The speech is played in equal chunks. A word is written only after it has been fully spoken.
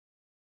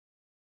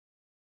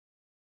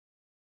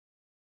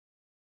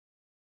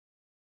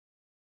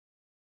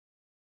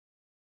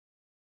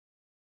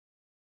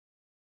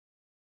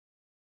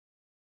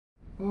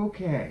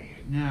Okay,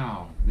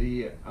 now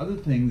the other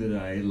thing that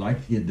I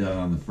like to get done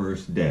on the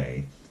first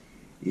day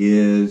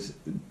is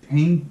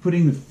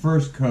putting the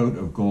first coat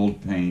of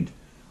gold paint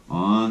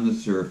on the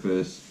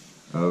surface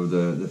of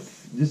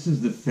this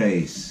is the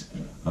face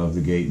of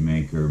the gate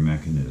maker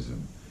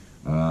mechanism,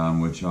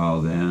 which I'll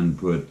then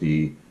put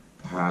the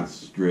path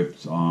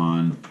strips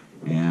on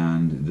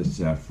and the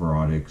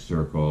sephirotic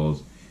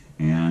circles,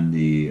 and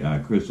the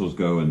crystals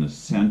go in the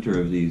center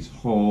of these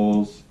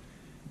holes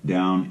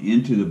down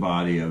into the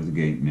body of the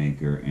gate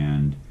maker,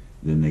 and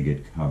then they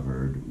get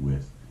covered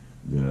with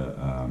the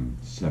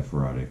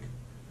sephirotic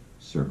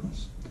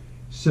circles.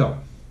 So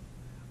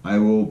I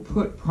will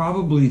put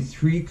probably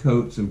 3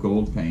 coats of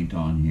gold paint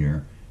on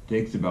here.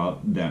 Takes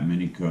about that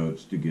many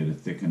coats to get a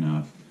thick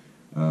enough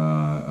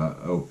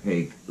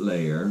opaque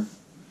layer.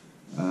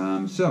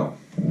 So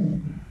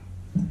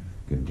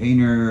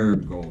container,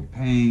 gold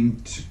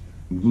paint,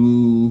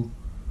 glue,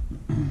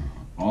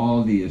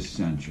 all the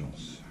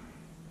essentials.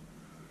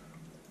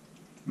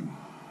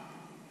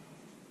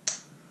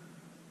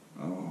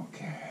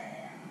 Okay.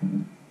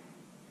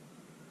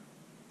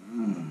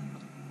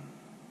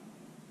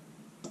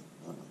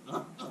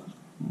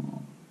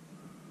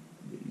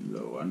 Getting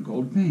low on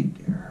gold paint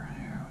there.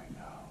 There we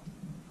go.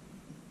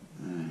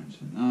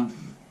 That's enough.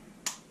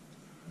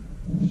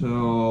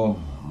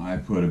 So I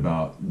put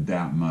about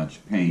that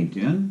much paint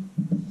in.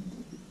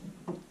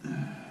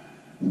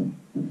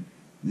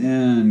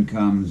 Then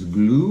comes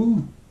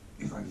glue.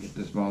 If I can get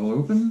this bottle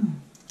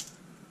open.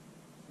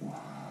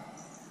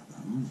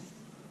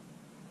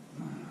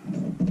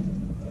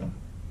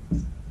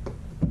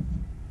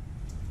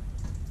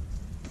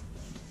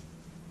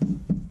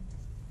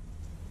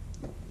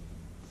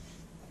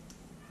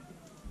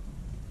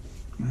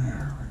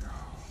 There we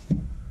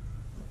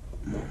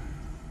go.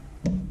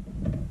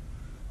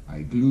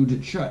 I glued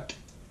it shut.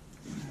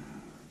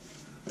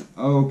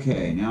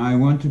 Okay, now I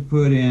want to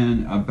put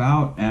in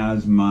about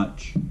as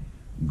much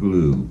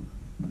glue.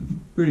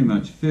 Pretty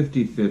much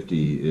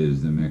 50-50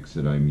 is the mix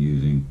that I'm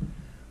using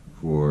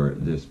for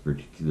this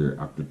particular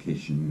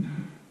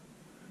application.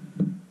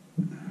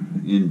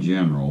 In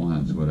general,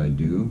 that's what I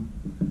do.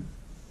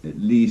 At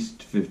least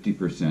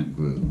 50%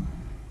 glue.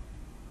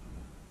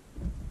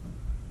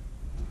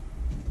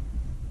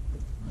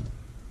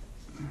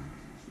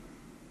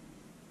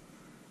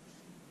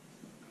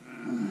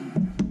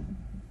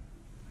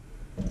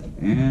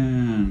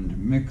 And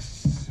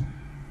mix.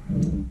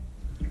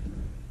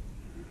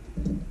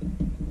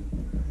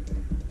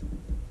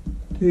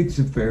 Takes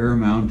a fair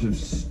amount of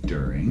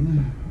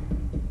stirring.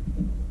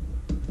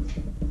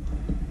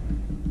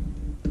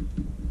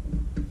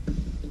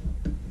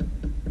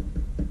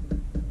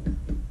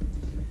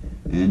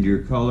 And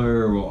your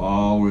color will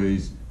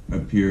always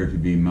appear to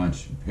be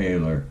much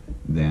paler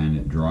than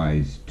it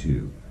dries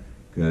to,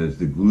 because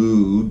the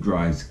glue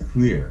dries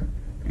clear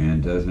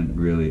and doesn't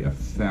really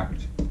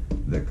affect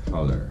the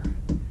color.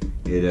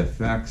 It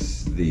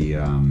affects the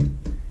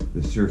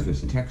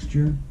surface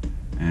texture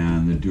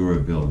and the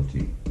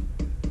durability.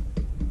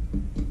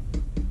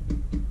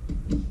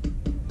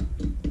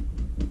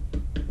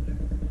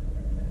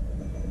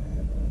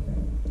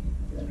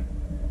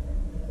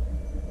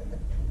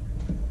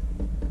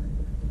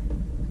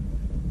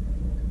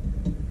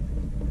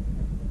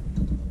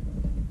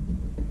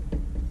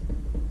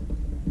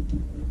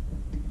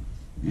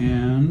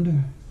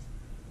 And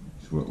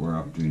that's what we're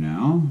up to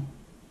now.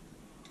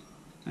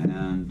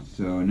 And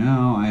so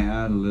now I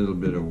add a little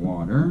bit of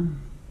water,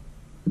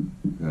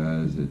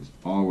 because it's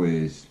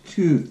always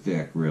too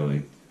thick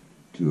really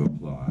to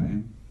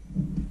apply.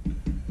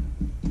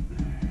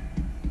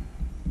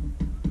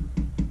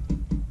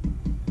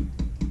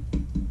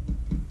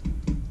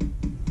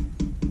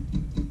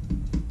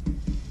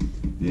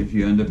 If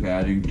you end up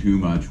adding too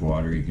much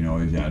water, you can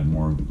always add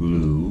more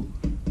glue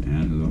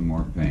and a little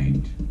more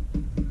paint.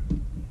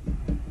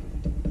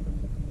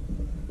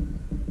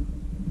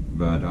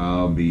 But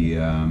I'll be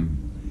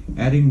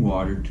adding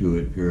water to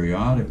it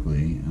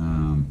periodically.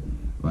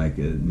 Like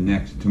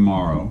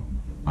tomorrow,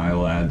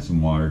 I'll add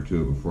some water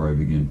to it before I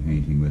begin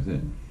painting with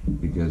it,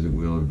 because it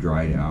will have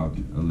dried out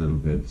a little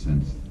bit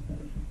since,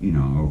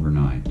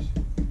 overnight.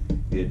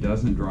 It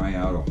doesn't dry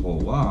out a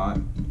whole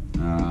lot.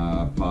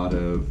 A pot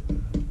of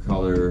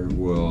color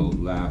will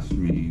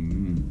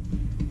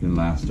can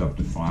last up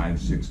to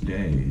 5-6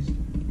 days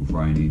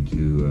before I need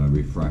to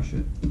refresh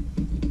it.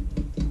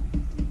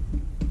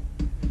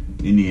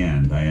 In the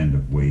end, I end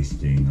up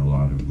wasting a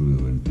lot of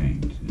glue and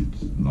paint.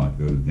 A lot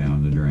goes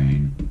down the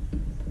drain.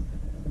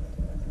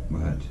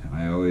 But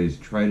I always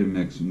try to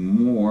mix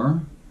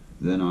more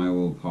than I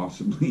will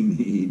possibly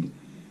need,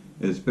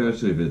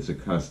 especially if it's a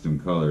custom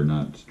color,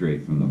 not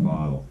straight from the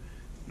bottle.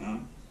 I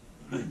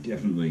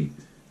definitely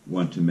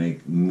want to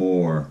make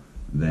more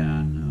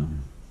than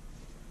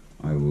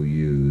I will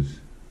use.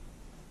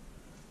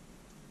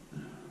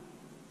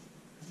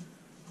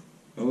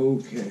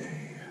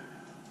 Okay.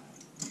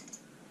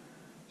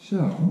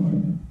 So,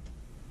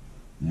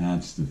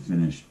 that's the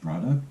finished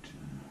product.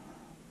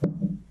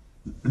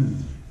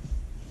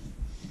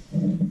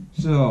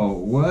 So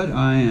what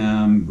I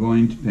am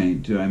going to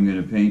paint to, I'm going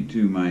to paint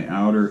to my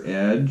outer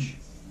edge,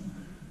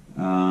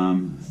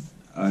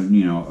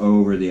 you know,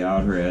 over the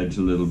outer edge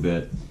a little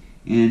bit.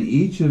 And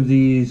each of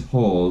these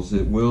holes,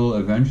 it will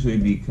eventually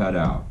be cut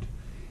out.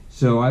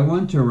 So I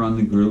want to run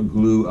the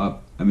glue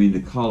up,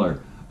 the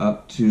color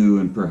up to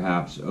and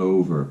perhaps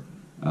over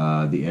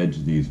the edge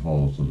of these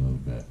holes a little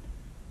bit,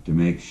 to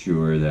make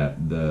sure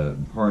that the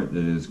part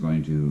that is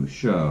going to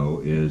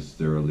show is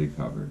thoroughly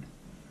covered.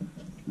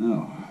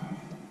 Oh.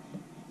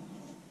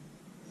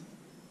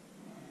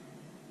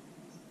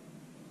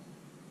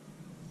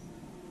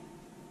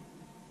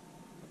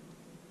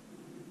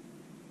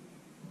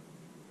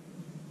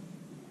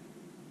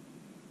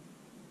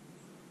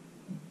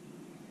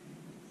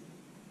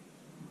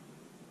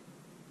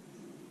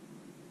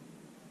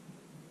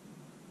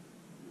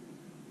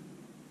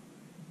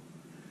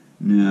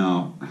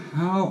 Now,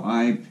 how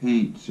I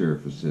paint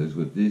surfaces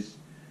with this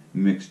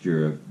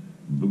mixture of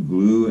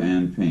glue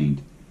and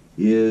paint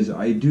is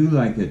I do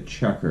like a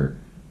checker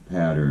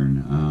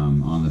pattern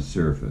on the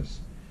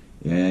surface.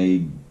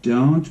 I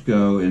don't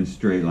go in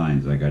straight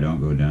lines, like I don't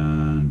go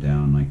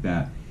down like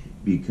that,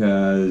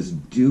 because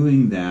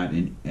doing that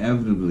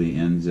inevitably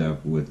ends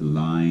up with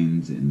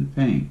lines in the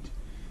paint.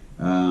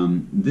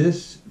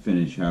 This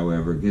finish,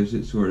 however, gives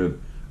it sort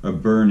of a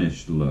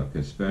burnished look,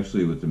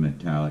 especially with the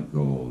metallic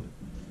gold.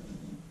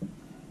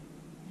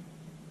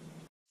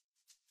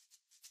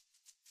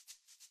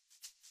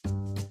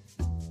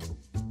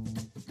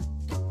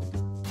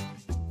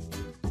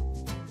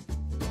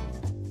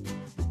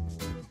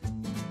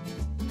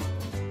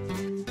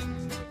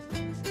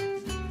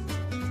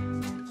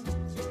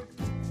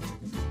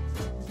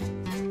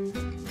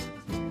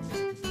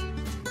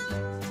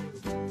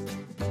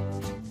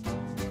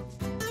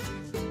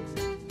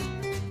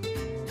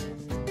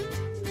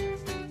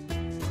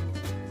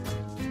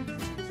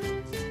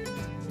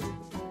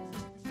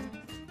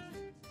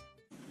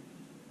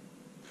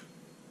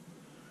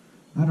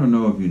 I don't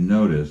know if you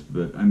noticed,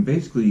 but I'm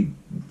basically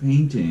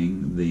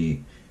painting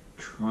the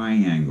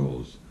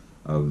triangles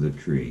of the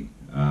tree.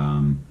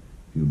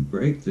 If you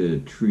break the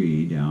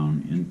tree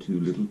down into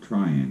little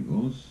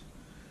triangles,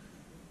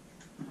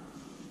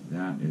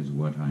 that is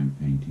what I'm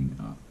painting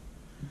up.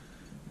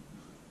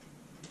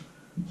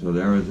 So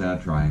there is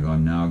that triangle.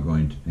 I'm now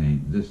going to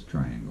paint this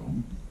triangle.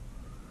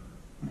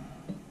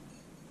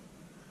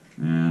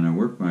 And I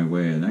work my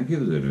way, and that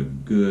gives it a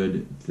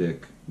good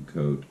thick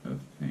coat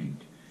of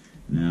paint.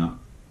 Now,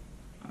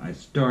 I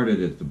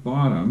started at the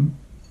bottom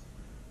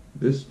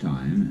this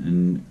time,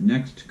 and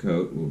next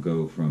coat will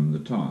go from the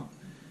top.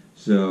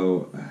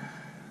 So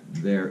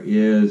there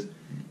is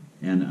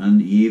an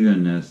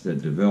unevenness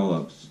that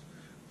develops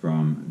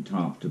from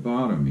top to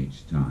bottom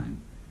each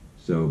time.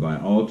 So by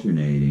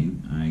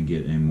alternating, I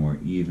get a more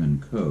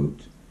even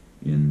coat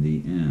in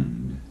the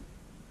end.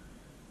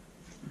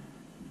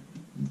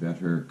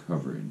 Better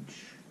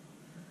coverage.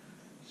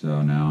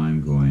 So now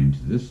I'm going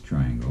to this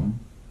triangle.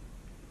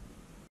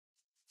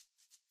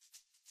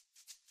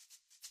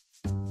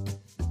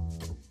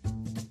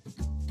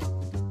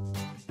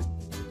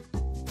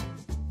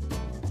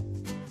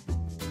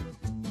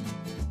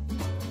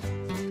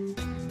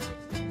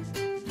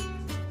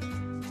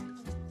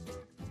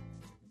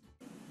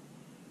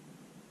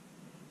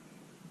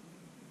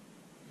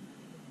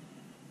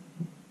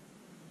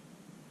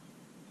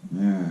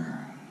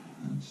 There,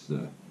 that's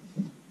the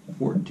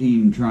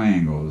 14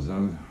 triangles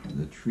of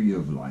the tree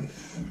of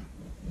life.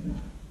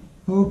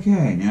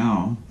 Okay,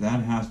 now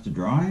that has to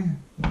dry,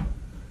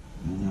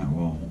 and that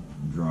will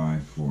dry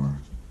for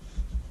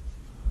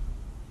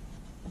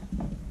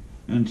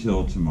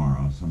until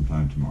tomorrow,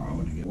 sometime tomorrow.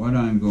 What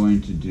I'm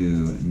going to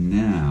do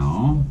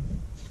now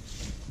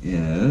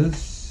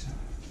is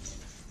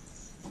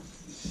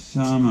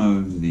some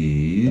of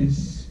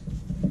these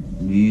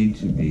need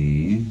to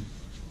be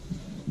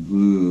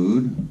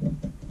glued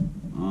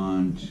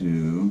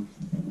onto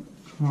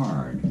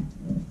card.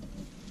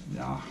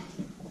 Ah.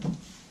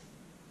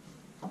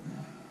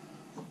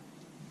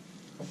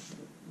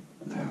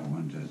 That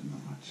one does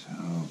not.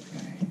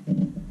 Okay.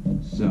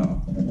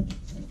 So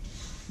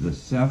the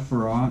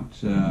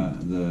Sephiroth,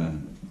 the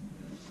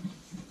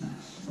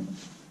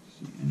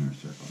inner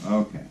circle.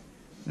 Okay.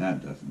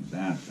 That doesn't.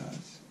 That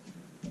does.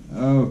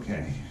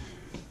 Okay.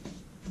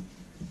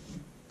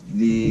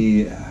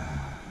 The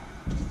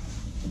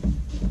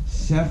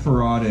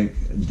Sephirotic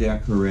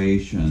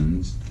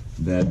decorations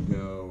that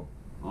go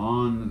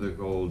on the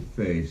gold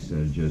face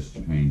that I just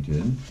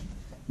painted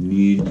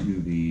need to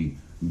be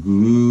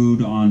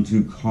glued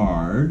onto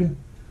card,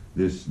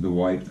 the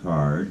white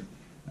card,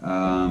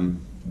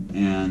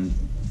 and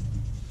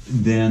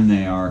then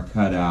they are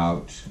cut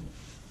out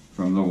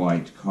from the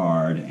white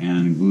card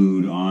and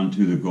glued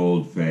onto the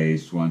gold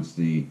face once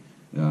the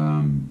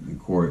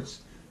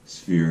quartz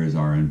spheres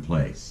are in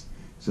place.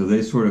 So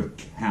they sort of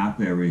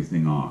cap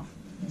everything off.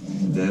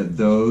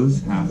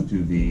 Those have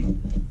to be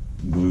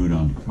glued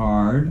on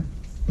card,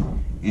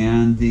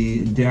 and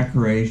the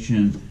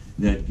decoration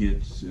that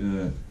gets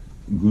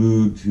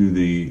glued to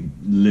the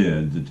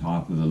lid, the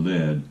top of the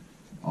lid,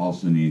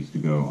 also needs to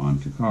go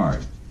onto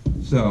card.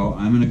 So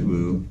I'm going to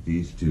glue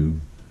these two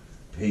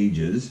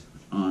pages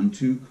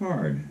onto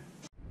card.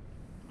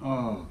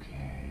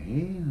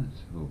 Okay,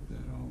 let's hope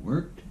that all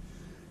worked.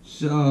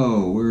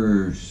 So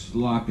we're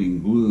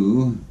slopping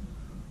glue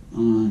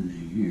on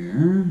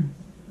here.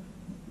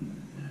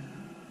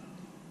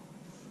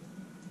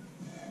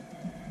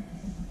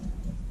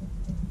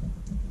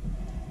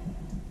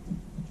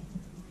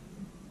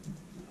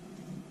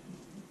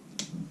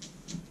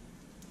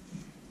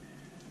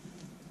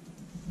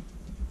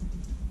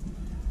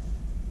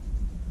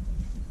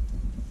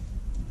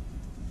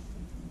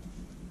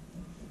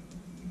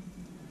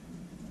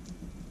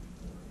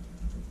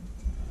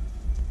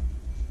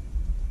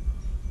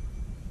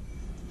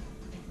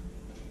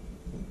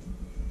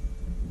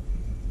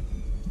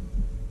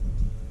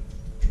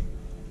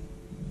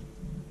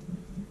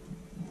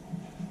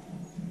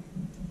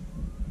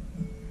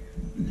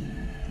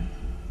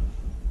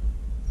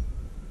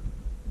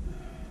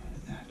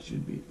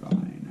 Should be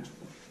fine.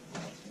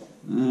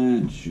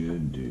 That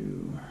should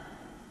do.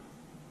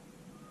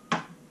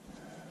 Okay.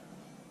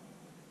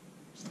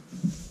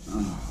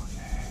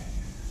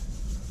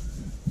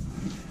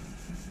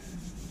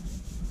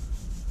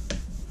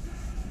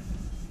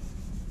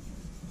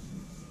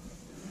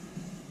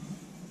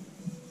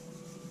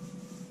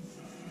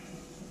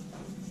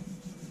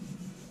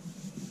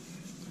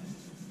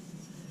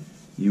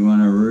 You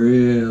want to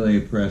really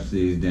press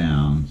these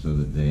down so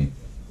that they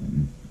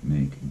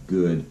make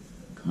good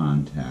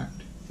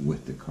contact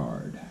with the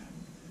card,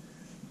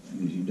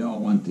 because you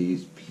don't want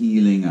these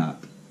peeling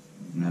up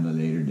at a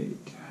later date.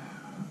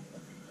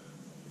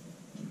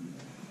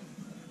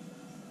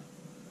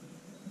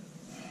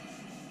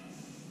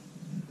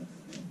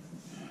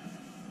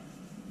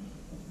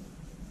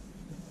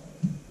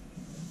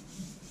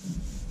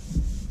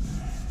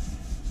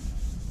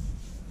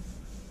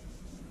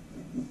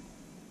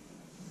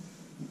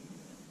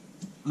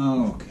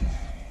 Okay.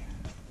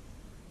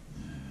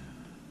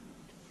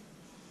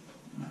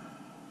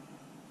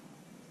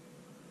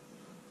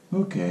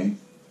 Okay,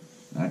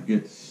 that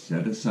gets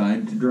set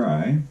aside to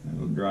dry.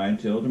 It'll dry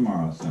till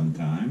tomorrow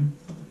sometime,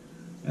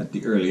 at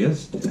the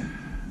earliest.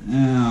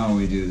 Now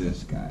we do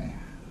this guy.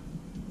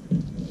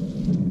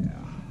 Yeah.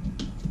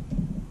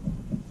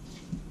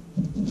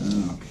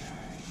 Okay.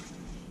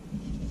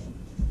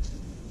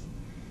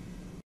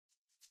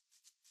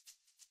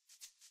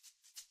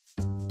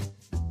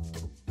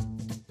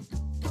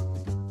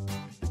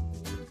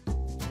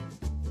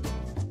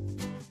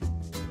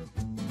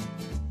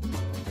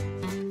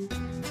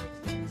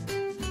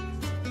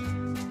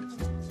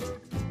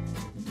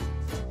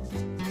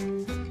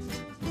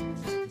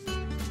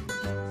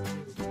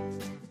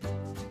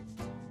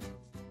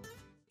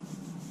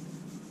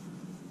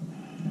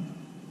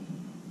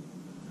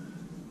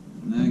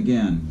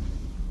 Again,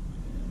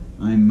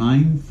 I'm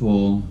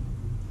mindful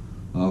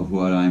of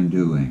what I'm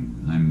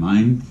doing. I'm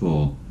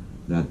mindful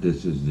that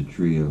this is the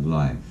tree of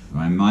life.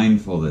 I'm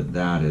mindful that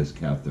that is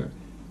Kether,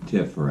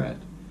 Tiferet,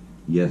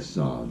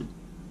 Yesod,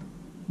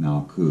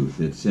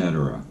 Malkuth,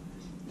 etc.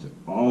 So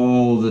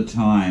all the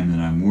time that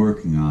I'm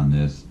working on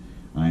this,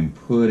 I'm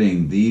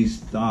putting these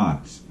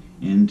thoughts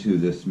into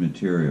this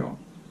material.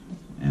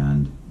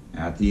 And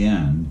at the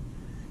end,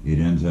 it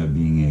ends up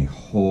being a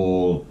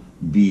whole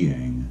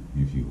being,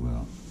 if you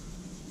will.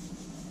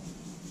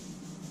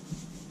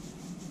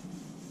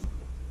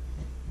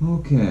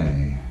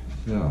 Okay,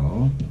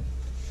 so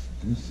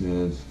this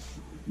is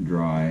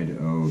dried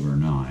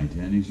overnight,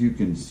 and as you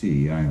can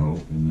see, I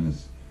hope in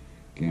this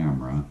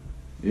camera,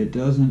 it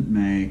doesn't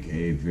make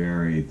a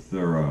very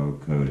thorough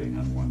coating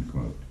on one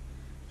coat.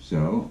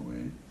 So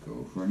we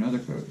go for another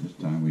coat. This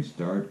time we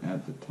start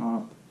at the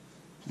top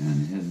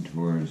and head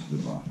towards the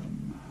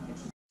bottom.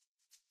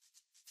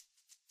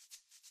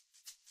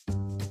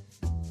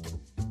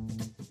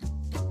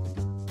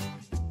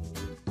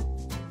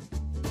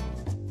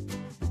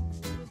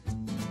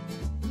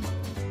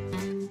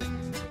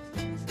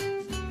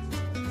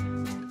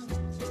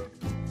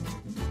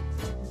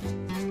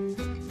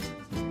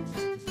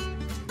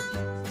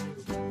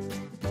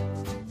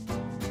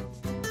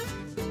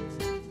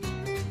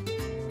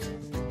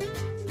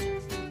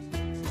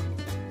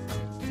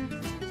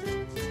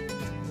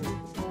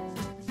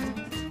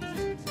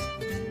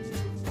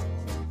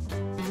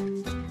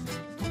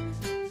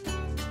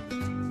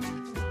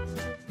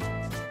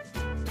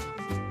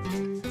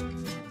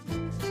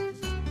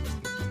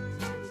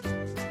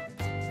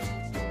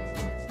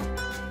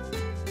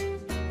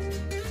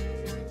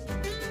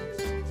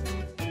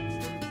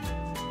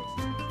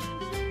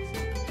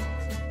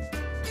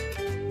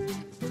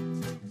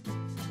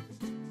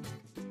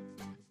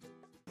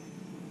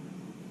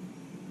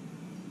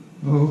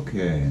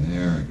 Okay,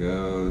 there it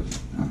goes.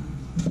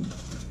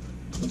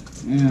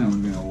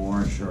 And we're going to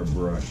wash our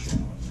brush out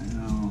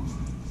now.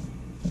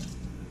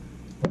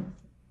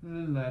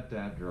 And let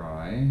that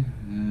dry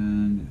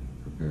and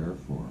prepare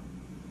for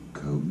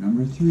coat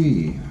number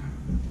 3.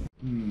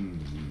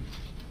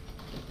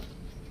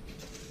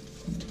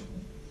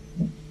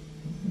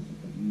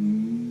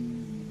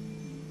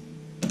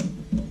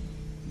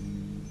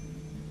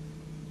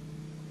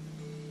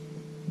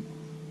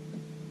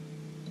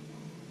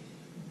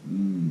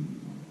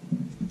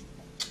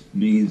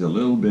 needs a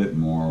little bit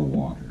more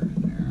water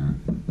in there.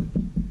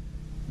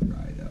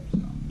 Dry it up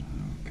some.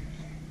 Okay.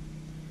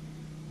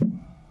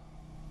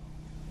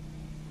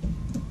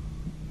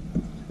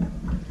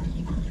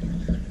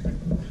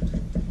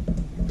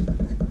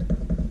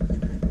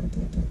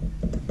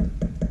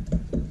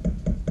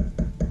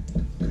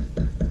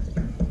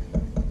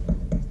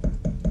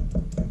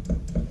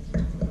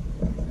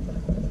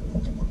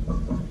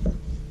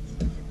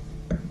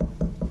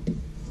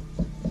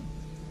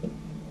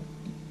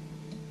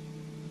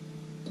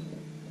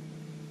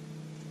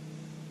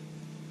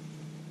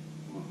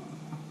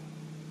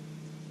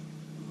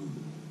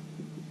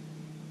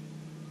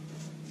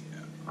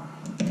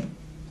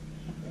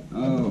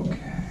 Okay.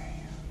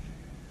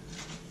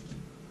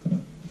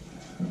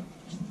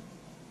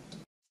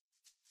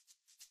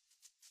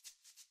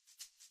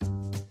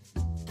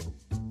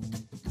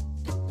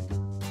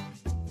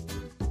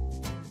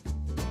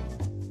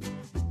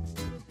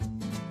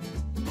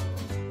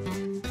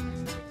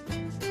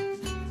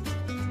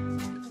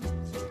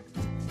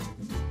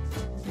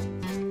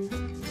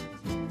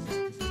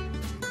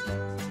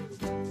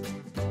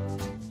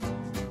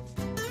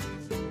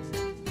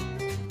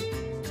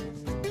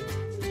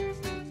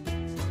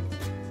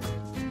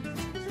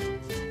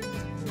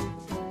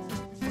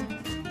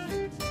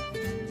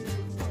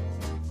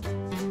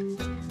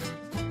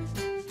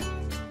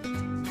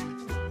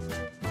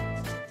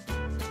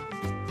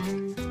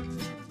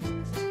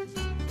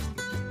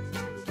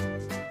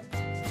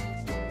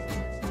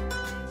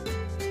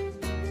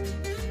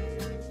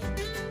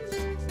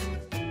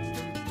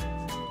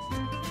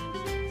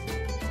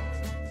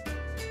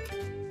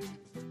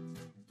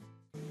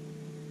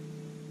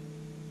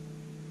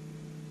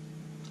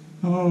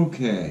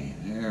 Okay,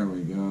 there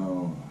we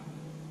go.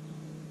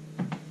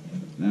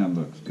 That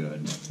looks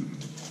good.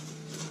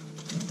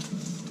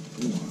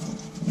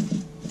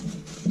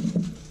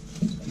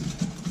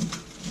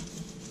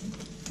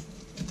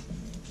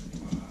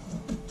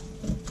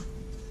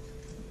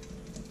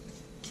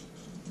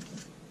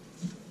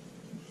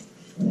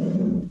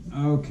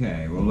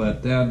 Okay, we'll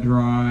let that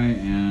dry,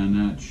 and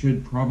that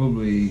should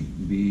probably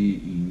be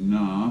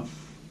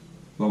enough,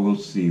 but we'll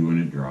see when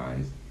it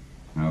dries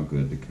how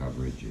good the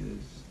coverage is.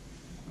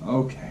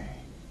 Okay.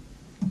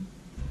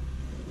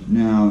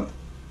 Now,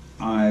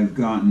 I've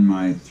gotten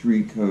my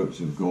 3 coats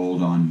of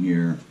gold on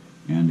here,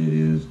 and it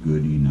is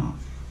good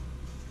enough.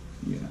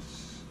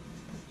 Yes.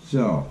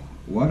 So,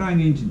 what I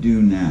need to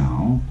do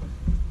now,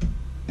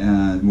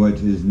 and what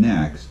is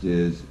next,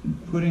 is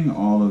putting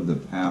all of the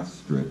path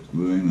strips,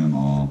 gluing them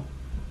all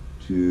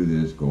to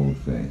this gold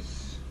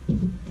face.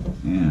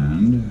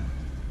 And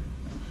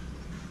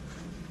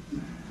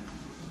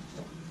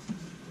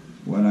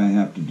what I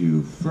have to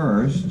do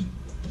first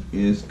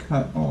is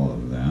cut all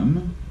of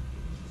them.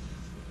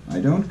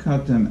 I don't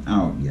cut them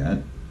out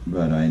yet,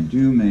 but I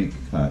do make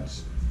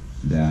cuts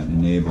that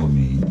enable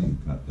me to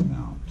cut them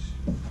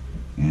out.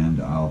 And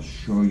I'll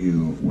show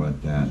you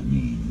what that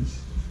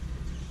means.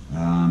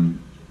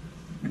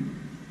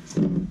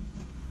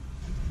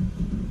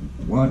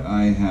 What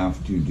I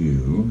have to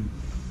do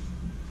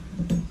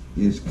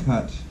is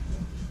cut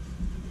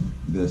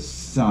the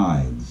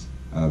sides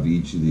of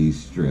each of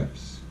these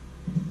strips.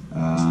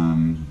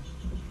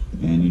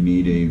 And you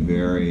need a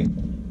very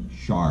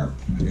sharp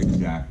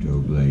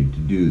X-Acto blade to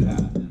do that.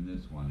 And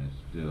this one is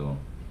still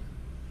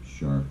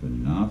sharp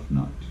enough,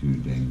 not too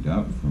dinged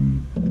up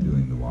from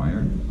doing the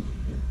wire.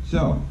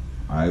 So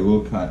I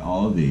will cut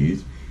all of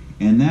these,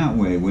 and that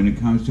way when it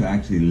comes to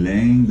actually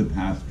laying the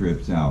path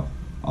strips out,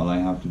 all I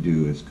have to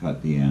do is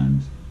cut the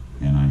ends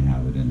and I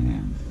have it in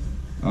hand.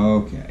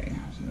 Okay,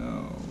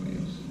 so we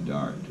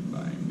start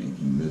by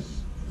making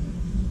this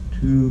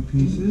 2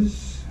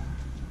 pieces.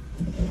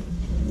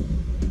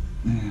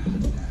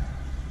 And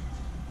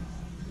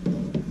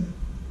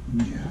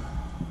yeah.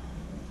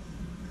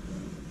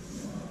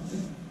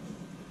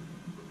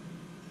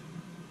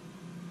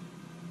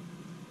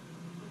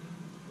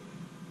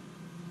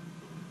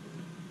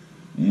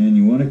 And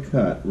you want to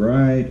cut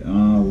right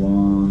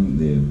along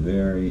the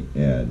very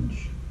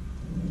edge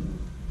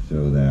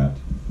so that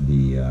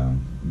the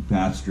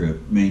path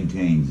strip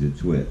maintains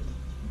its width.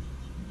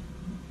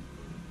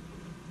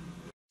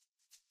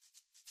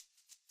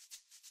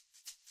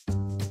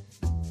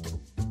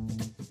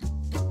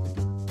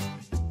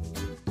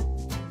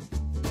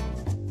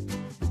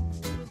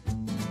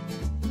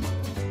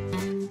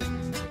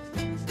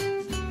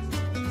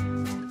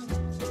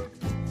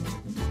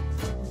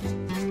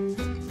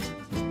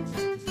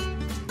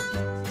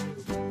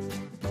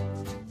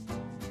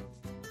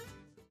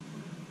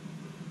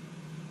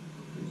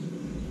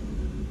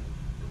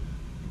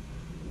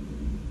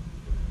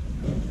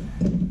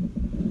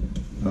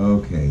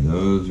 Okay,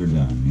 those are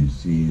done. You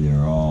see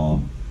they're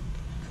all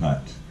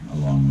cut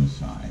along the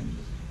sides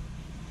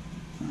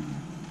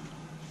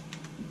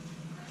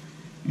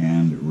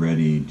and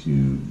ready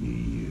to be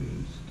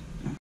used.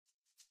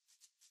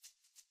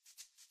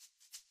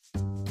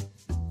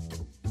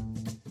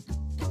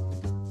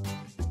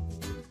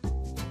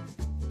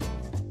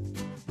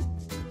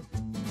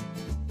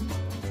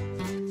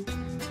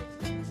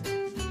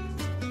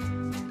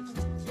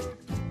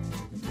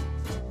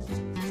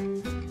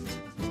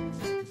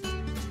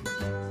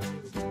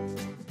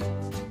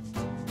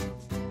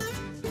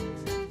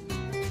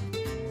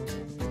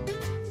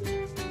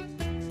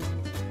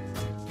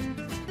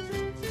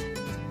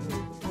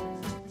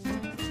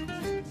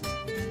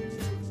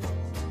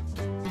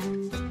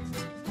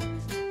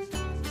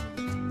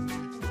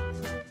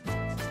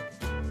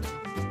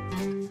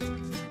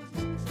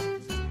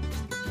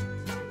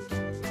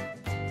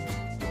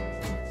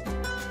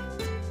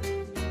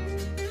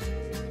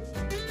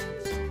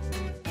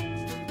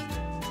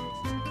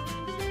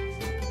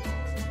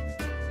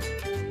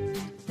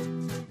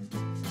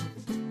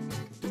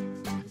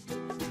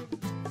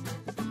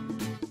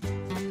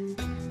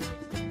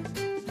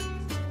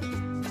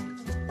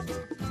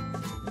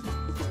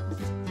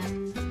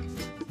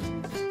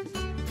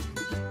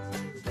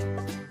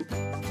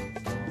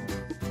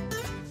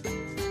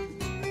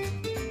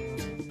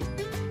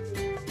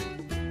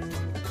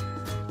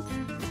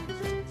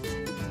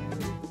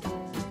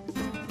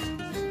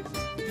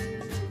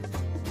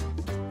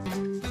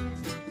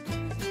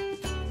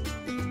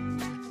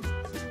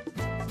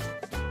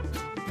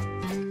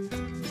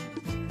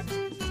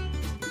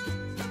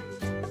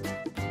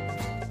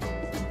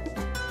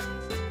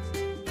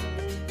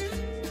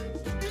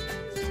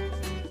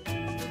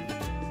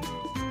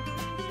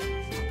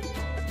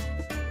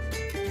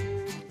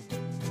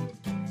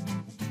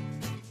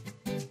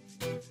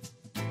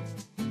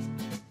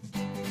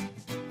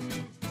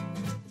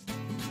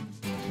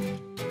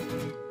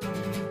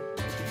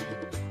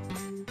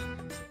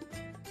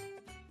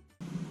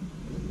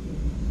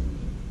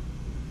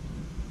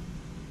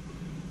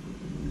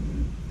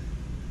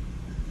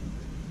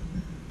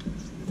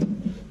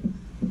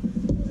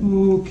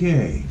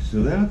 Okay,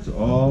 so that's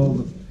all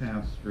the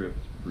path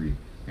strips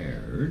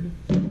prepared.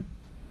 The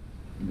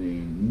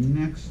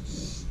next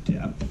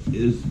step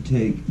is to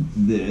take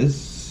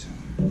this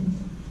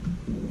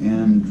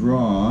and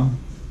draw,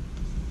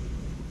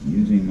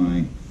 using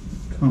my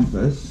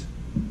compass,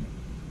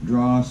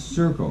 draw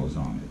circles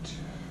on it.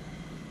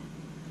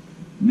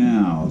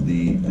 Now,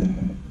 the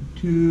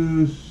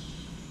two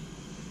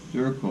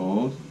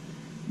circles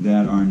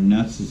that are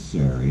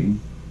necessary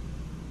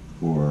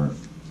for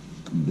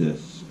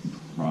this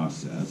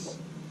process,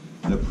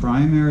 the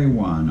primary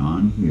one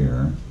on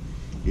here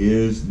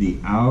is the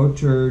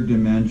outer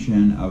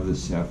dimension of the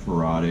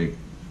sephirotic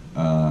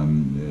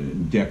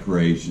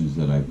decorations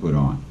that I put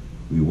on.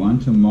 We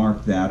want to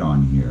mark that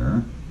on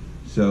here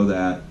so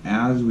that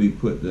as we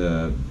put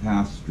the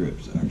path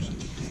strips, actually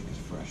take a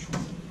fresh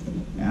one,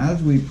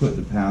 as we put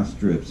the path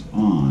strips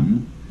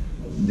on,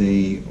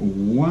 they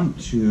want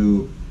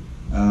to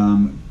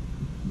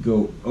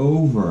go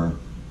over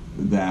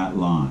that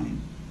line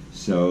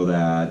so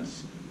that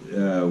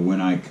when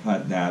I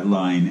cut that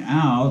line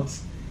out,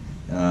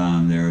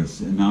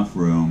 there's enough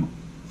room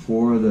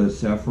for the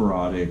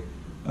sephirotic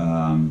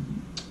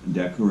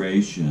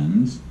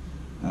decorations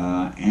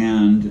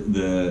and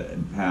the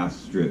path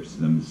strips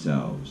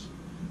themselves.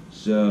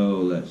 So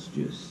let's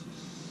just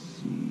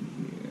see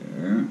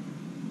here.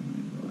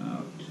 Go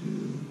out to,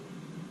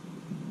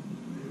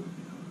 there we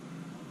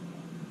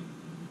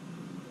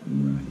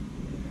go, right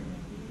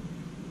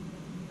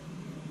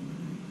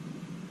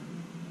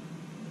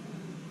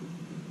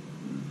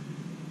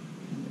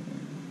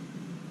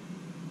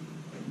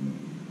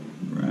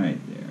there. Right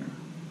there.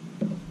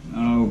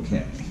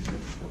 Okay.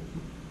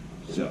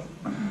 So.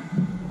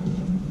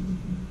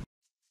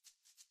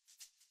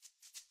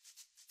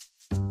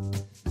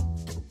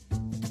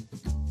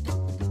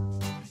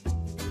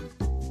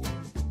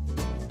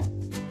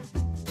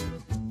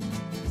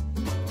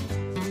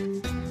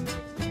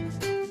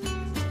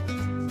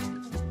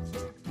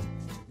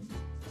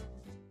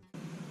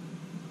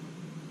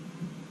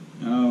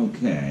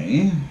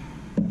 Okay,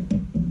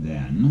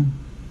 then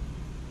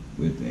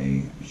with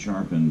a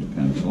sharpened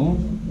pencil,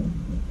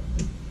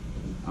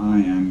 I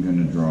am going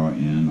to draw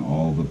in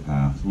all the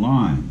path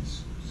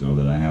lines so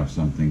that I have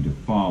something to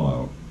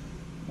follow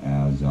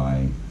as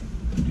I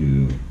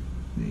do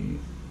the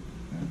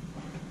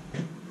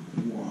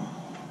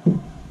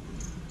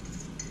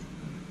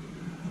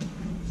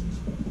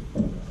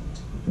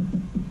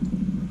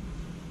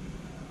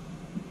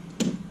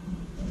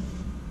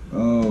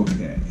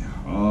okay,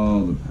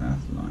 all the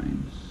path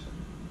lines.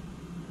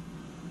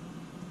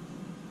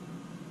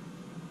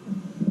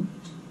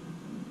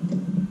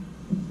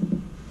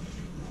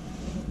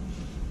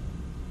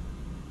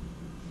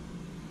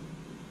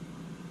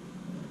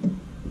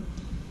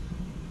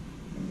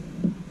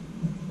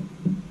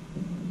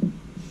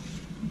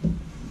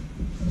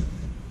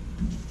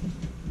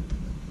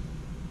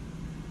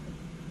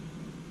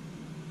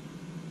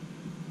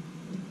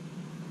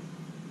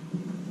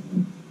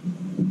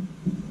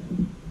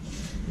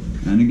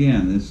 And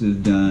again, this is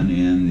done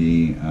in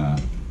the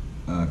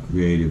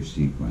creative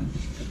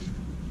sequence.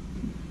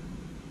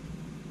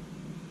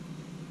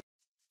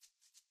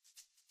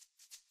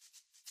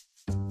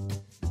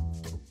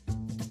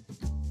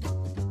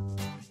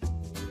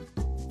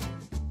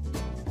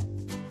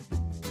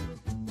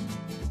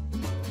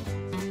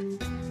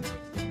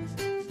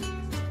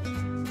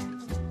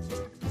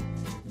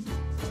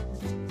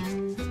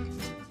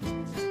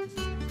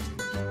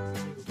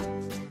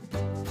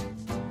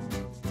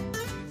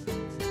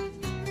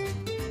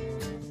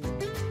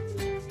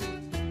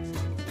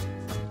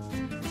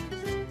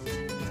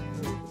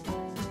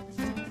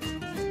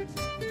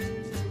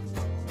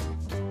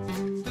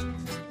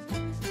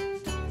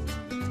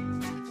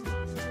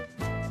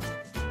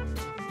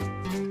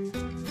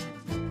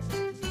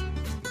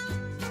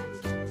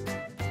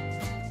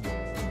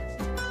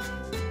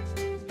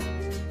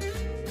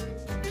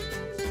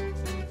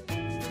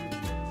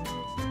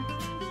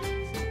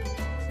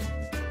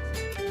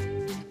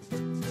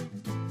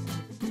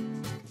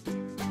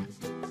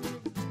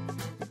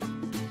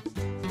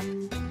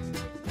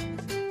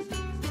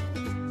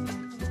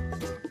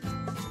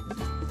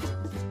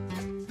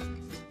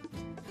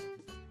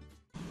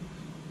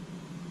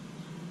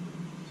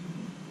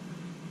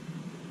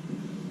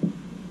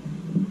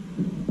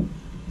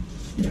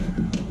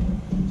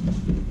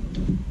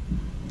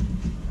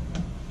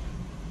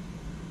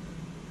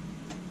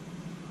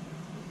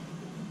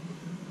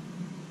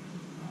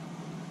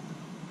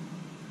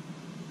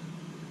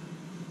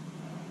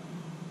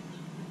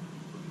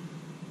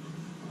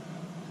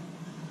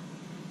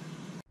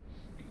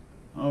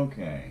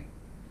 Okay,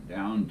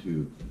 down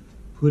to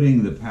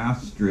putting the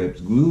path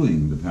strips,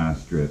 gluing the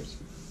path strips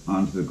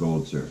onto the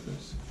gold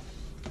surface.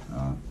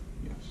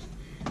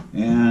 Yes.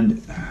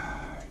 And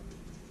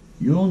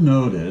you'll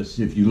notice,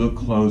 if you look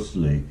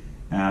closely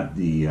at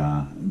the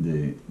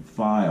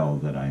file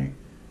that I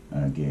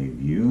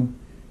gave you,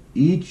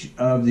 each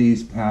of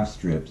these path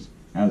strips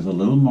has a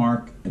little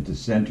mark at the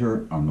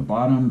center on the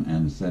bottom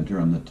and the center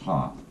on the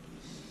top.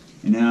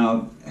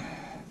 Now,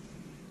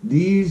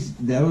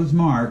 those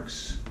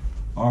marks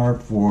are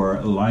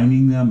for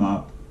lining them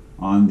up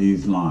on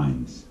these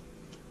lines.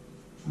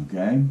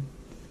 Okay?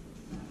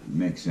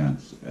 Makes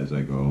sense as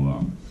I go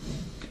along.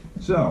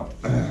 So,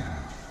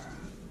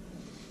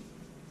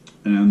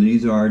 and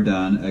these are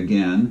done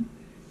again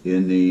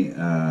in the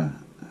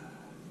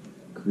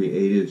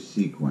creative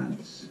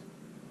sequence.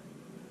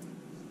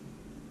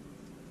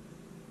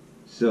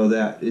 So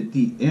that at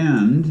the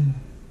end,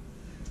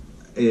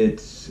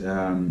 it's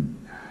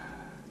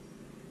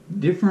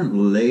different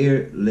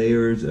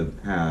layers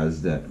of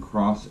paths that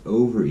cross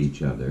over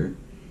each other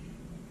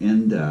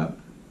end up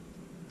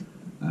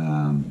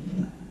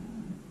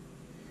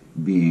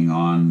being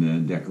on the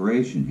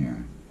decoration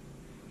here.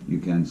 You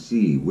can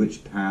see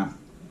which path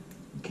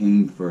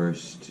came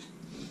first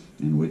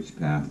and which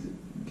path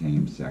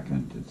came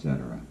second,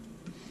 etc.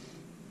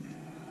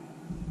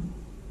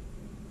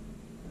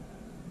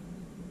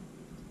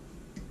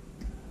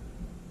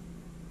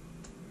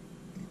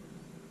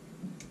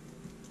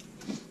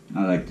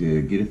 I like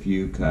to get a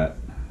few cut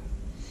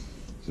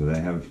so that I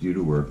have a few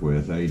to work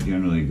with. I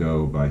generally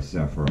go by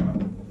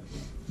Sephiroth,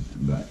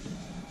 but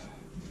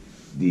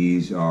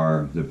these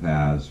are the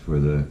paths for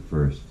the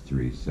first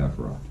 3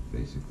 Sephiroth,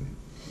 basically.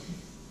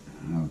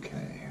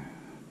 Okay.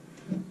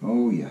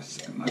 Oh yes,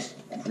 I must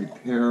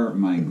prepare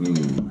my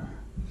glue.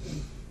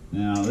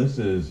 Now this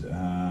is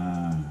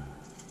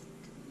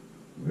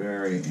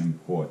very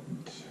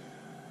important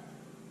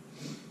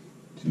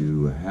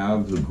to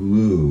have the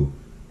glue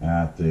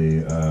at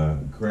the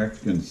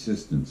correct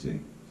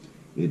consistency.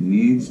 It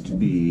needs to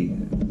be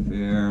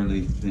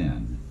fairly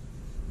thin,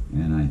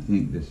 and I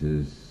think this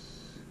is,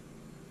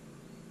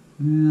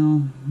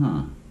 well,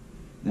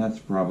 that's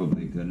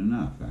probably good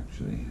enough,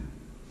 actually.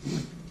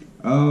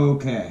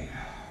 Okay.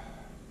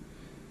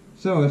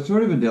 So it's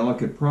sort of a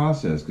delicate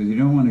process because you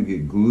don't want to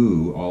get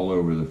glue all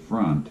over the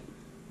front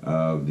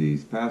of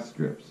these path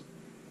strips.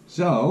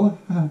 So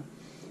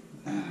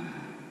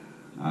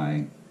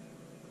I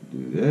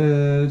do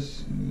this,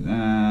 do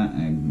that,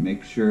 and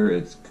make sure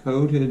it's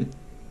coated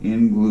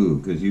in glue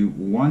because you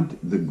want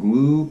the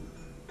glue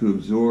to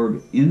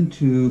absorb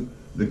into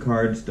the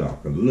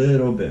cardstock a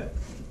little bit.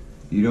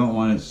 You don't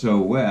want it so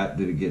wet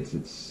that it gets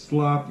it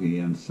sloppy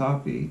and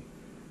soppy,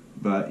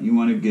 but you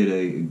want to get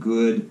a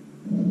good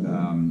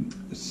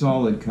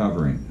solid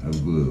covering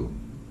of glue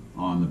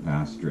on the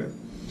path strip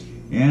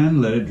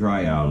and let it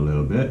dry out a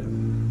little bit.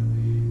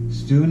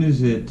 As soon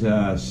as it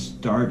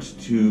starts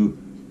to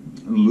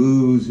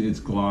lose its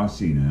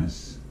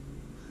glossiness,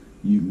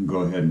 you can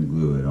go ahead and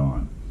glue it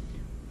on.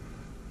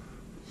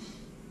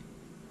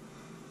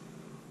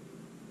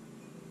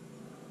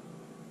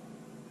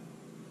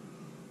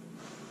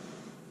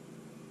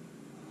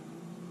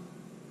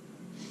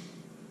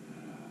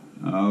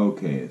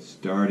 Okay, it's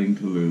starting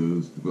to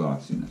lose the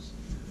glossiness.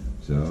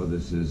 So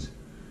this is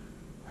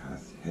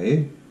path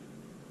A,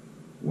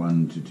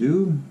 1 to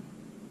 2.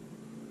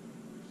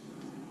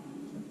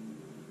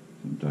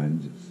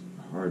 Sometimes it's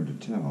hard to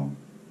tell.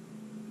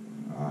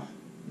 Ah,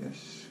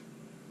 yes.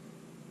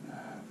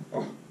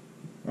 Oh,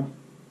 oh,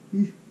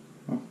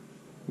 oh,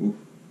 oof.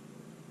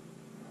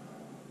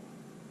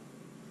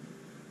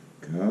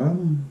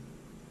 Come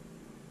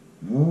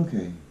on.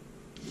 Okay.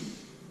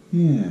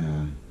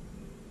 Yeah.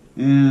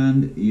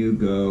 And you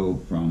go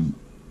from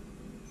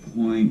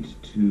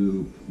point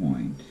to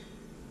point.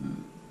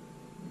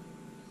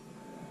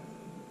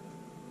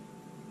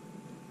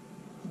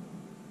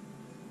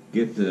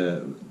 Get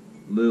the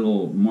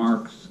little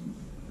marks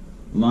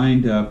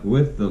lined up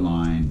with the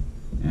line,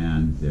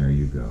 and there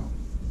you go.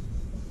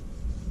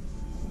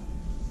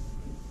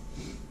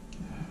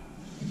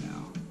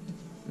 Now,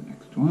 the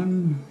next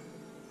one.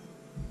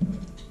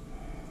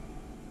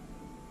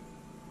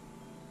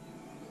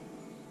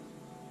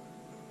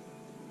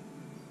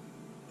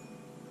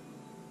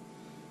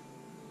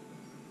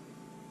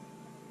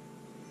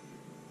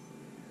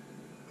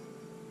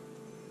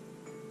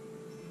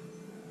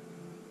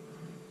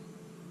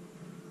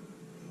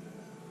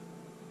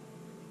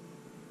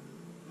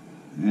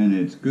 And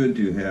it's good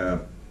to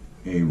have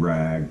a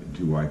rag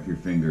to wipe your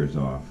fingers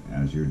off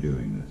as you're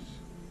doing this.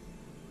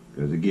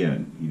 Because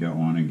again, you don't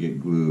want to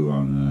get glue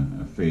on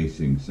the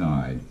facing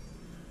side.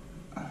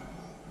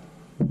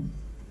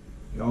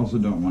 You also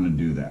don't want to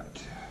do that.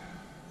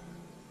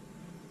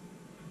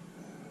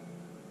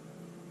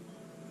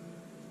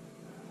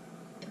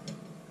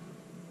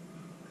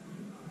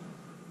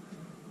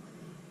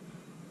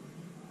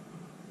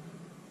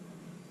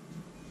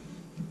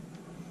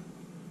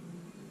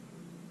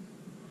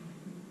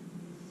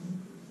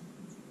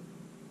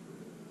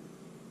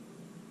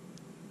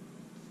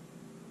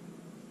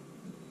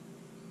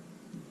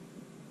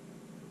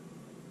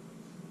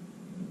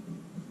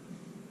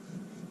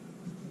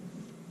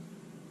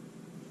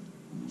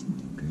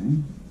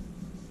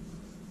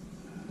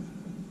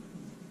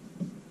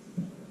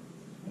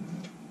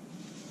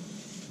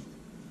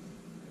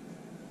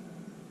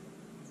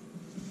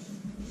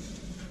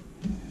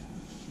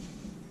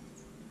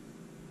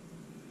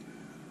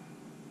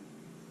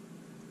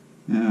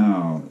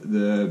 Now,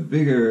 the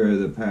bigger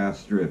the path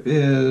strip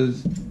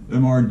is, the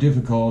more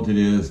difficult it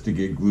is to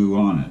get glue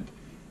on it.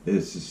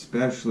 It's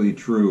especially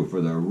true for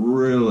the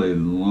really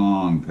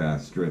long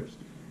path strips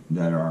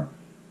that are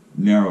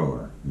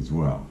narrower as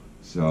well.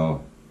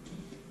 So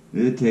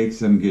it takes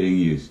some getting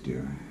used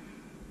to.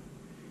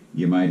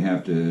 You might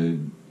have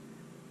to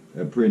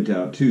print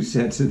out 2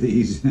 sets of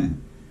these.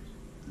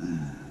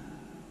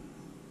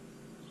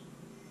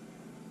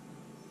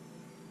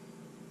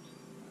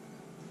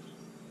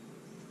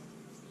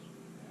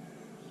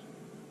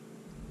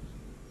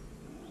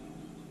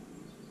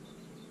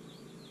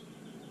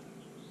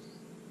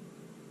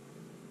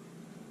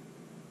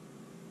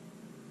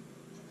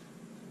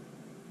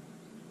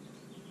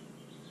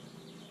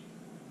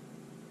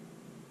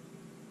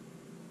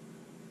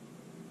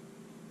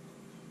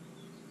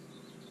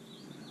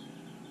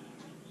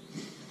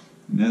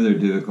 Another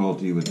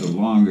difficulty with the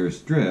longer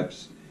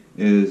strips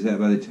is that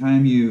by the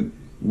time you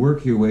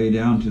work your way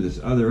down to this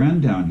other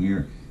end down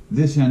here,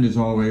 this end is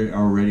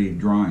already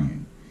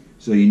drying.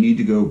 So you need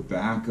to go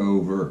back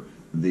over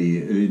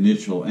the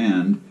initial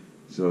end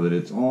so that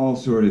it's all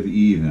sort of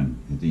even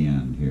at the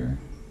end here.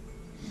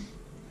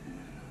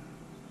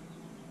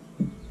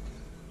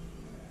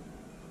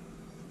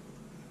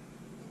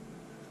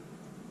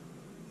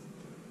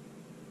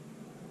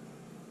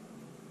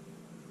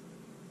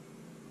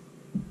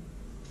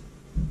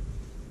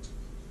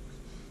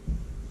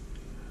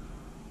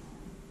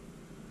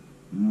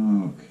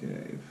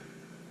 Okay.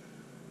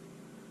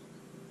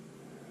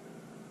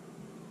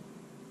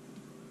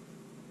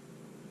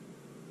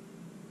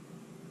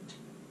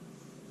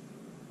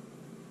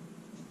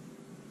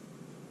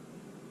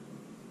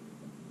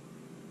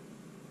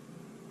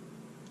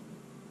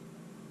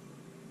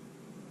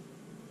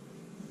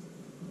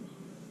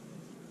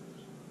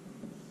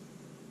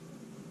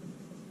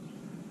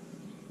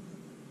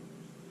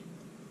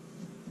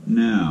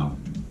 Now,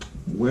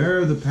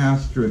 where the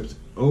path strips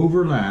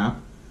overlap,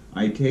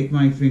 I take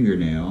my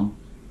fingernail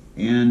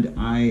and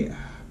I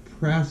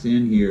press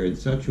in here in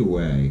such a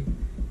way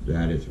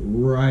that it's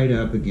right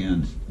up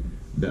against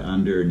the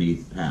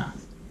underneath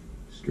path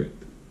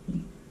strip,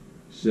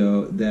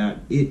 so that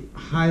it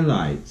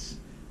highlights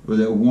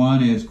that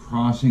one is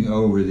crossing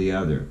over the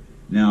other.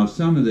 Now,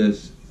 some of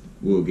this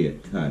will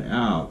get cut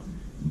out,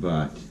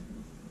 but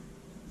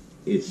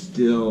it's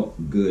still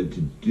good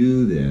to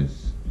do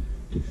this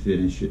to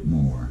finish it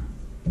more.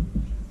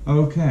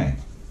 Okay.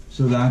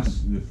 So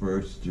that's the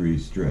first 3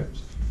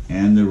 strips,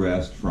 and the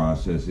rest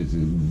process is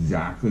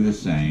exactly the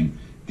same,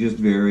 just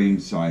varying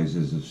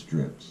sizes of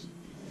strips.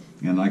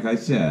 And like I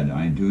said,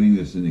 I'm doing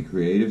this in the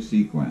creative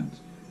sequence.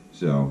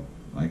 So,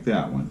 like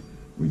that one,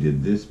 we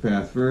did this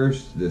path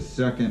first, this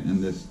second,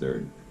 and this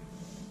third.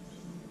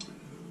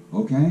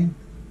 Okay?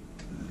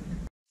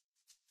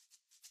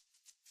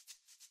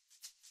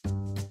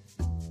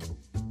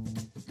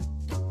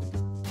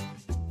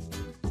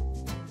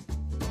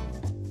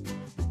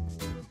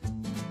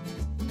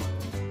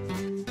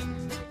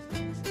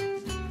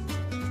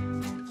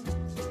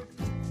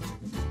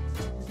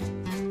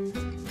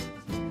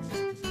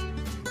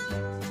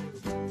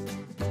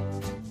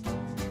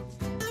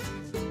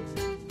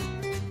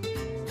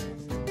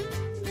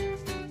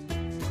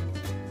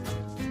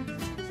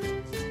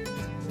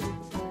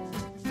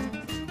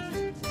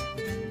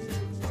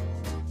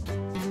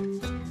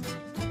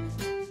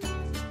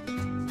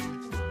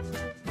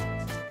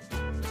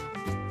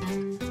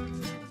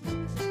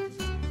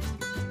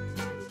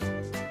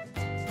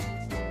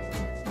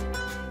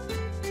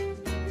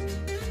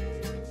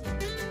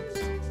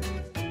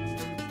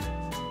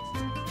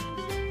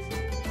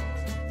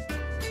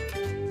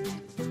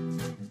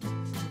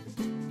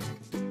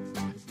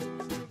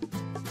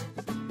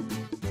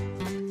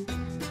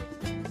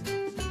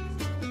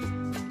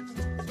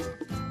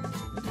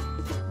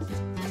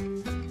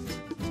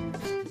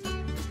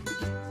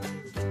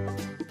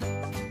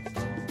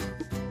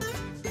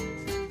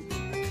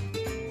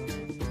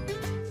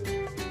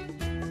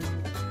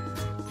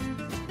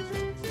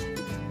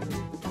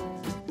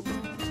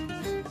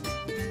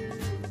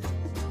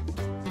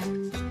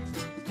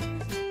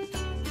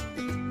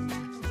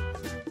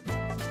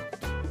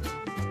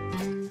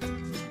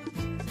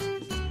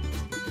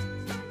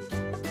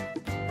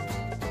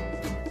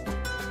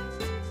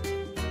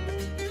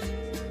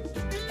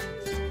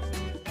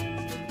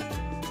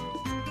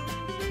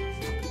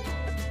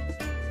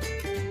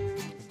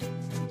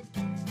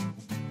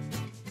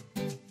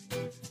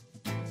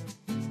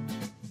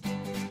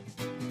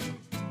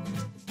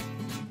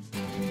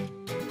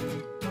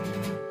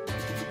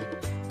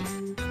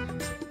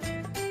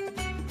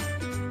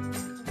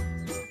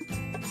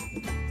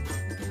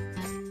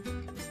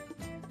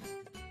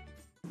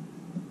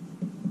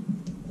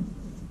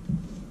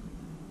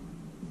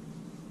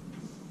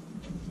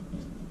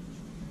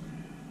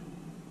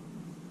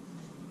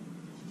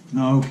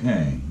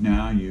 Okay,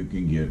 now you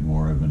can get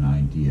more of an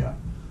idea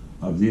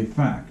of the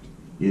effect.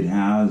 It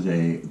has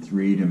a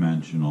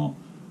three-dimensional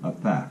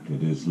effect.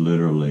 It is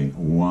literally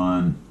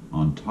one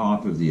on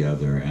top of the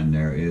other, and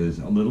there is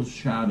a little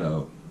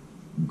shadow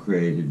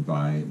created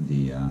by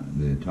the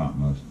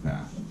topmost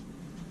path.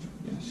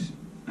 Yes.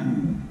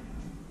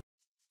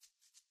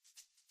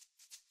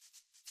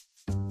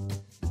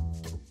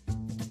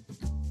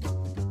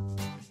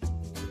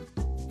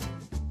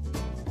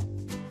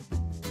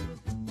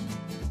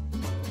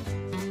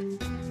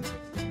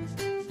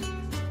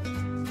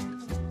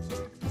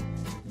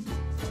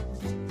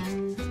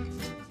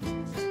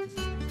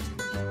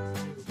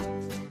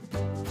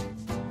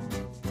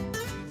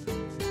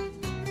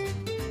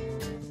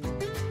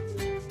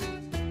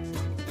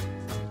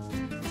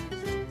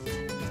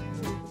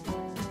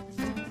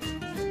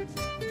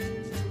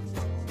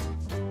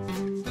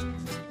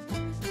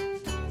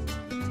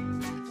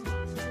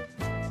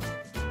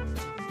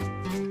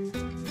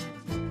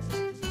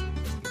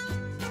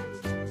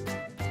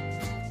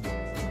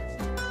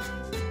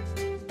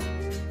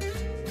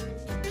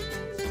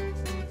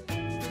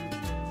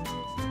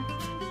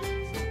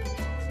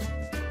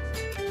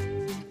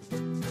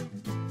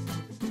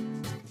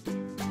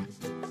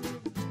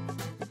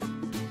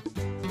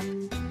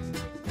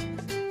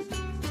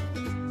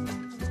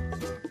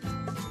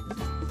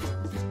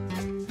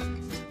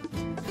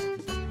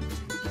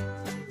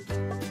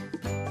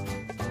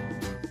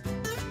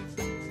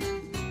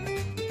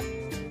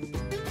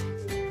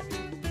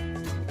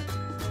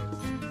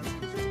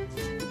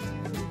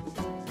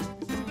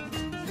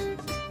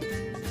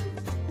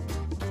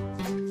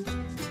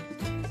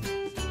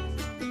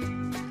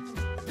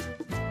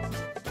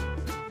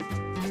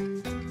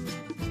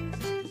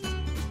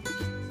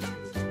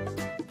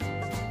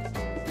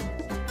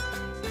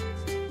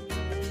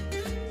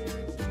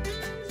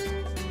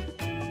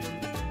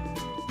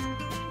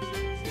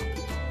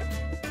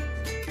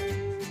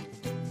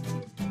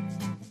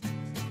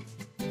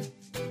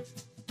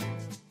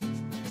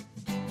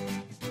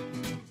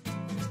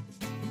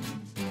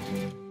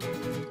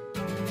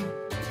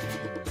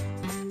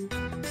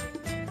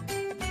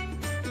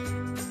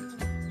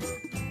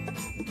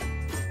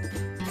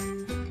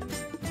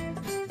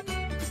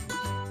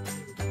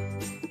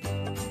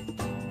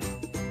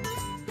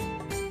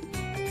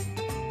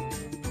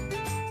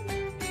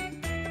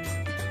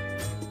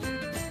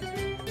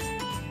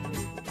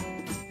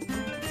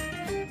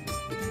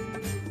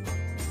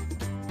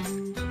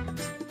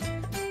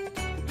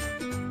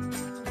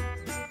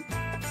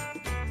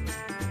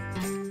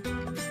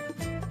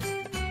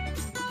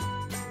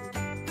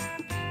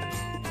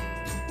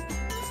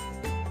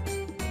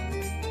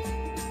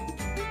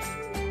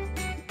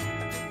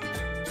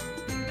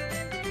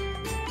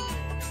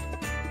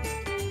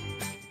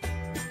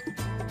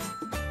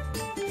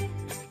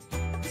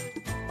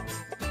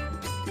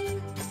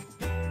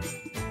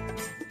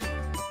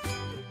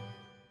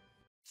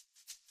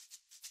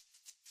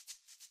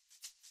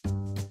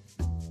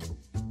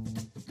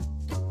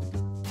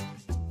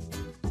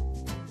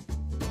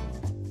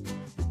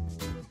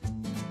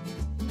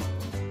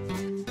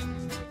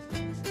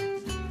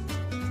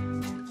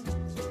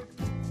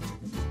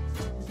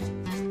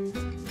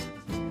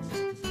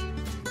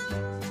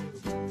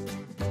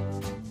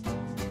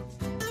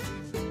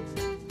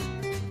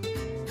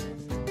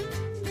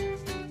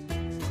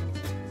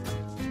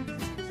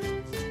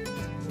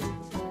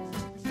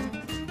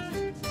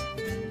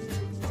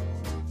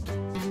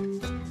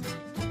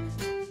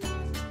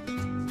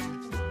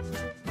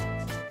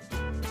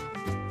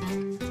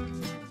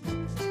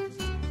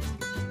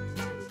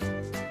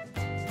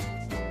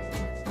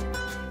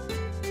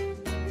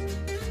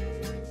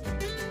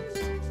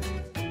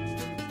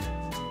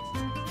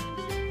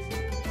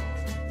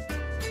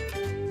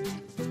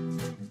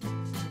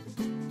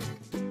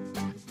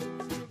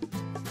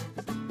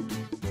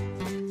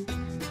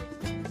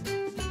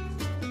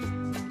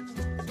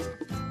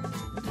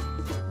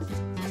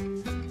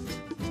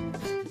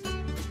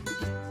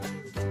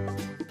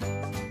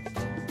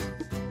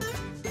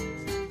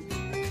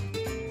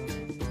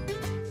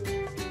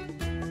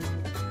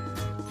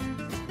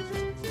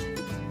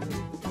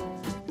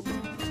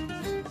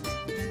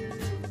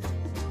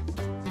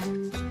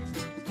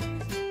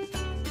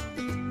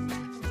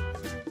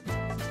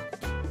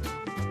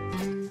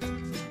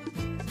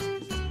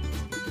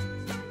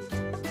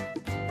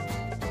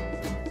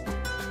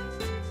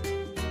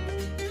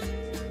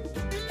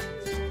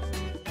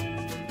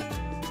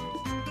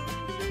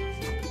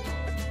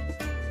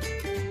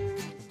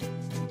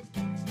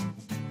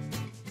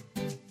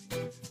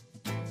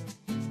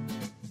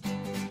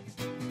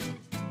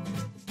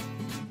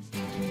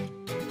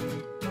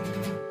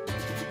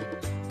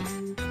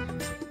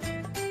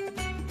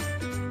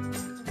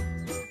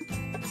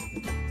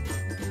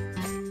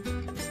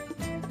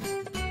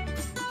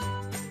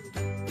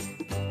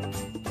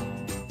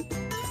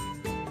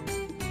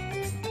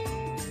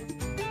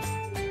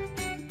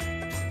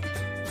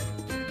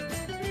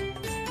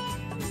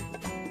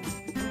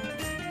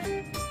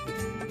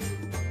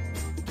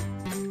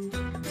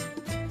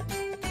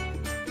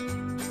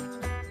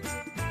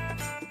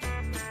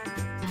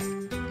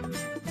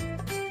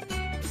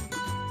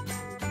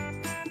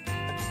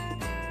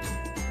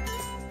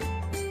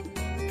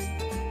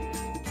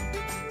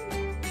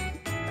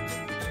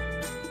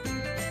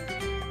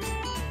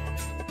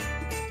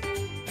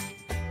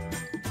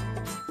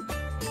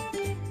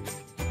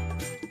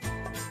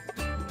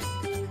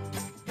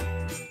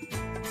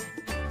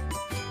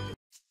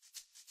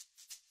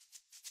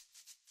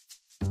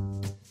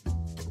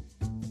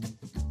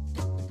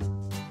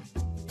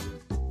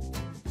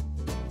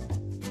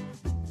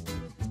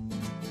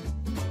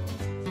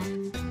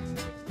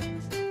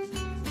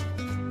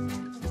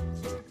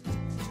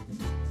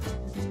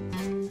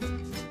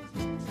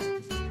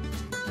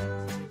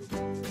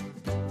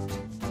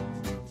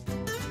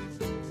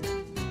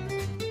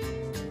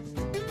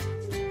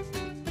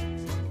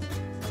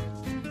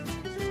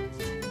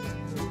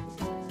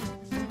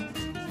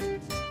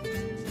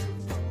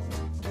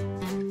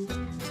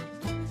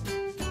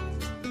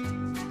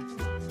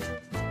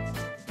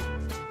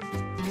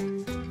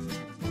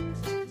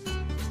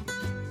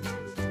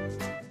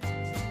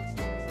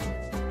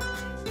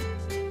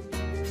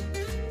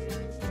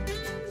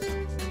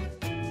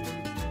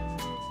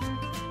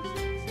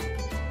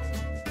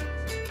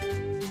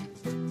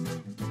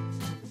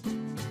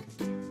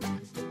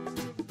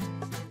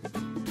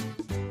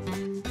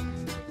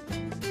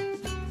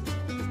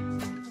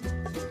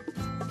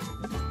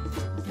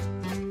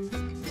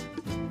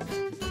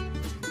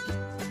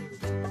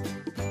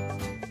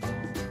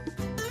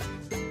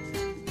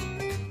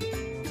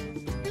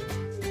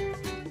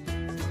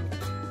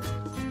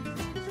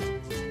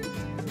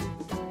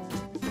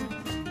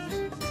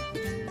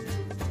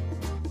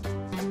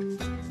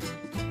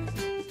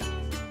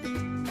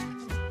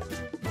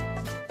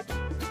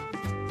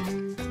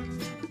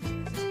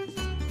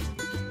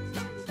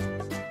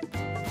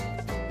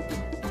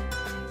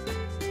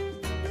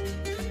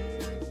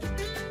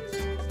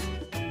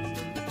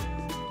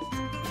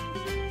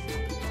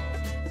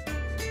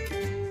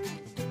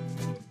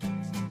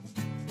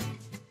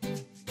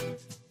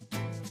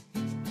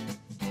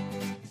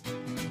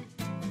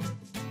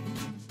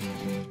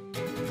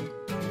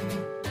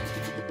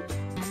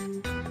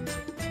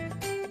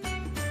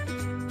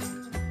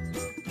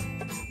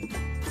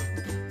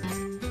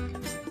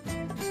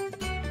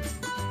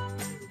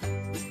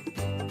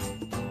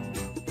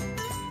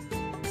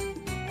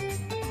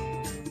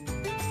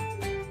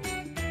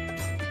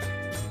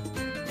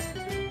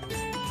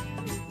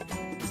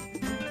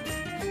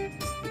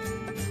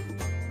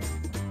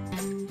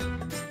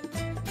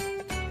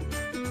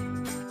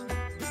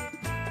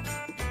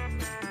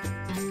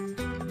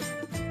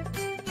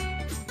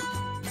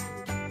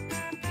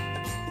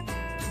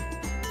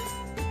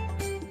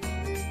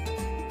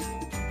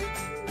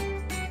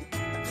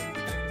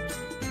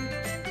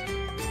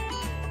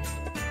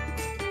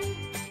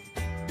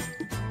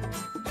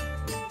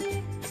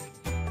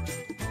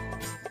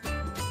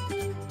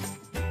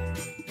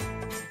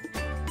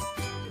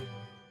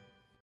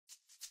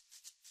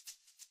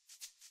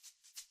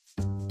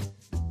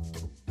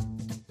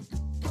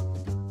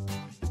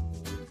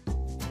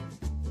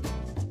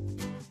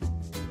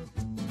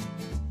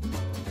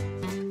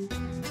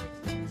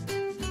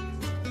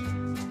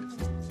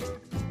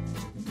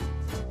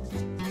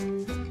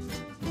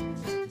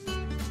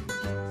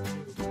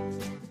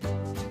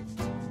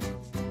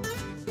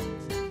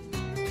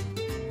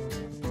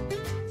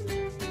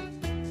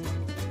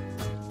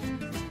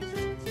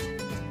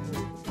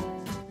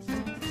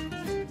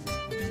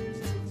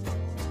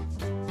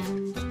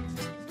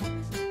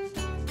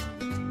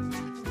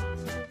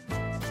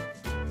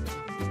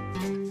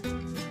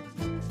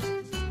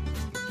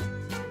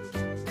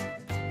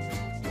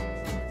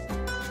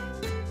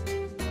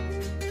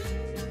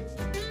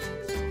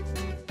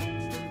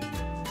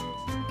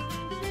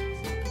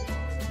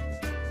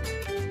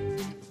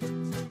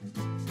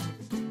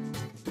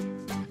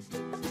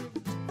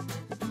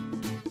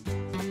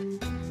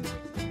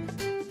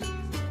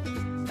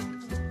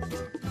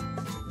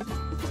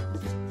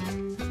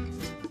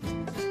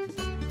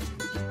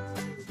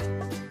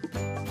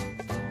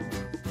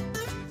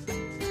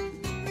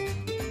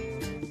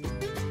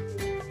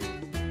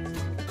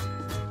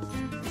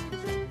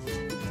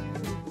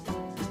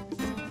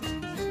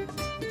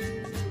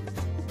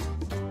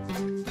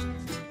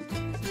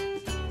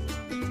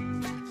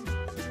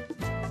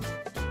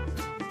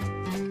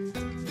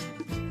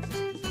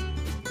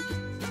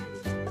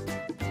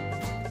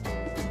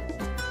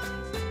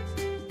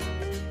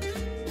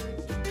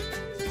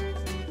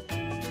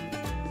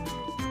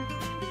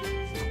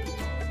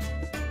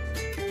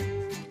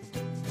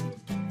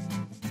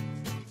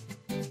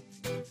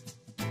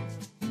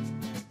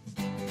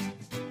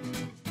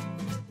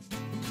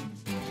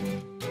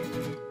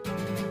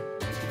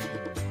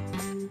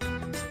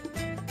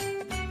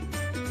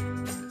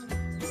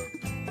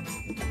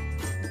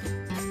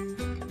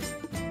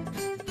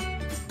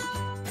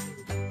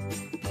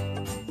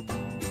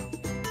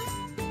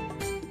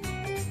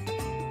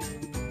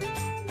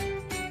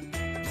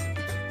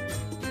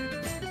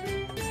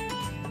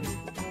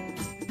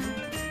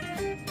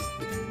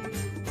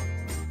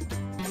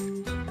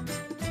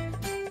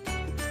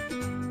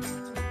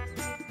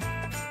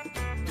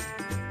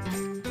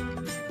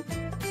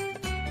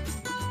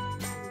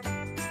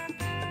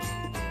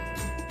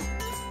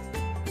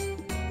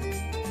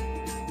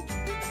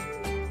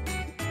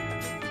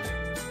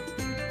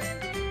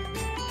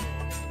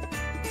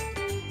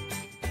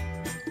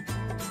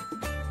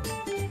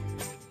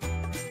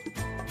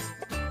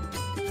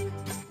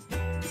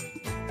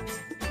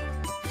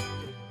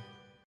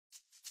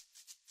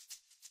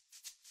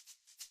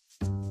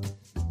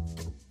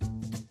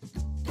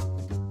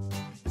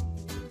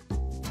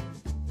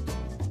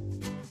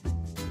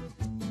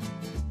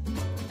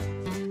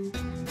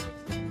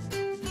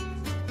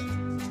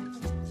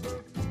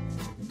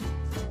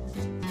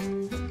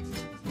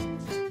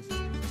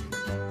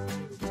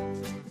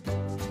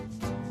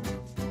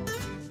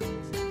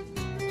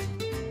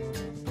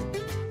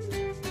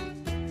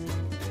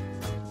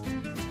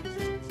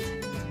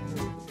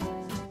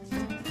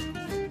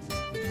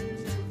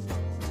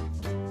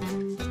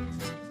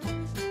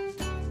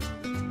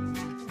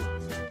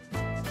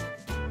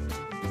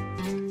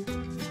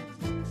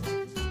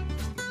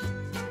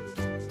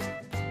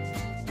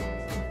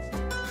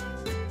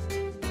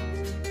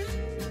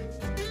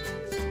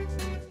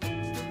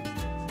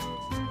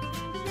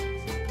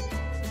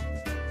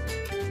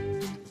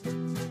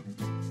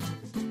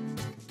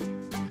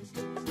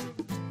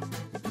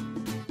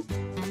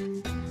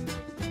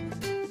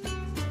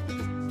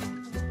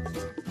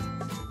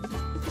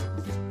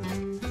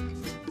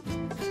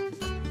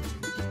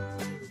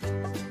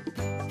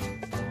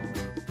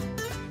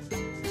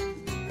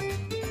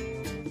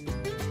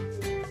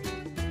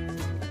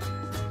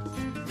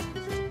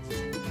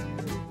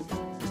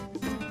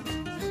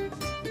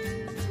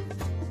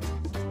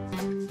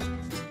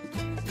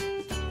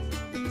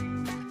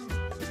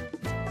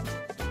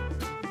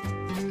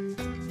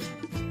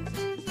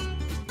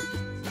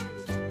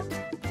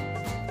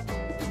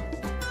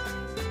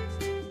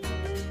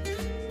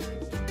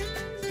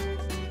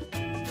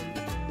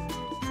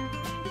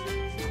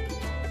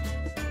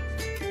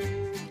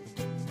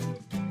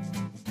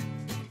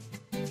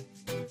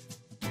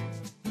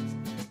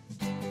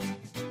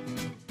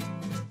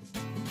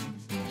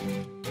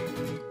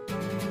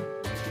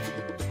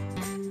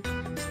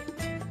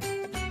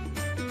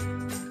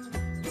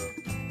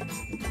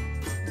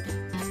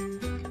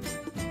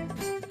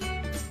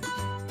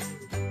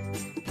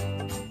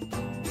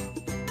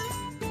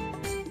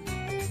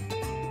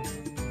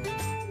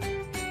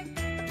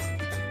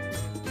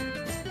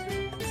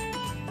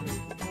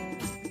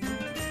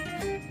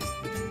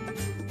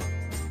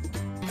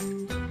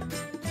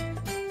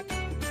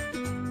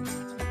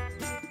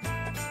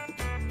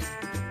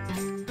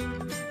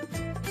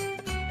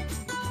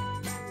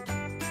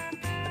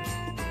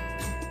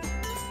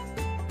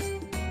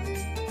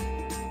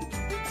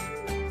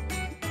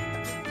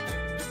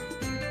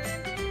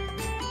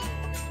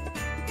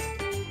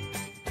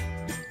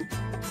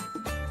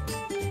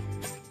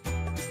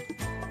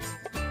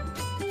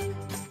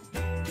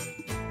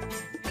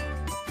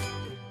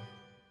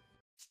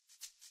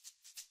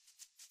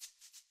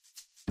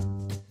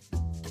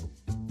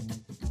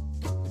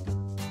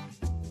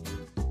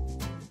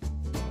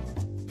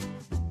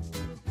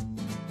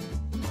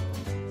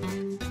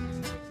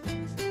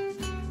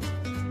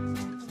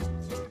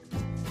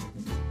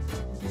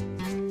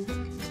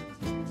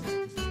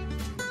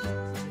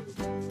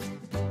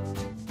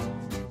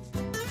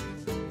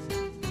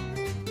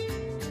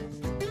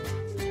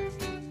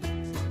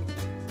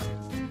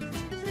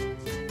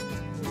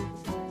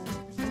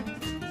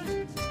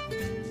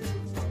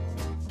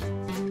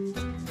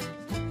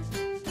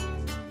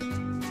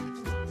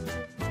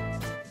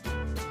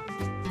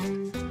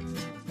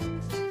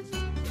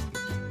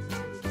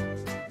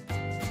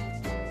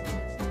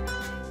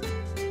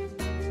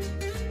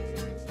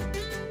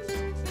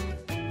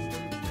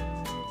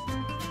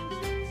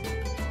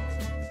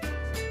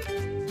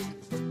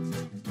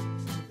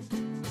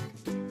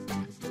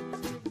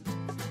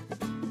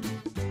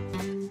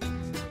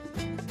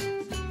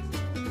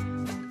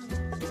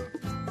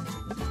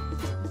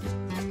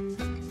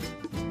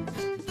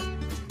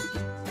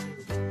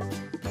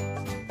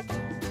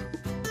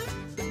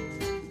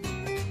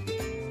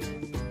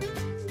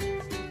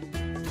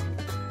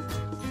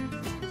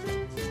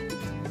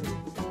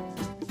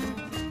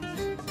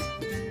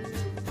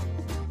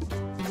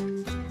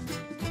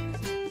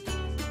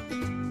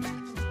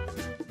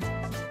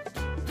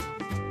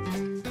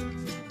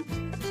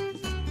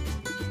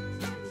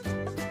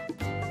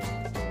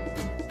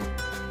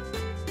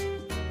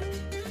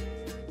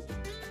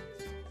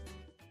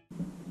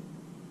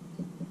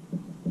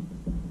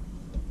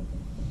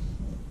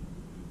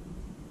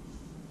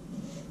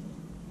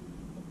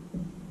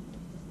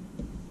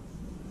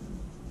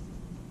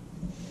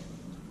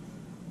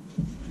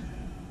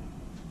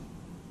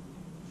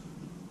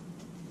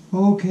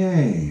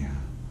 Okay,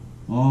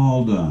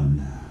 all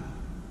done.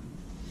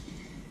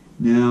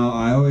 Now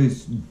I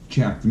always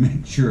check to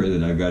make sure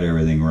that I've got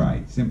everything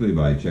right, simply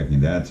by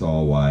checking that's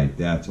all white,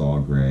 that's all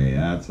gray,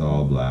 that's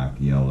all black,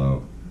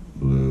 yellow,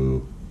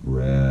 blue,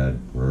 red,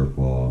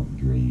 purple,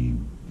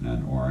 green,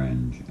 and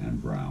orange,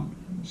 and brown.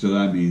 So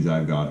that means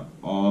I've got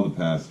all the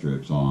path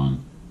strips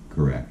on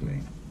correctly.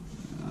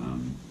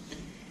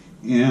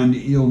 And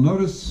you'll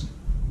notice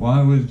while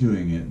I was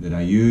doing it that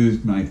I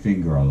used my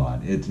finger a lot.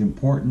 It's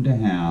important to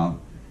have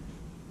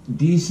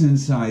decent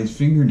sized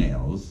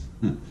fingernails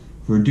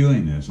for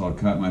doing this. I'll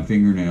cut my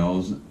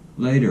fingernails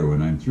later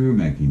when I'm through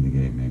making the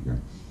gate maker.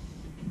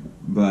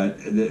 But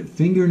the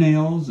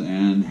fingernails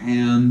and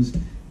hands,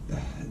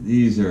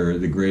 these are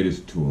the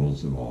greatest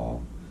tools of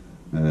all.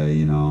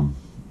 You know,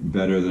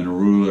 better than a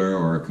ruler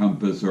or a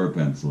compass or a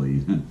pencil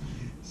even.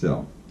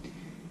 So,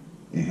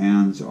 the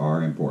hands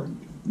are important.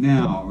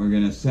 Now, we're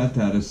going to set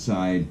that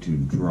aside to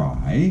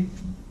dry.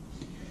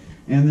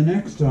 And the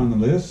next on the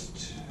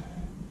list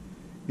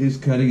is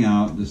cutting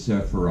out the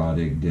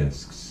sephirotic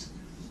discs.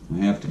 I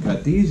have to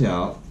cut these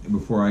out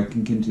before I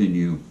can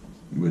continue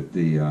with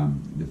the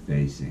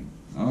facing.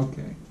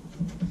 Okay.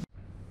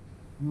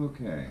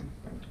 Okay.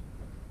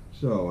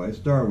 So I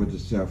start with the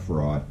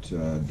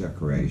Sephiroth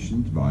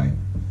decorations by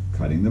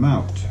cutting them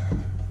out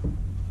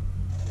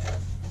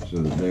so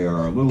that they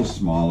are a little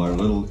smaller, a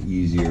little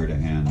easier to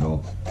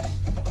handle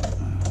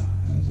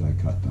as I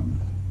cut them.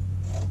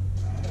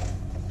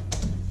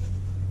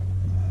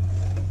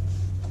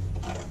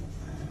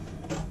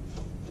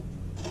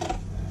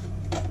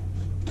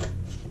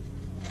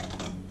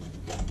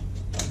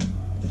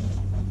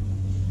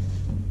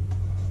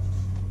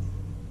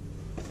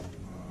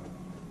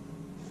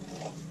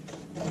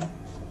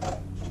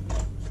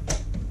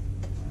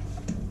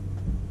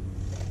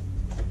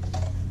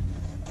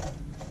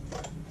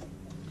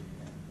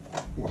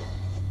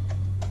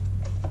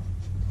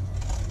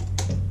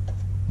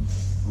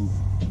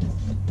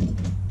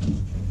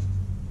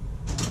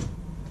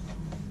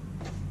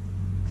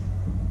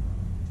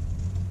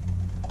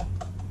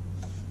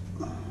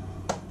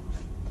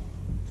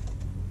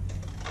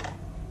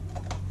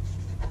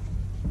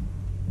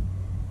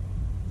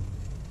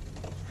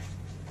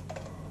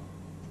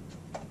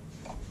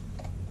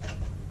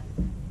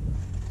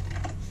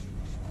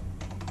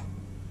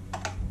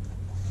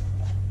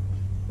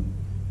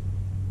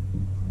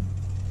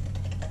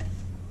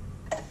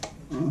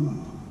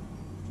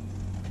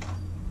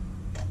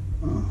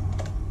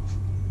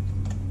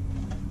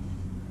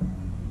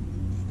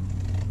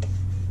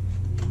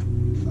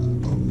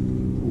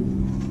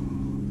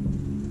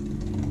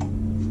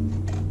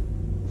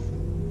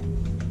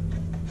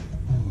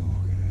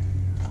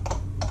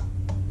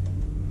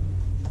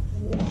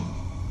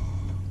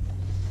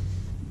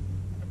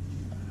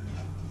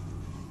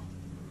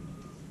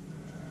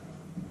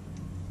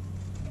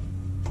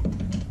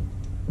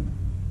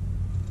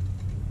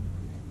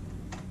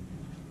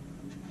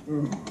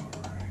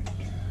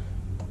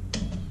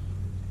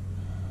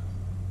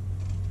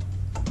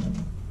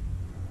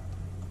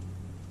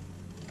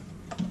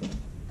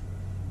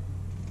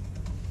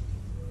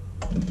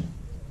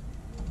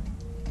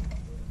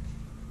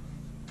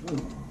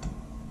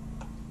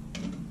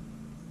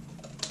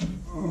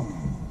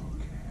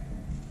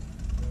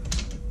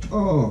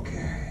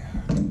 Okay,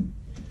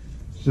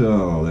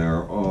 so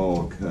they're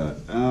all cut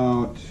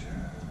out.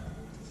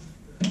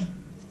 I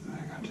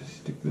got to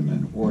stick them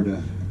in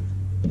order.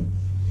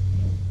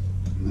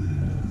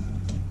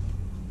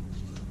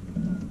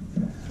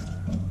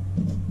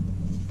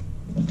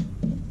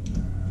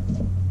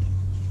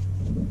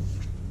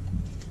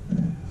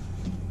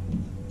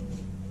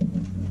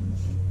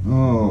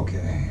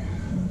 Okay,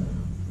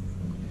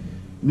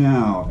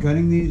 now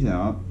cutting these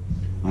out,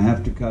 I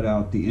have to cut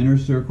out the inner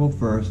circle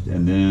first,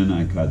 and then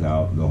I cut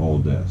out the whole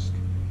disc.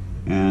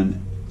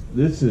 And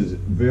this is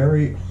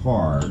very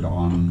hard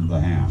on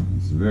the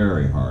hands,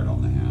 very hard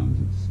on the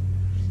hands.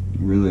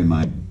 It's really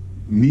my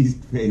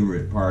least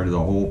favorite part of the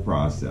whole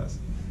process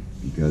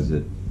because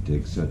it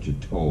takes such a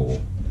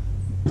toll.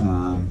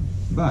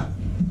 But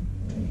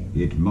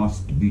it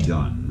must be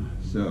done.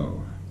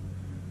 So,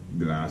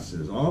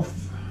 glasses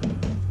off.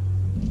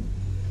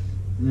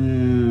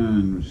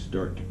 And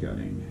start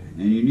cutting.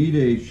 And you need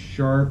a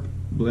sharp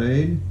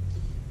blade,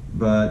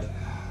 but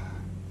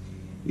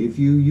if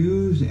you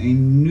use a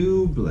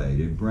new blade,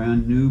 a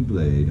brand new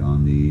blade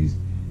on these,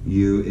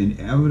 you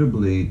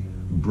inevitably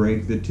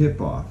break the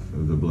tip off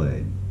of the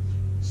blade.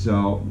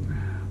 So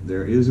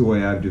there is a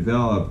way I've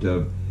developed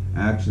of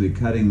actually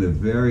cutting the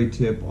very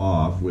tip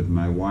off with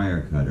my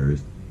wire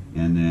cutters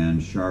and then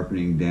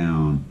sharpening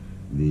down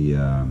the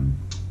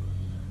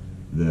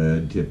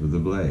tip of the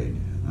blade.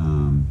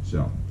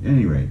 So, at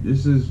any rate,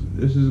 this is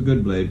a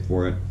good blade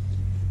for it,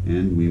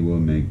 and we will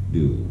make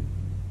do.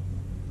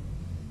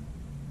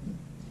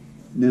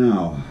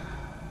 Now,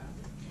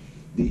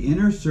 the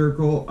inner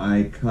circle,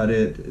 I cut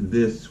it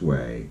this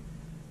way,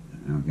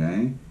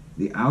 okay?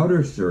 The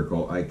outer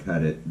circle, I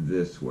cut it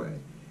this way.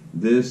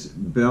 This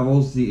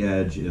bevels the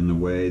edge in the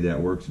way that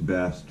works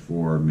best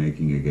for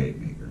making a gate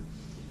maker.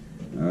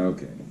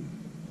 Okay.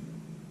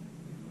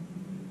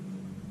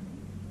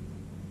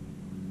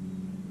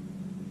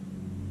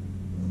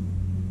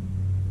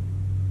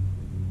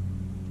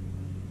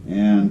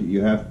 And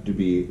you have to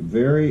be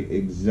very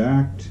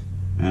exact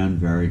and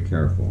very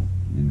careful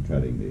in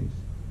cutting these.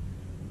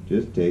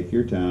 Just take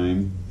your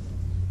time.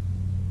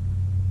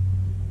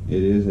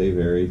 It is a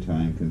very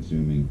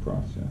time-consuming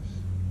process.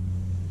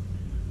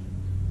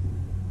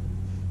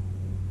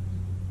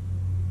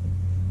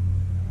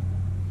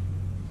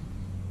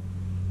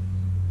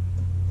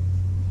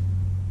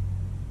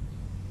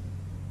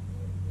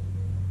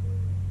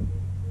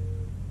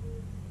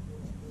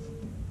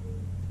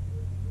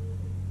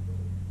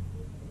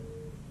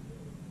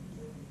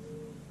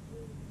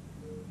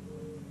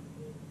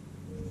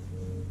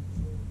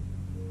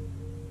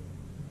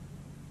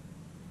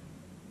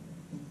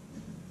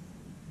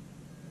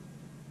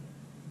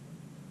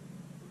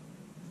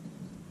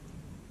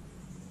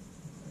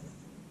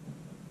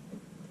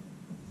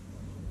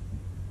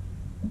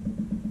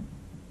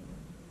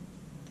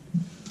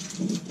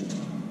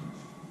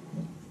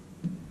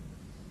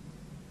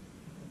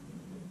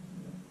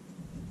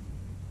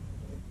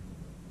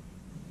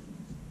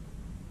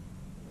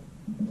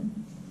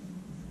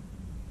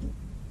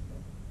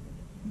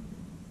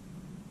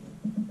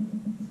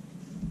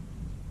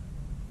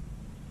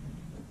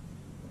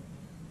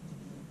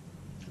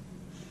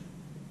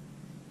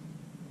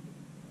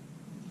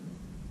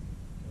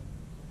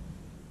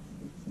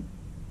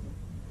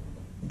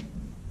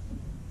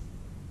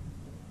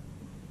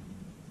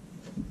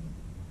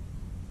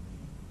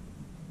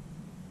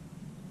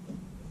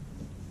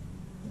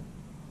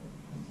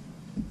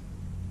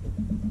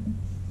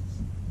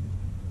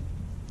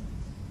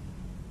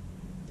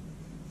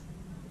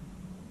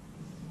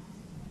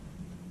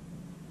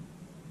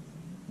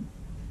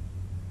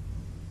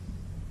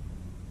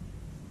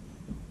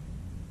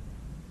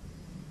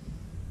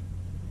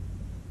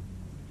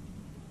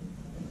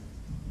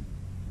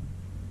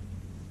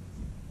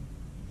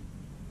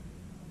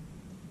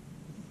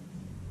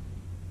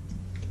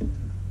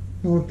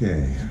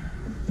 Okay.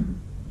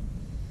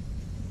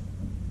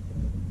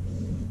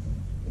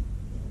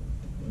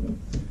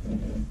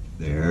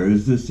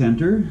 There's the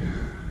center.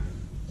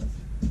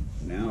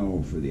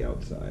 Now for the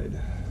outside.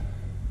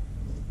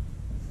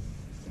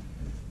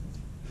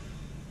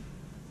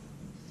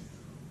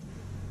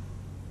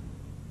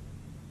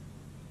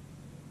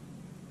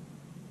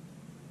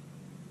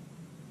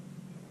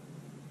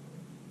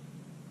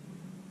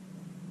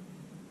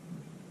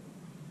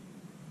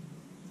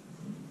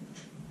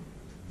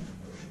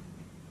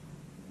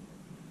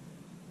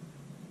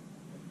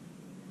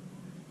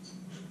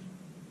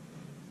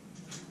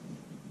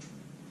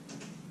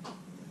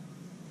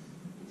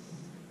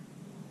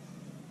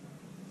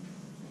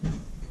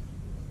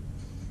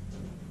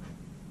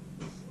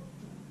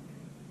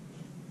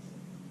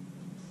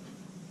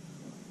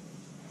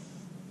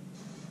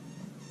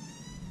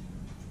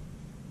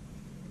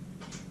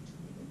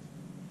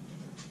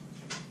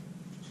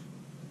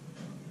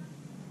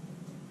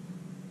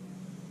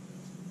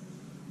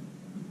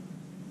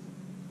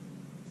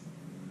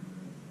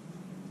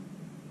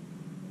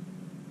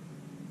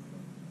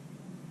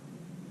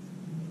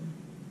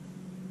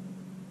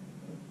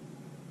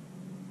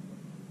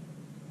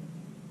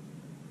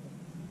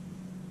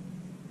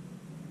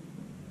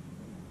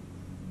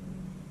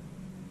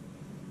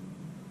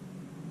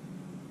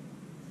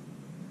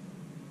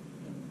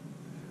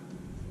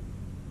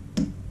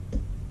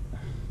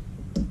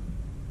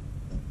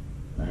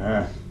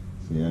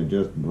 See, I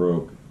just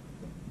broke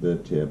the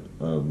tip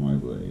of my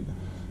blade.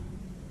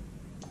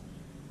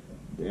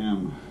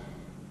 Damn.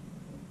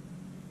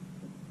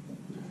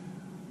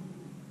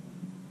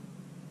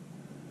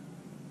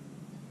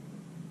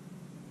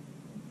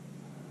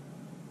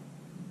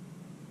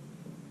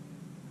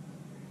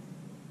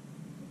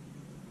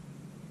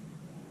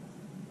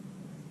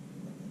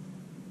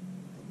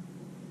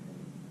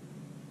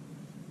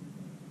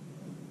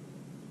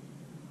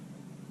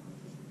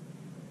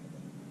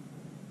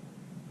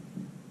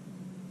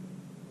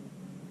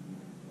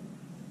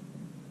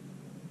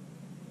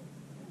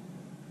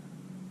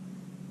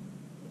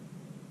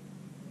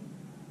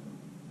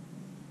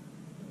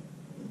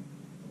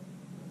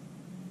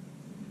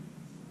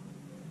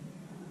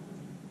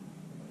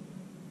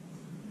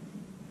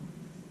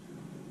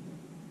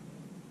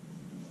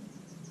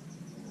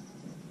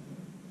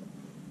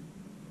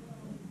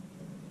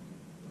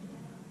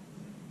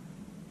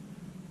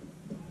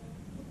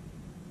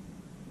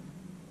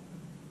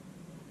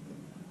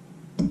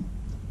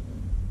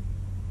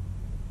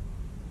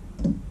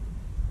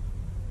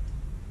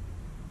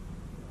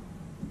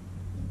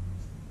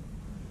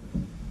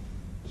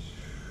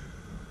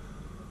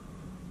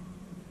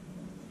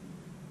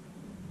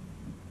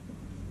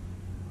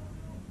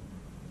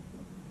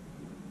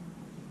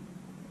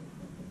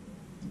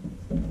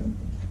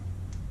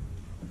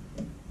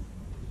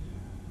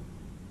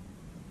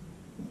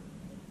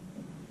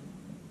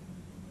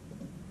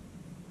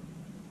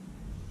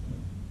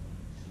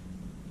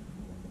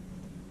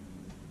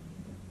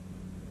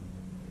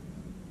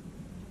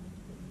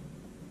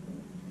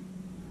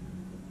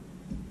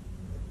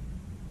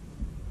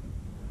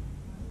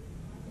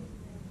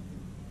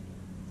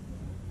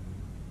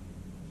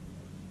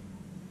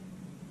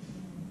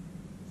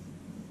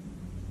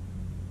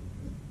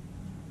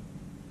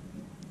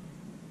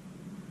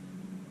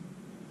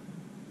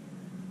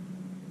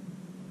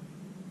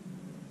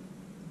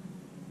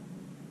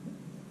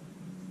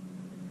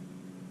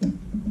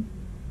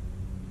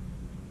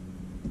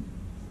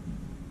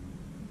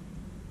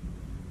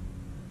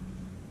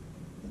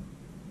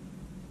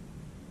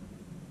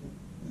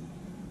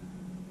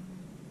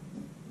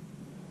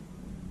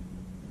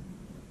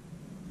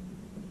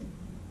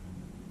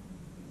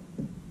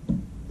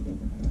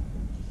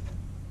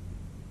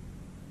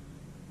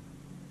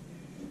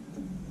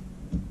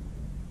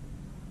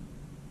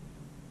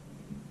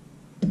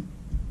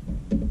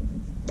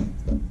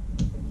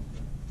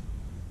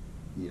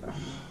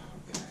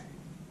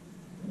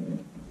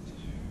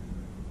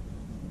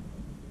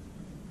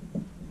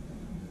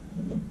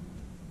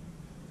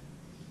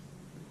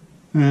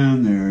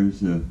 And there's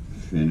the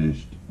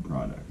finished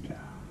product.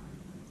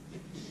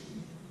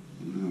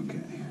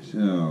 Okay,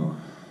 so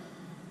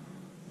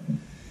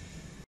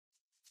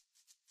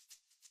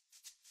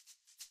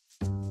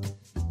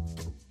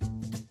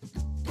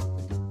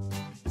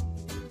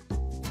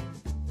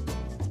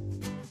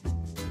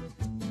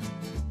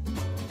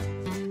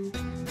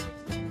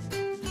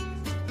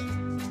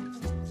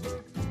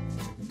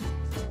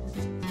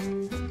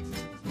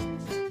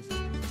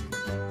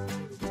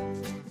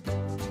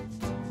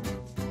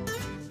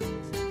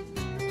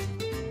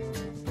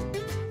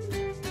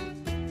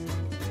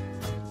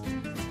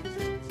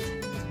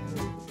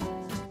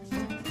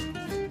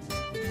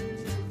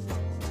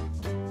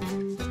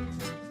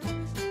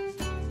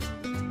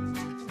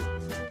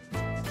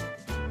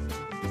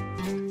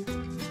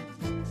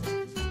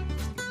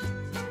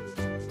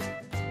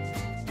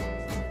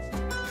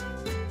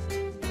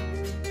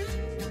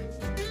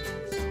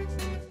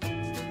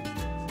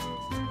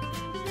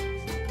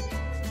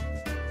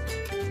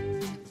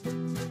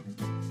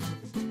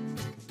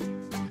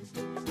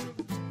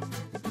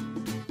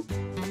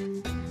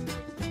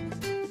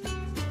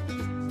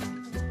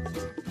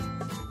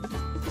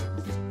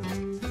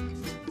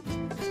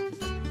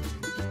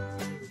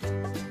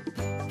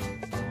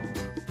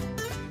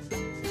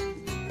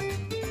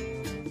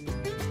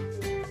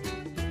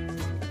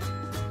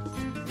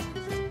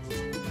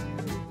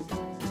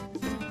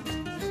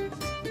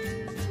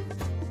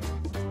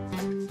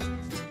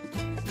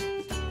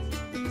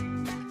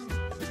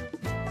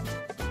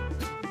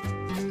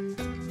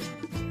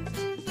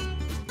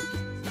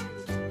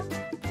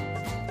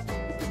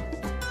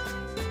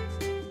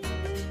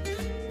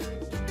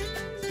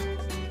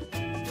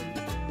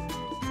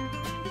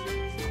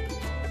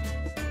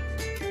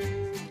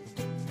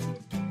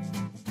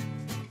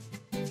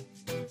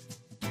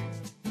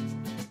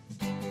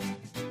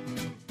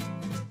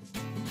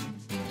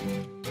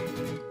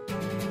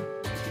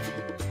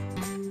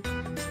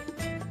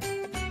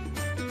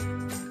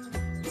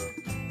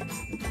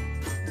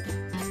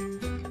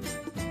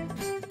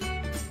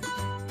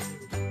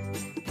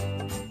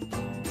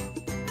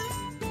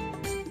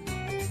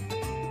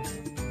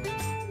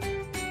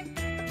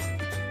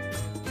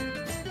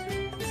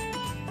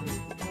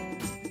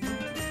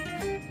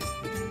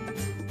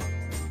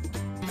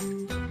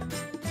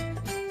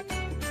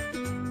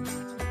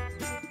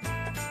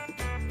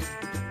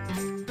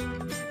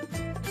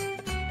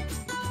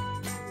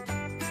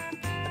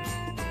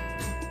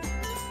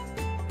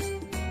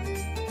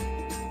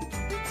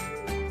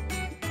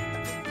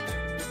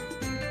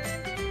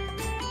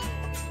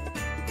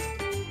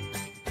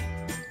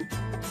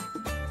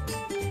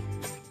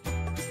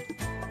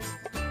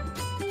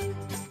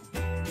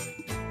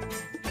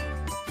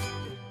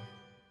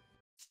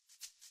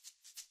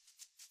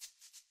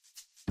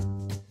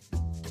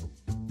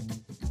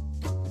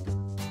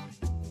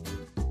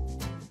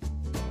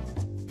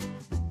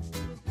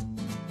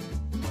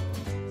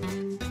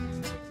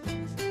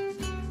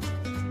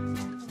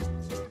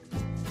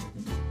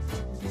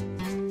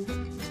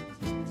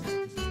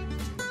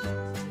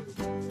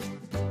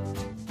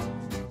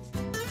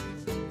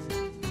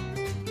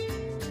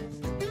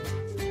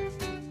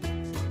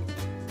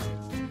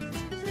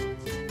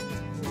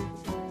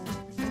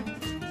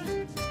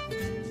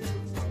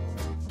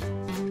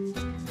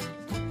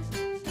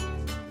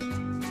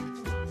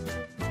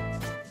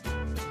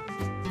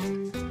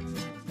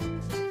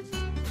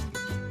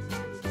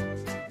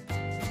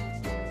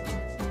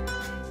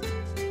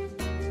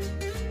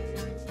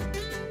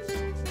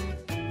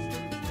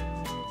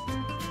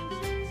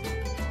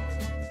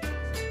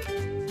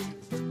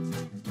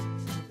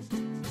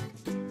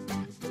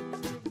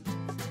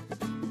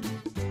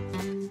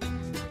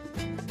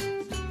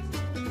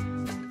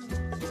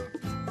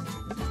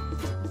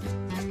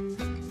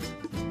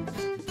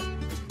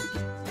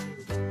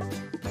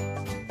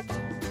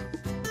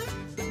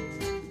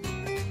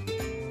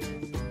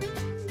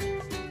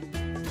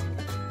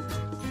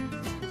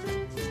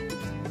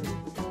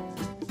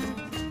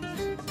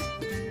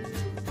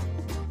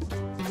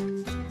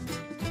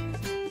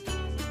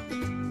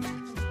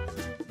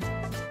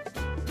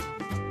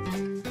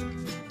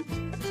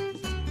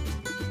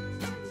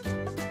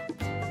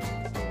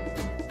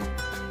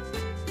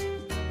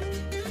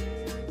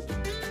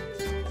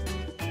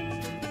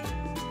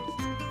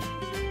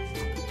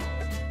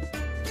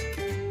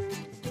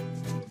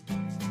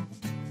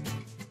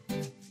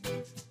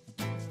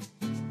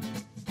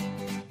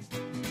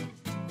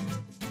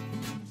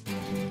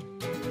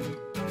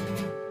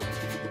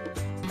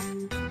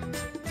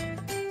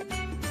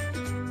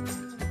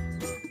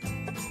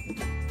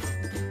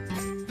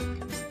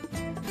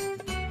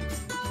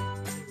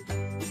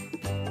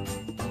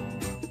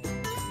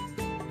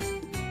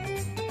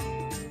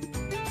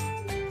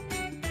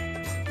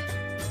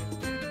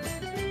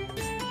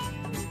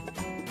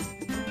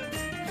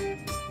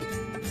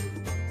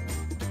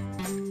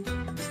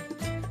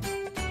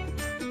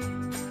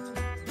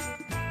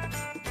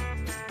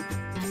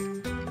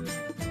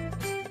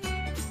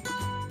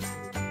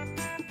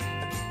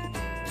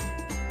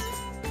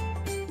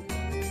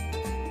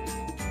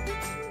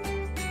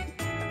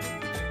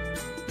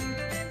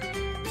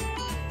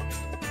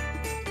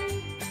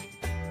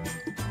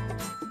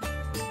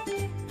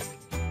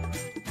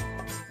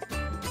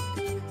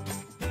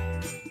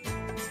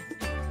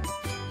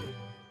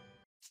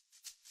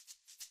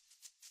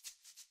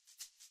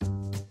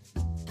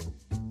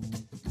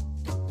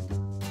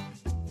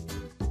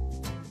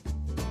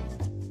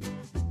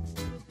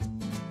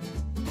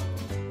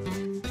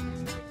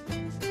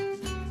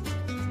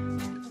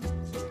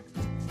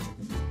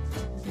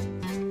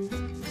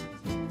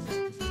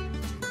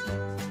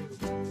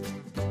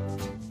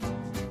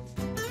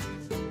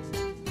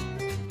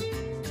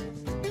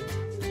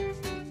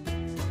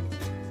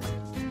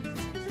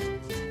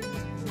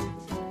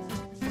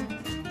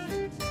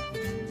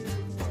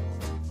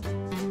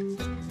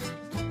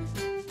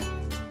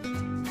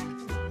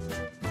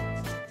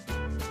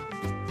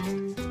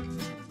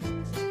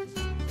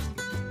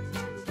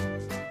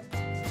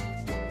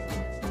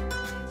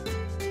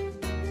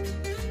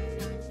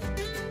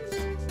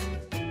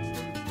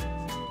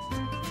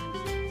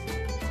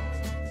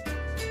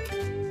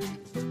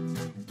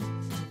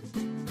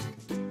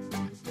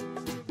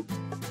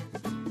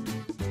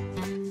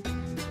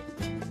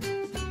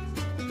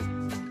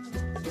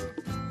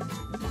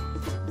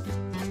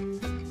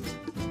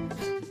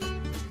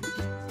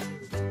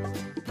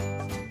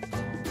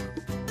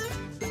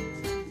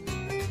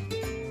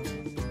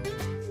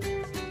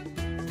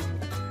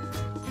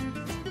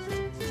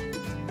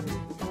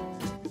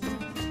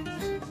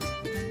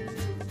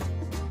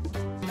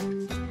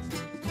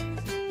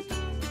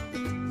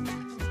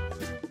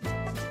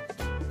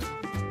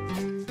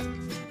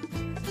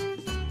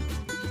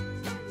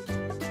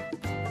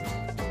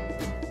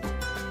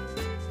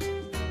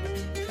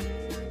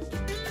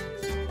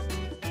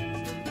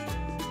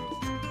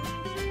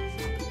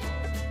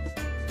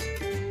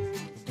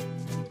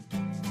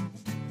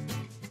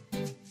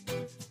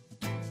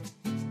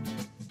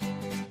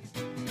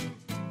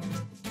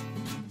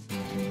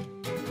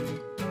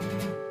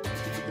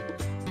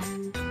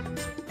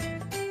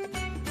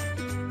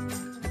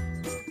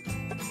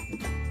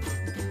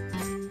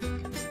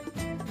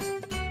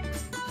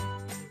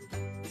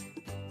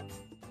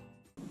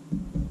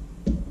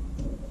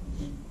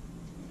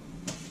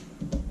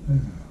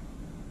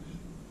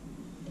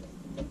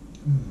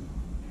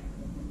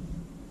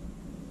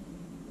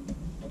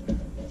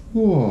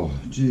Oh,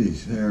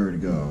 geez, there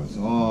it goes.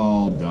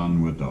 All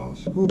done with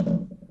those.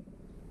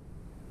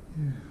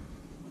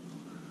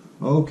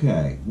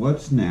 Okay,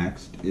 what's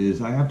next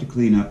is I have to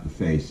clean up the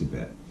face a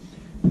bit.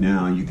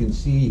 Now you can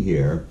see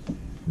here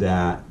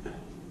that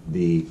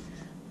the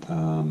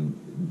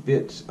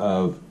bits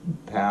of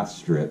path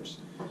strips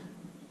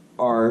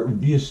are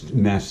just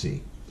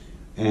messy,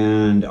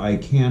 and I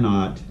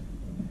cannot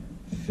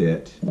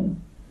fit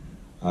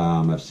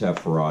a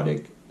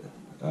sephirotic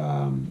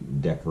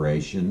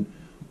decoration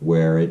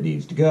where it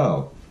needs to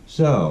go.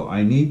 So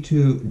I need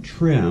to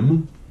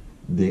trim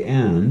the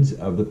ends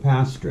of the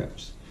path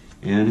strips.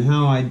 And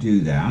how I do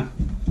that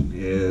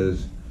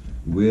is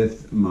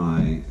with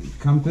my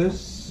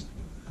compass,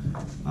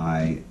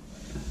 I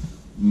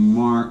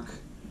mark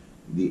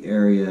the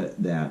area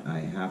that I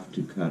have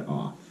to cut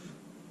off.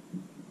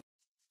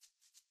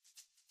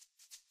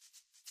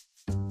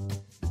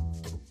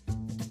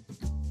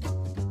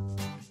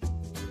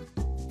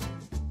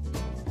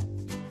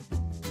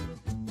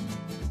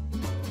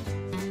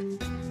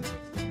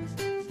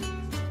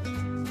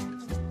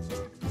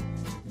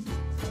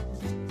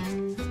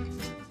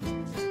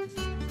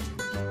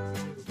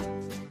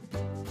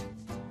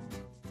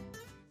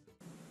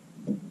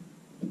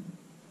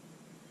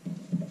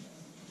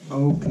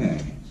 Okay,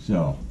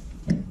 so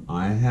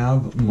I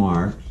have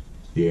marked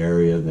the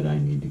area that I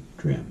need to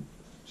trim.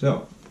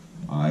 So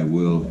I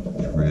will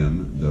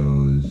trim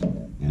those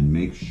and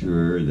make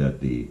sure that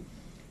the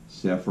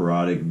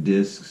sephirotic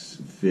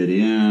discs fit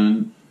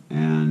in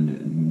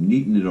and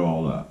neaten it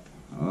all up.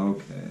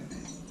 Okay.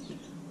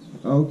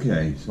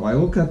 Okay, so I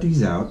will cut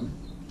these out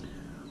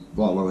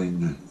following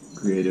the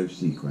creative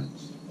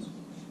sequence.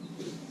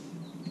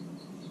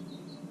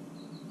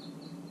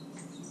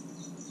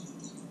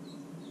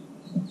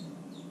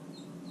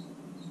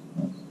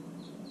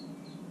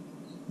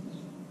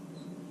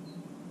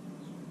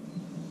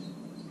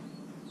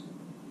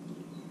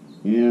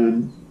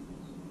 And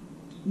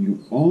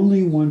you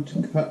only want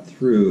to cut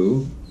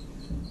through,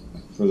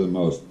 for the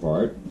most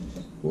part,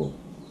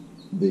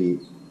 the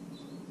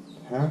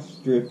path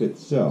strip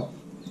itself.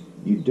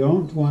 You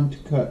don't want to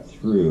cut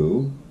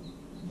through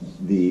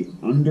the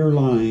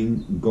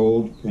underlying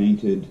gold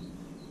painted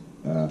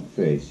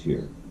face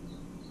here.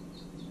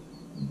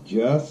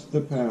 Just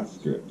the path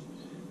strips.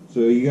 So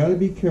you got to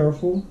be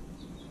careful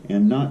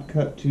and not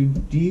cut too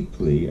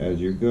deeply as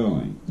you're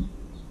going.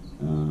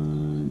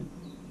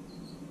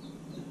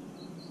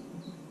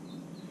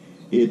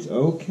 It's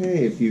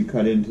okay if you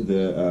cut into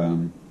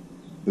the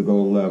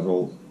gold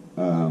level,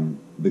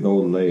 the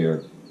gold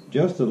layer,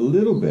 just a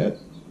little bit.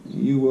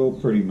 You will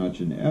pretty much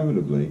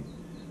inevitably,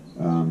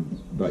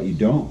 but you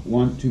don't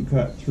want to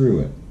cut through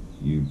it.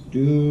 You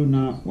do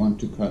not want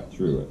to cut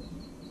through it.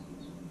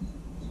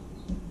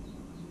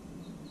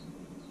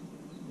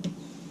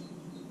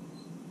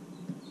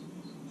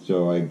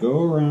 So I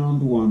go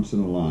around once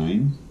in a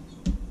line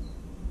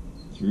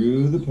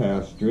through the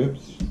path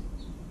strips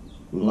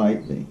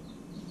lightly.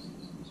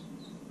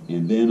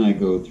 And then I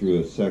go through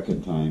a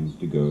second time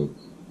to go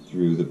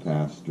through the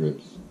path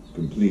strips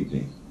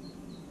completely.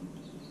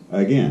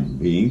 Again,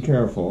 being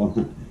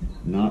careful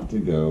not to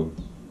go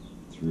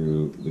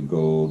through the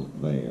gold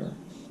layer.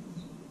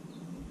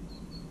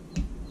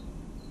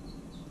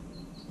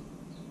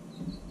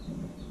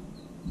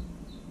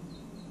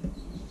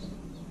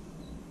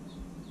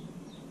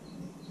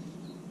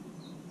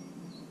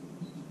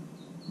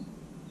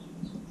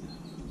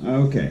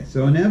 Okay,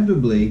 so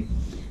inevitably,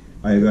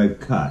 I've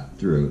cut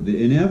through.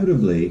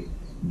 Inevitably,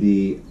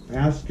 the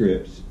path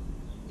strips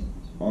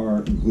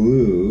are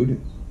glued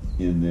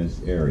in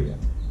this area.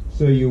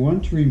 So you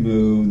want to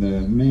remove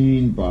the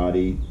main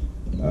body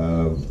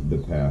of the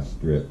path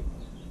strip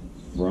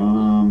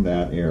from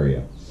that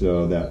area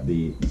so that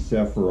the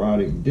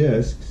sephirotic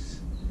discs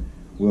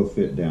will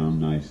fit down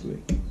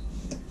nicely.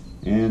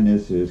 And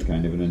this is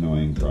kind of an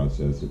annoying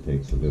process. It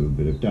takes a little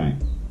bit of time.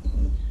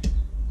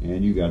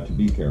 And you got to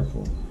be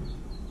careful.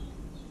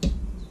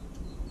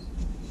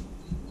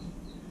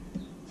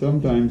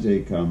 Sometimes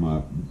they come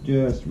up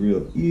just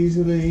real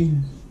easily,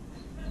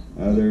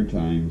 other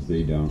times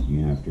they don't.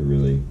 You have to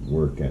really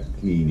work at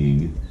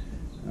cleaning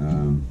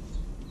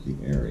the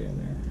area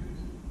there.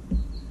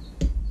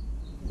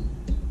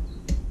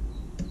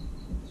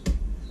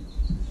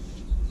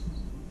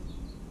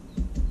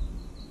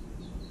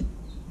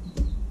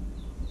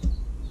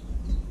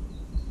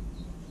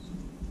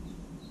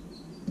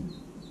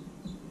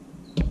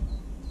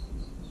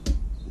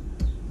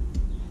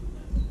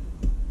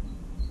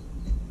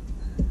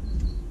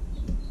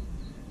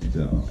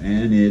 So,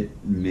 and it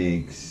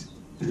makes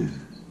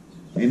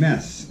a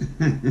mess.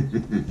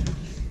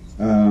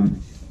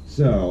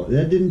 So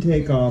that didn't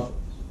take off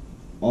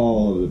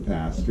all of the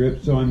path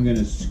strips, so I'm going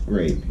to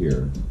scrape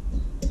here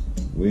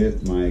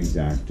with my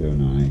X-Acto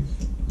knife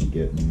to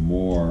get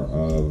more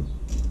of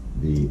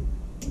the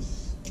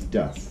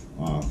stuff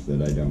off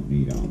that I don't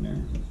need on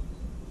there.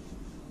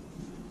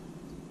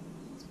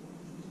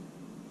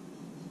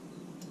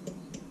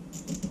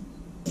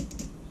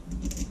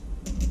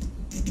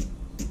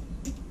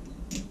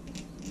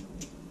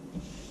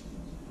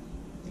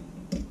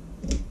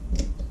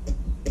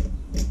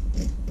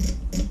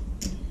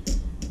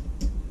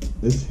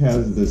 This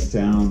has the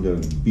sound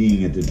of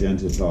being at the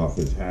dentist's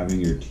office,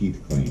 having your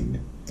teeth cleaned.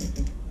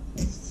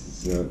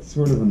 So it's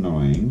sort of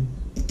annoying,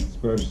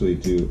 especially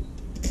to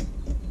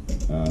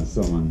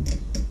someone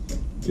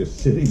just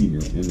sitting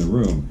in the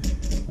room.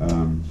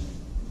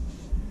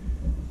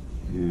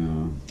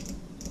 Yeah.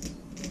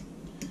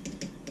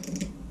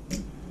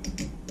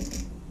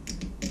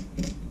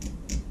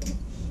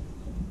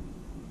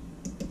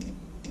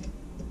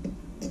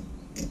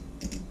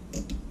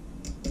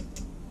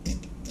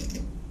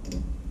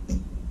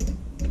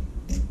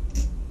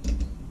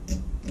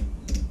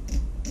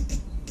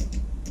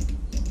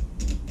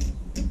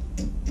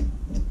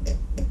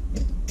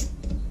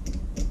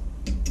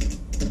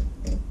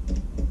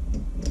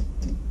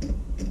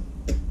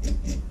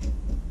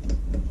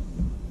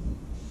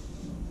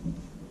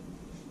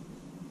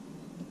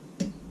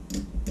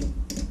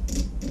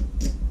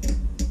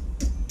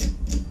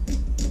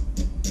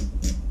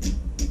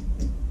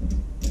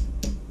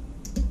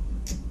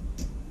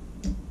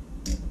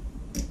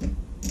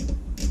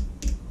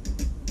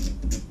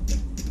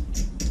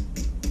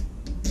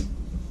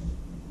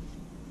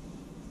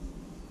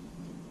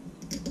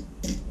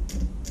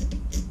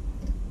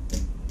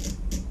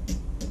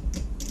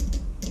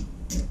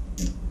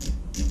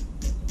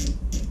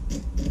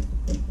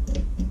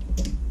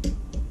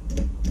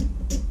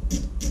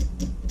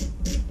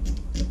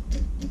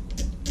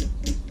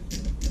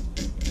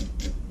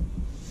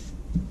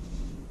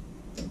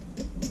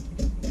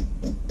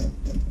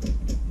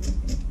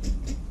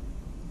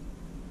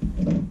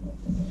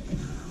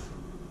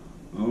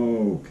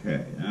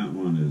 Okay, that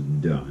one is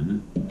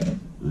done.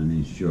 Let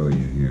me show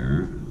you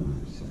here.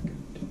 One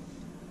second.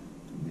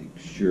 Make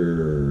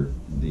sure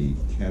the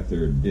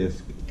catheter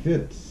disc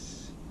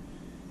fits.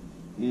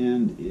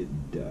 And it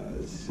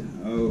does.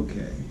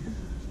 Okay.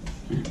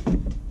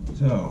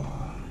 So,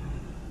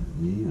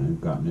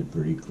 I've gotten it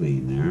pretty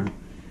clean there.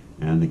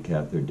 And the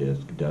catheter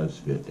disc does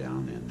fit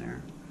down in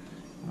there.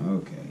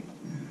 Okay.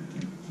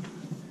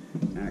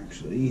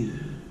 Actually,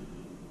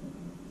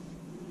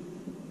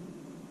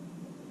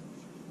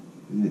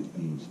 it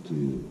needs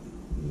to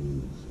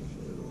lose a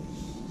little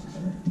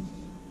more.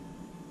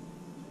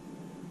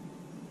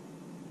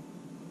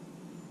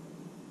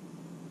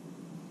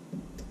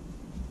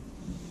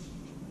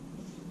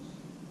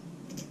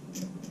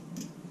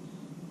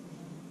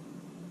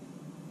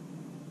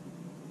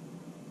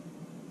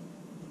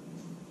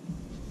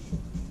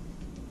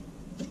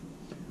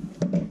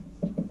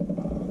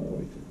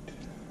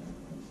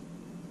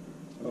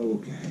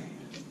 Okay,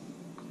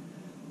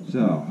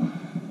 so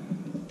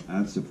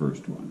that's the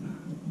first one.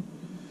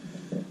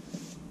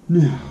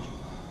 Now,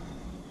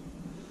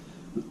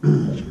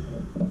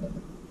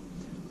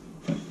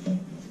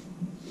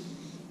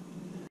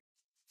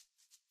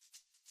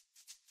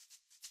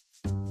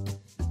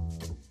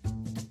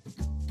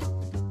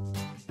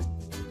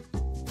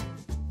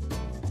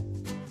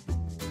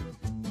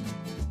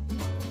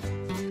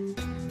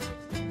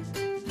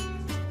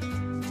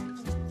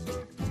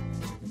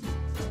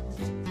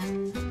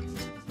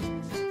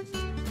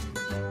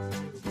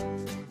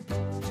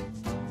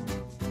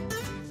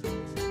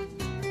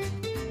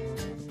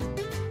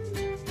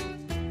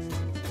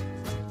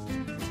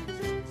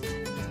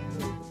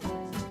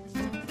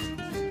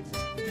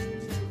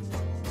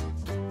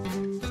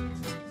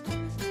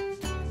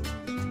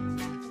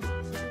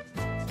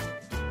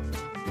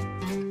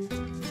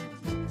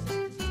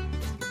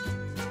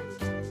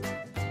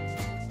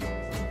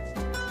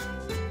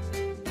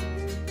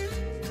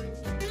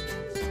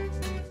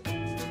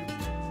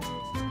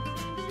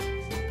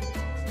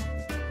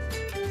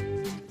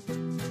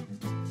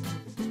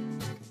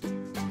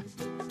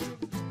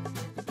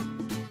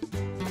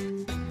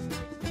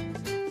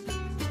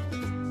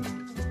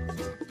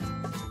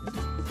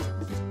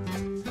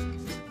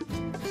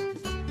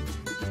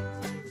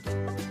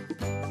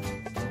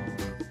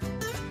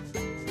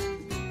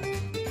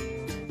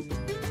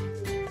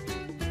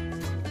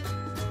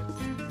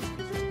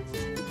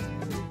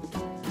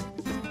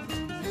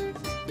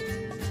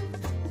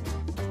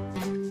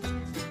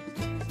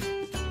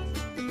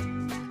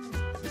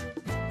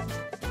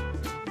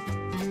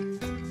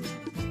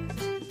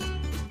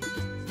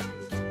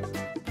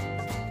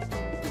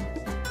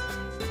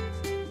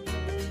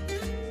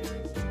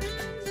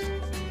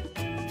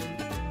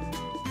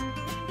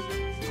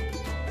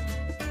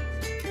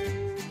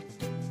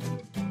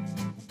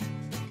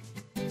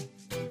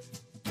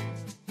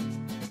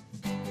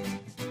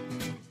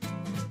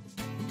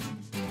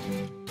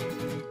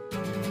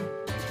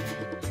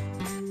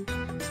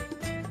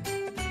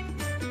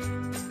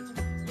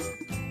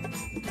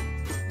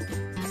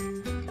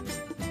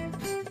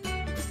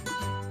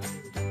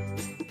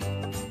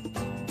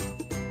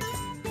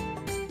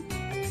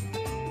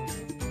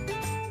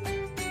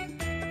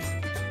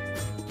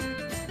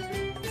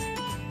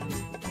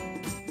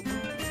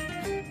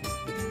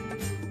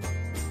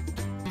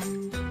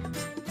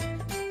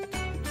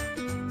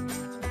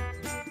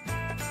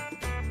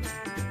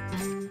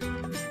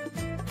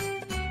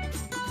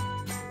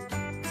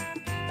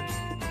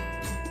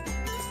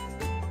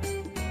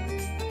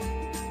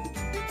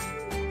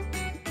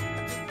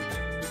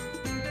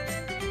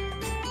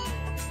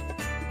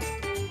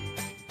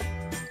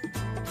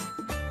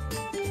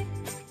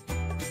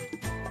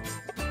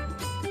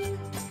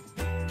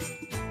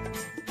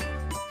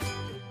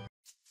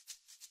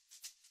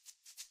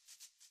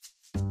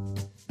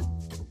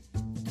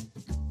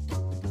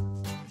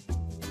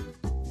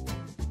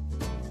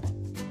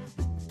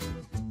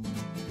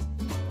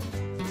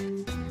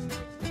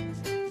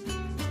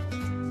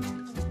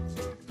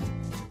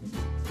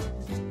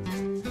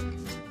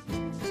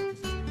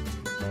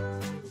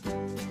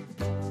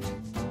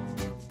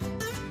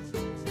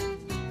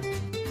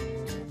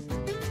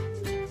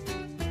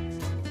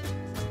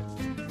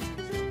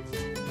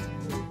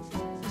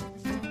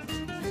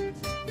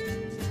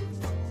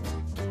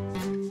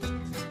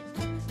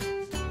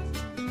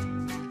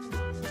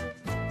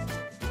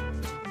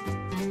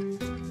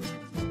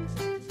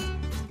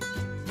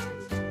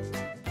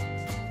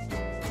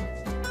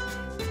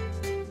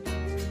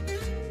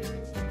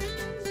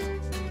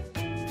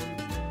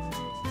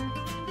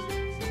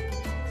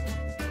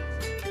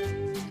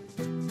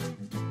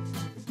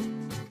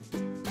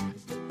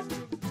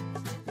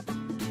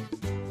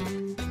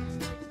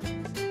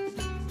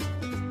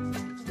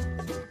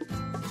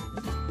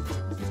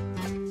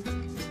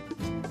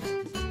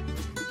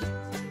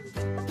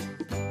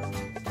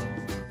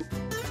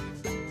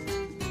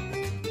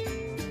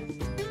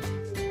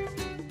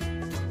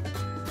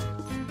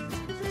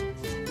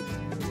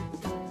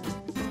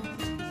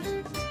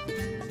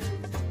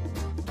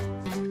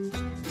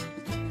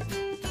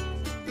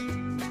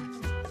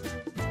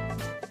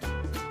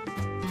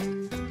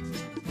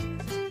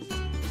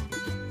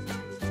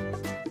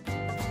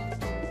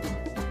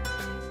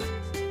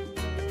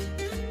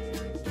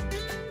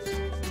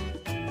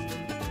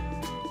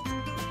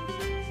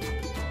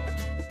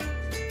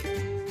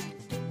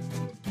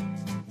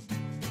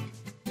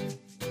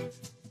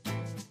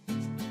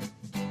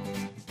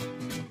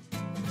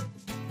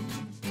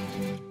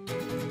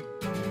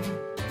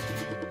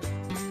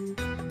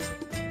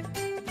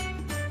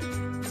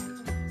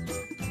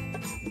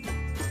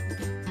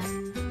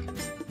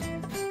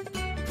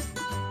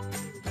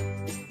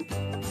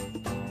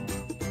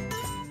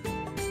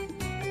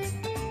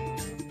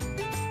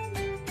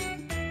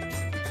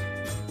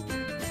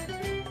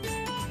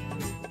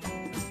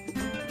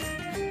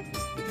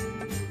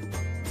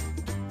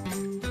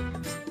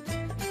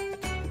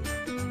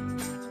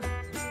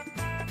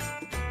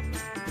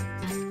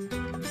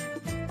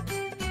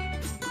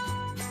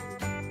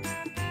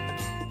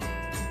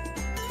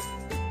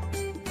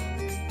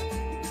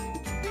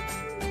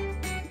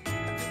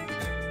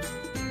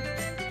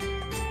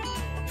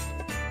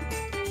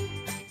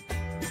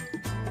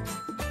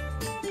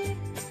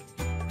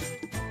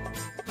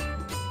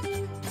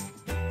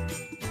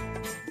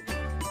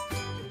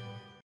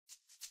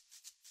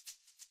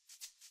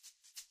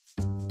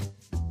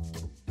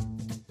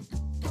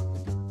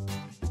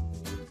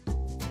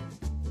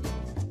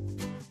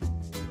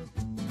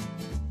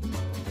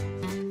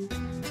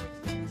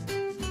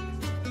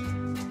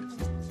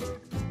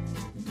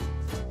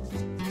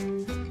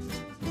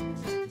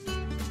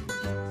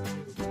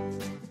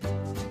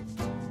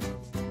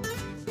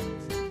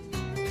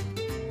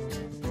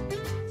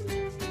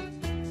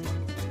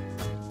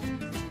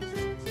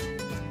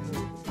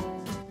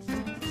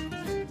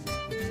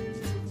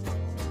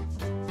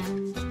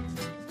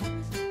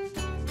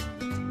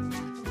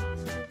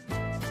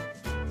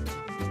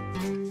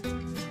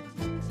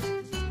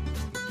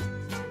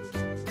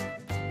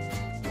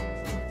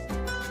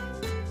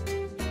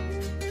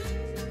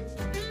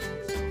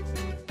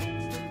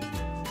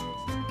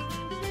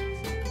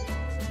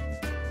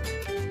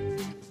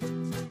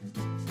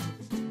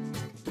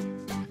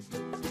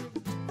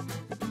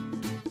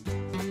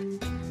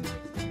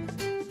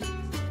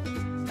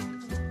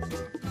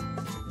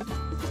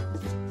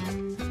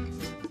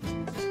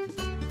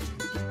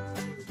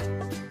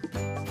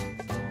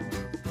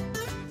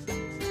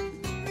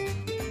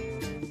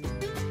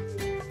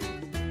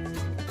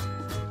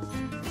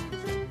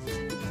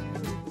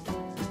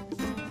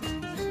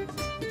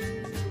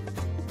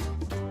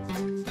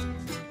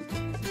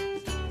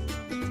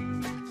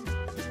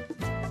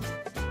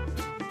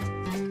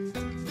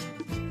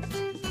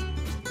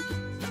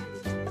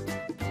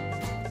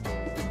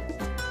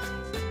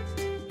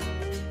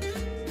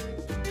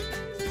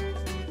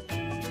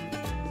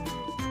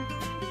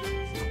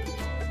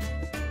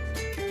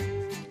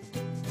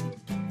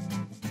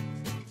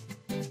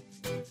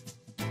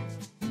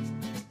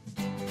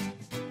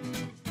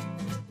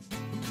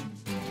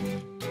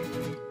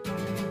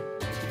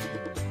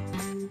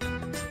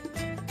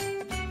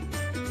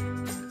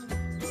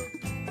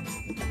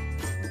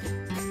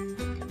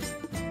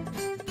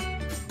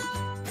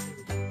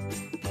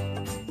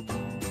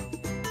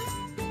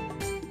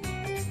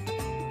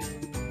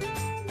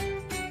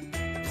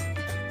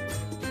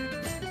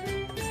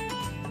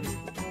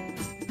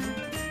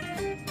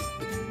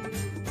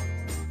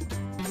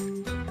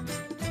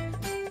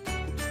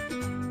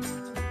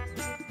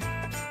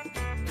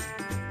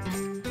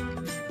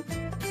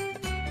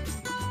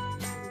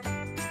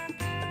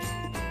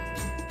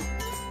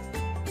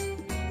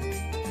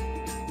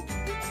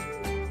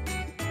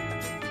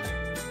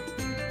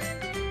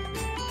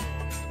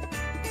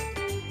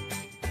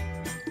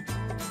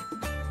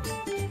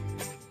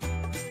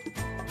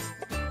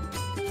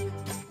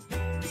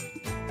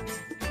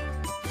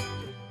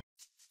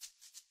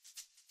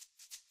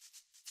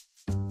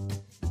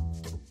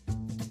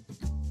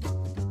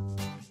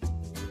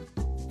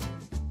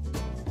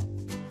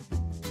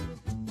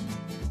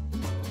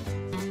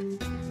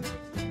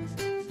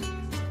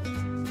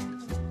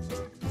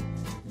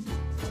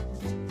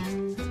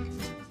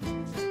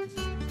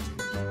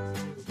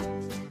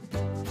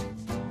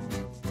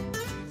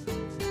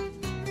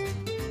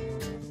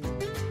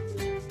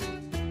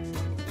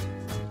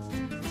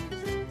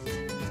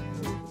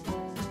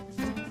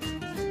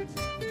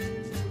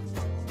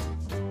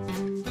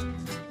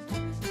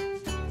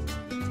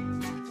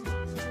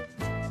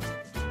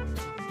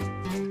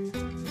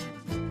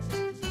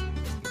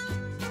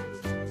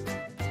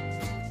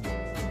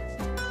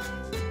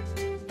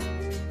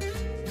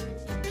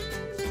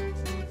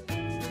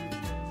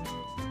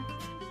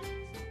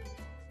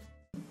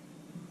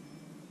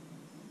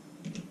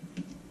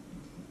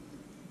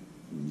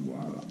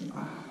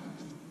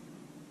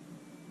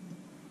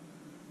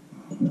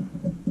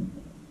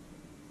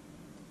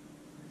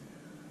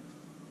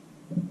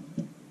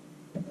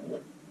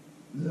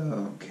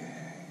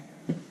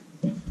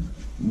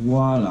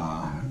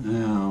 Voila!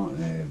 Now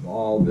they've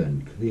all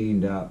been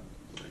cleaned up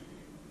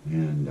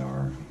and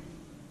are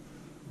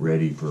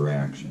ready for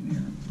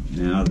action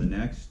here. Now the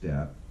next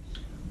step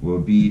will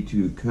be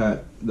to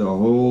cut the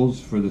holes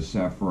for the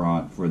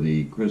sephiroth for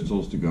the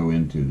crystals to go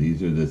into.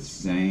 These are the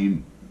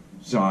same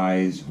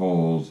size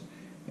holes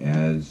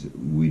as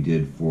we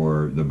did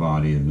for the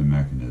body of the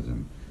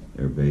mechanism.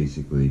 They're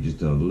basically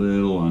just a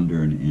little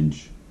under an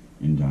inch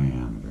in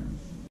diameter.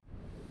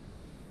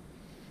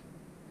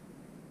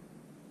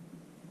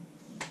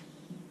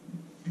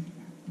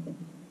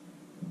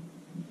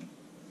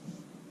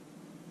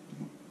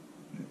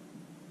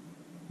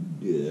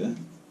 Yeah.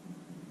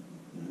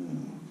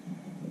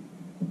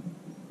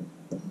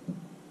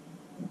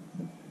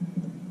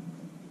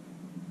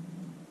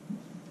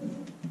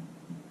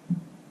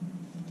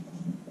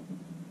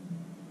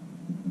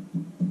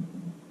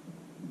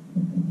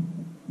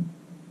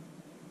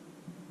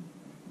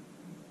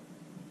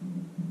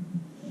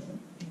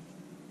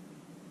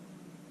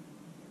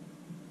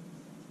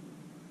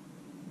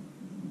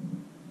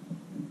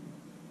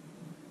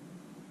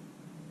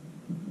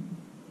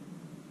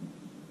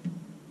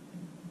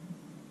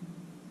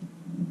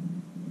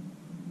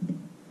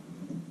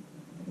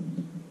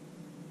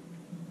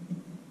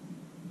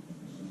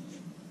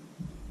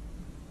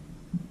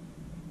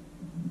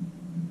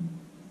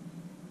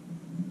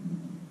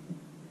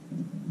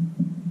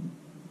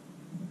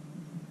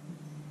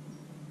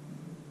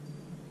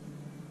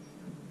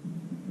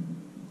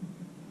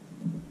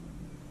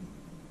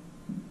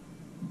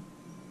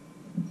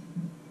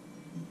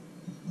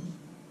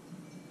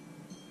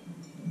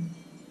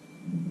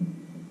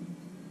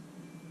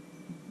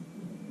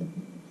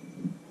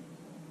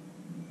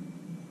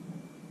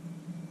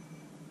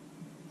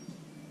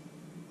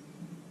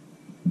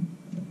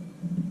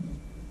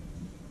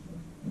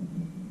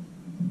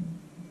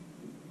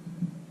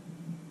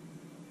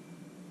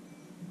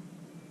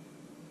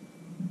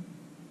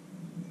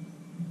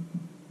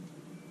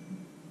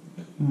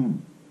 Come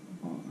on.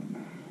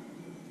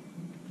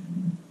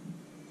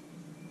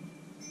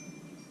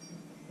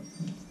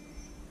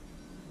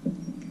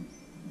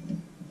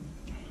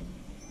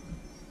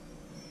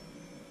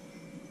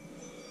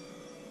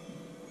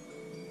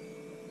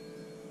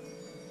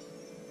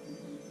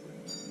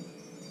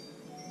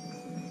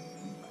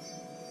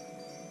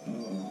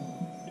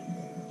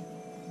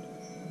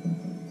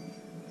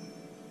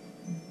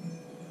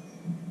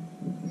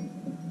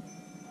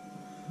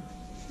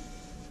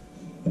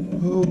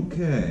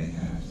 Okay,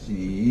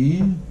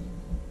 see,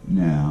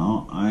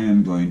 now I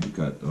am going to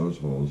cut those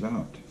holes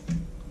out.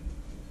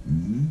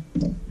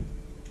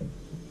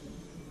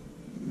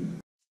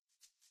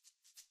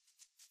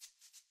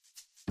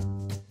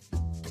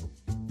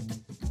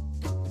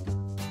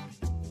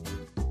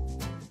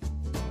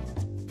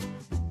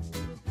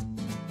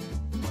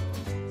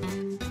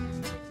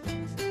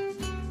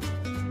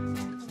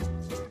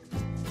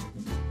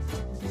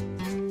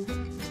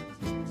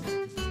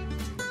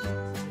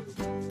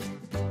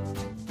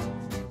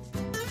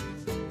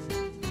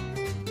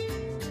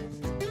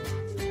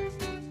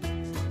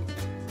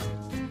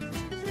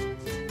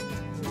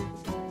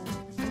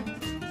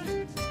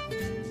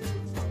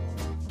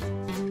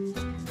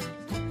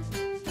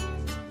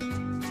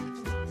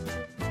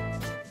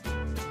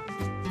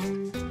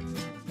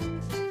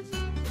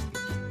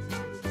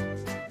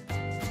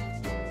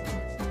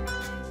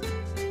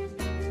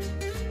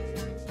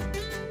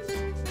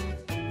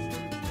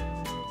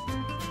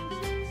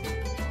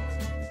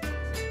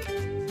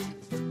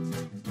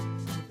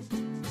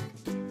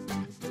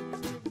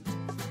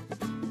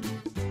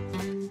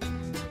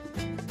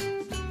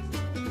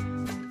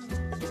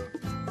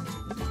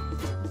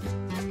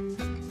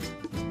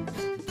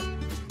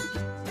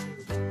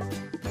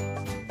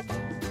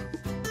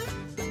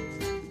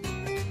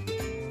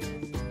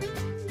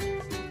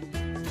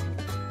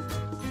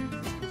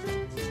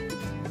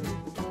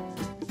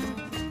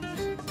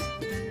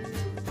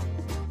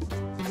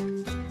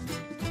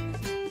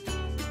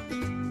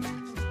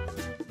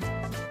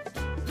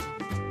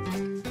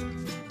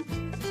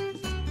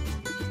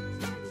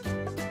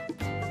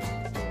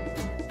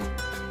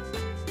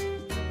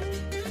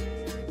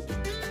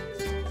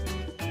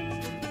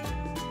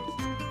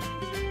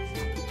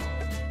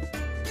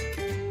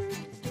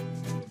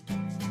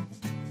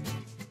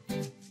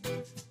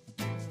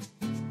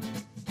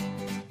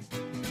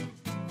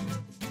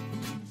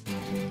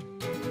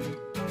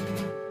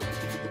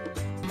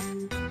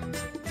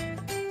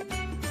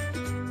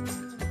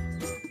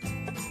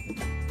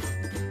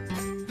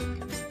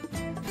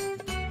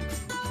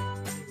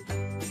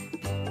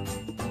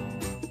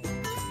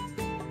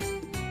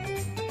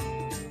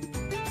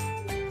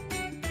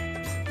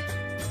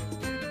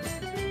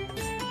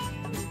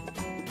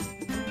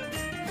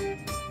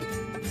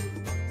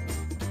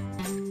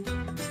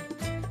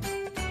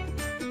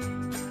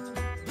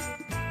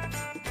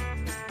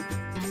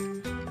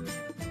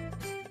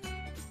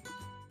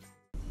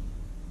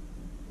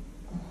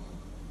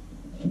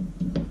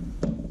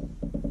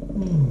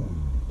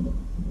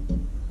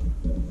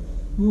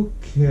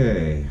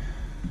 Okay,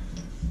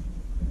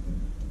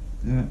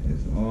 that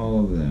is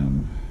all of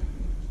them.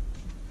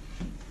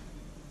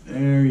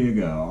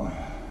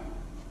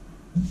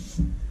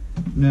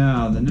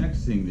 Now the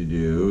next thing to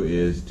do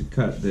is to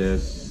cut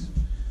this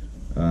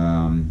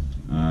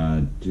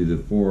to the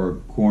 4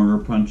 corner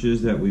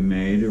punches that we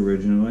made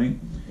originally.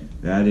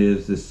 That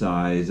is the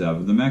size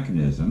of the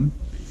mechanism.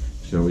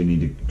 So we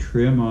need to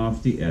trim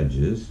off the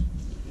edges.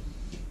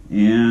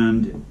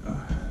 And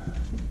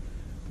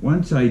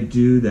once I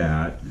do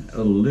that,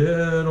 a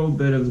little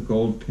bit of the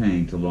gold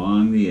paint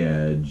along the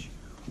edge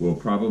will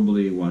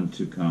probably want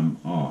to come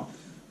off.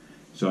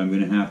 So I'm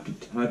going to have to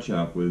touch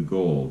up with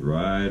gold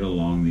right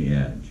along the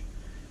edge.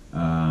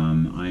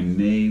 I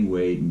may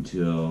wait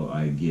until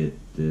I get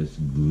this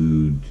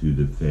glued to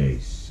the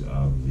face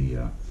of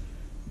the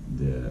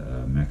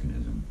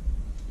mechanism.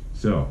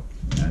 So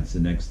that's the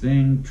next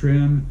thing,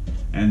 trim,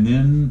 and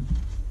then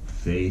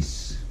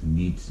face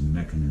meets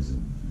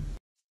mechanism.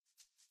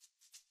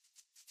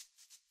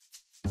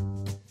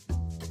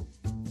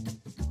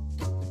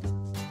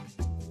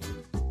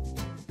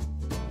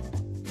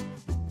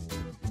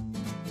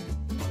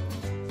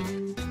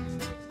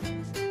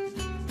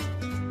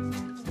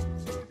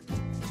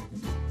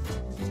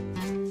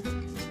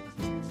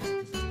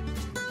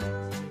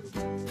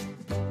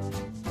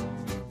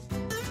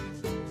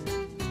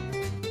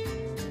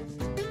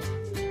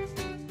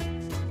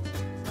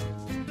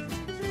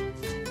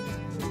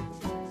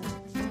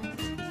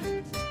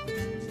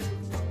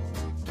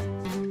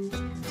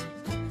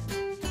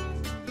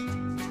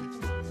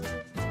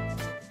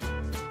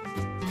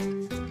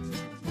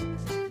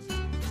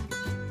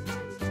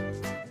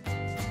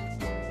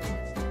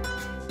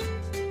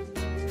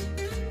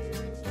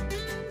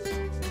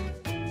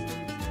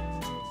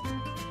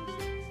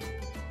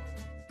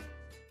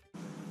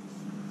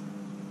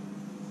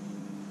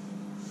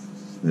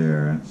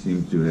 There, it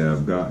seems to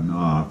have gotten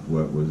off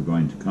what was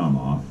going to come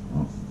off,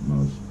 for the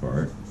most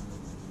part.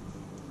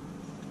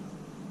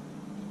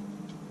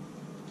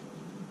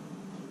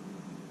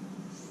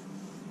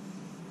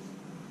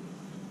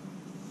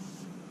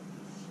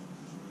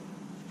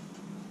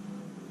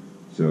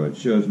 So it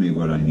shows me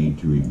what I need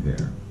to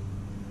repair.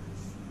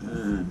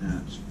 And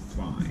that's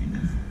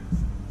fine.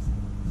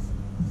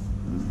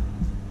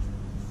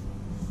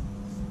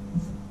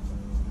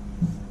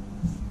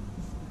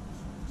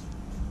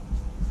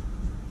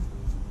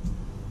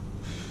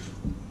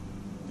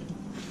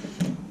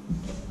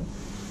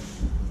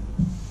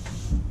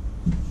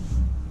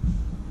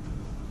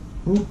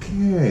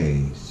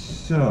 Okay,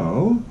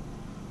 so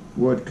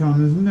what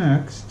comes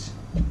next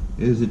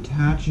is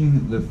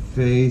attaching the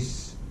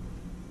face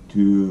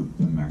to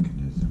the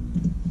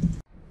mechanism.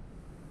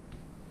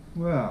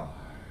 Well,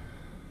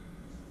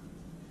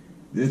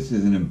 this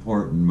is an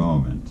important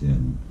moment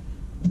in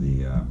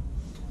the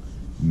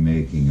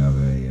making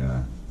of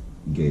a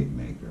gate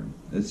maker.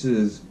 This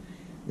is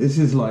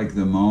like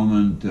the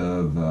moment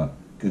of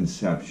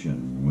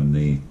conception, when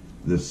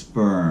the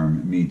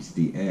sperm meets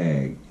the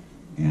egg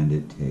and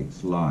it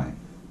takes life.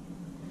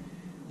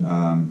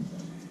 I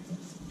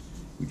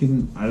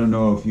don't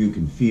know if you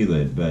can feel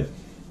it, but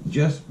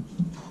just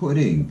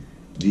putting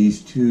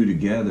these two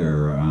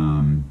together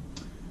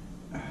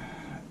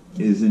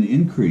is an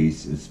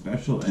increase, a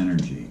special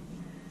energy.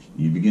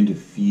 You begin to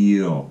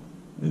feel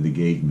the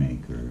gate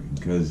maker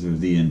because of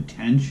the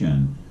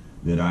intention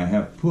that I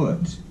have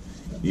put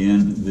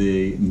in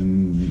the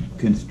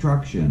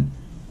construction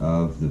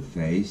of the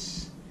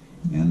face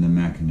and the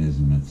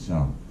mechanism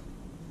itself.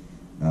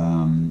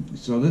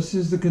 So this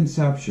is the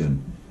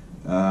conception.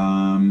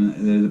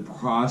 The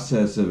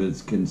process of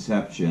its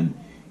conception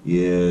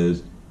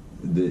is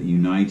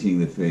uniting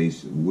the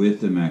face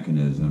with the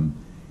mechanism,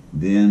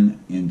 then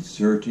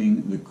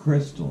inserting the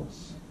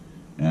crystals,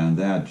 and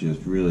that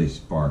just really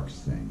sparks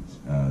things.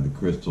 The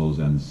crystals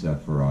and the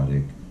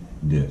sephirotic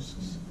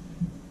discs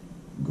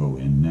go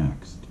in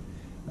next.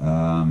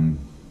 The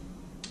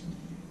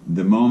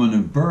moment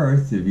of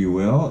birth, if you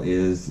will,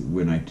 is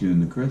when I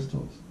tune the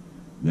crystals.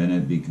 Then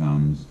it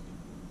becomes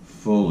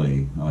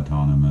fully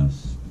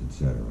autonomous,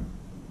 etc.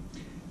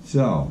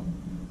 So,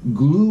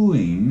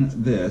 gluing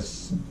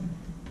this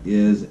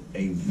is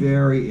a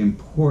very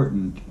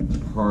important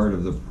part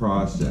of the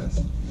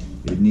process.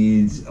 It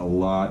needs a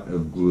lot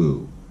of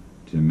glue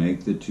to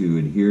make the two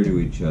adhere to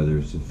each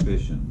other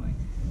sufficiently.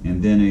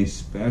 And then a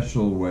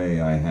special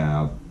way I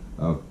have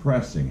of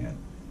pressing it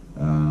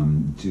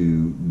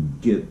to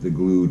get the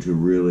glue to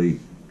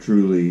really,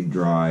 truly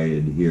dry,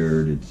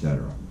 adhered,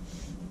 etc.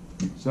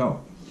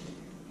 So,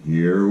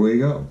 here we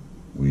go.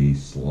 We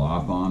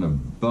slop on a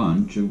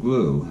bunch of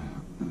glue.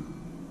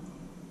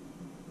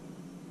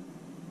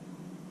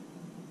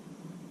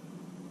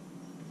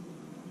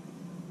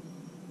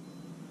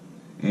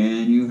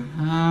 And you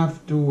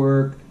have to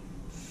work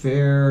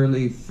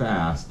fairly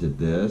fast at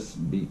this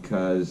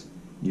because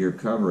you're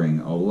covering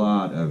a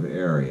lot of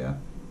area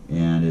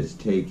and it's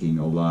taking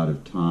a lot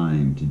of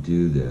time to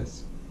do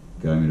this.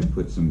 Okay, I'm going to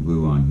put some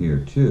glue on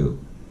here too.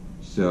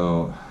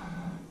 So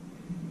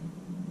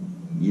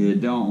you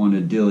don't want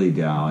to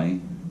dilly-dally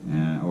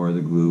or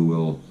the glue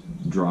will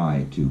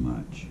dry too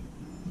much.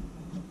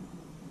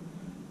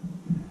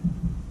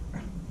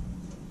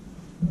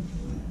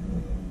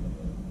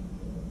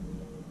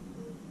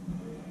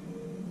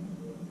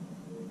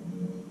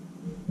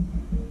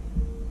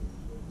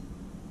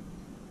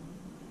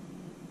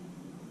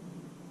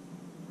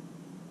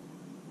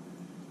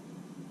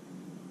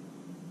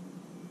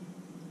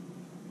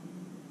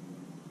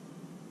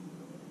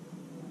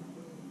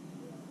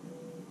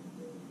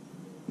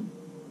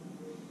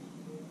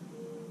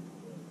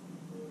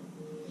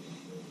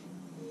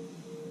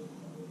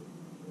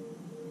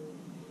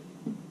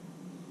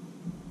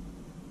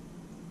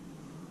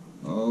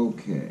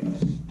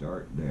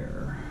 start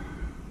there.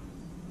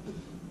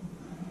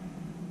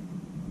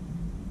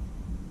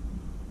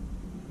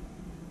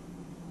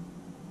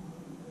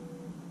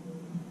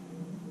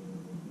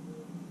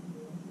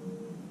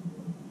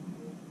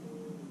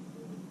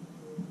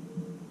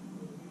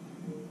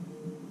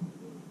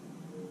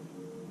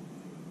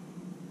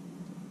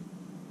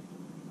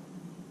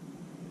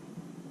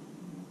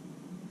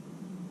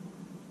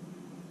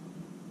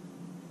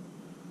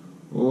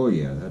 Oh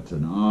yeah, that's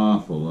an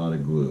awful lot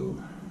of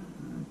glue.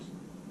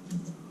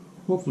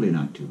 Hopefully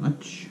not too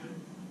much.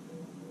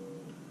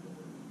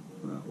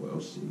 Well,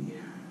 we'll see.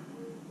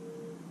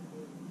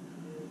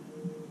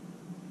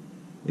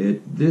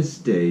 At this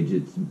stage,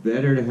 it's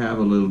better to have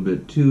a little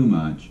bit too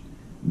much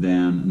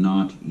than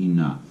not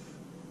enough.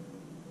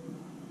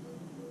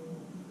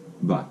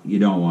 But you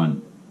don't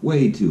want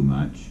way too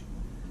much,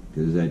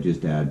 because that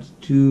just adds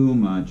too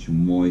much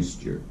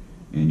moisture,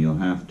 and you'll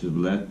have to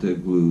let the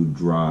glue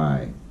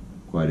dry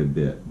quite a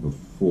bit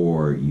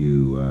before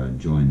you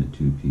join the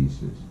two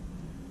pieces.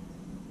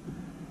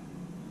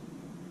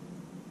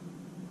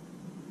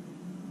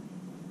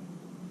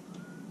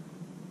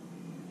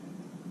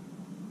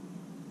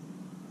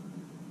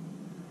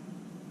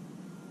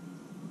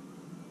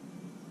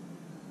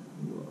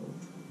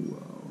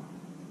 Whoa.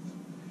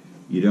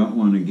 You don't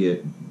want to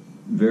get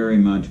very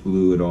much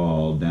glue at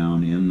all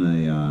down in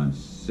the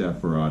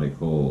sephirotic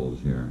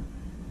holes here.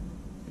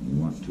 You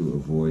want to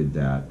avoid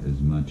that as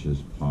much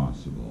as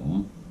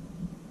possible.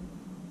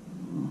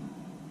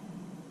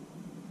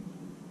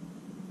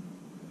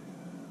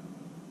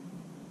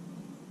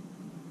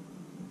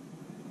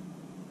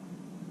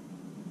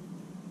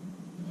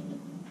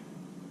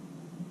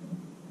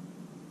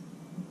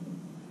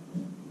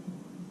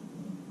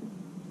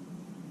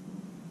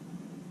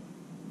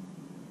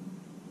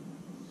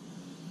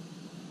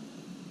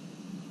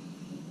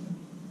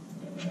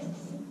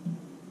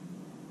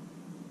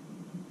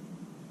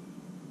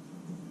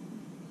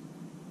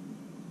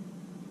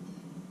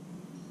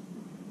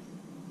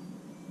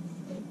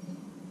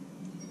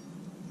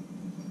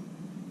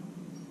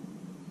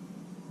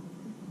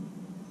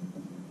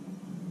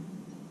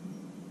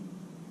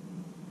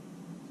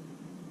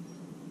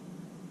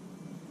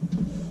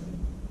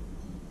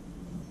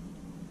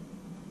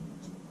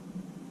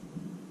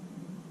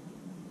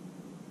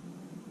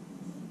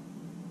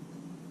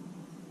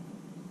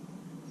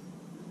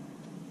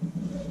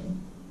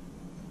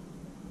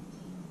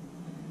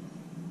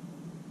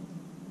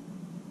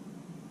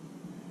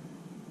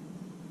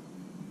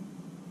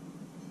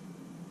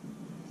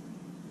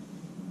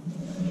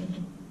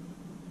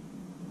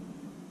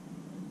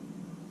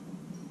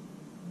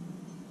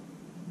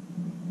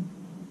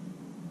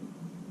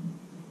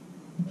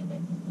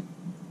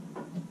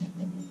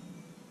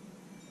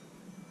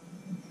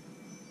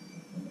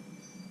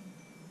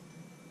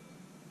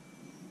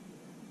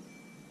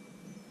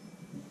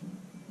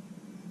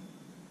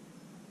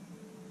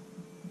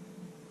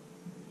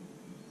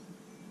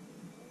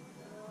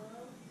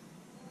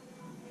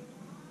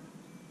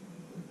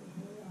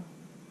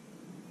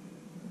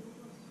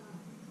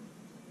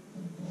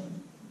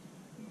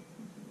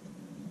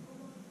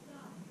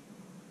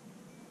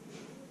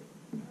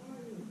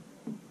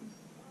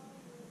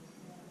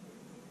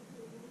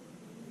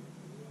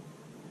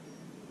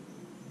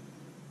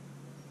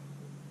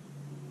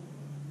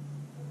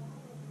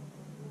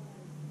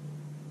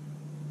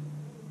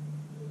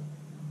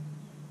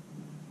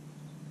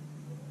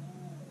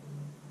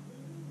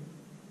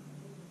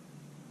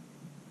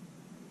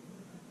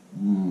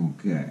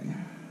 Okay,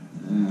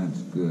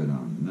 that's good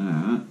on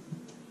that.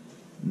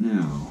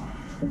 Now,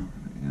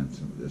 add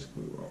some of this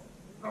glue.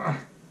 Okay.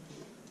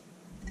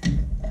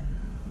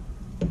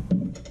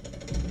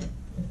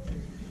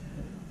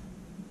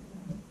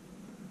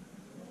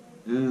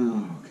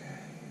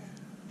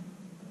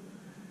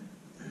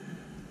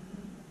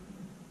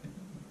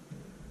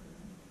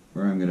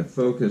 Where I'm going to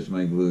focus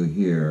my glue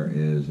here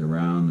is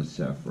around the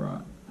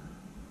Sephiroth,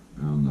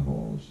 around the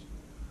holes,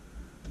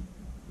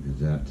 because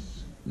that's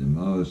the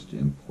most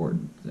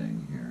important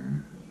thing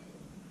here.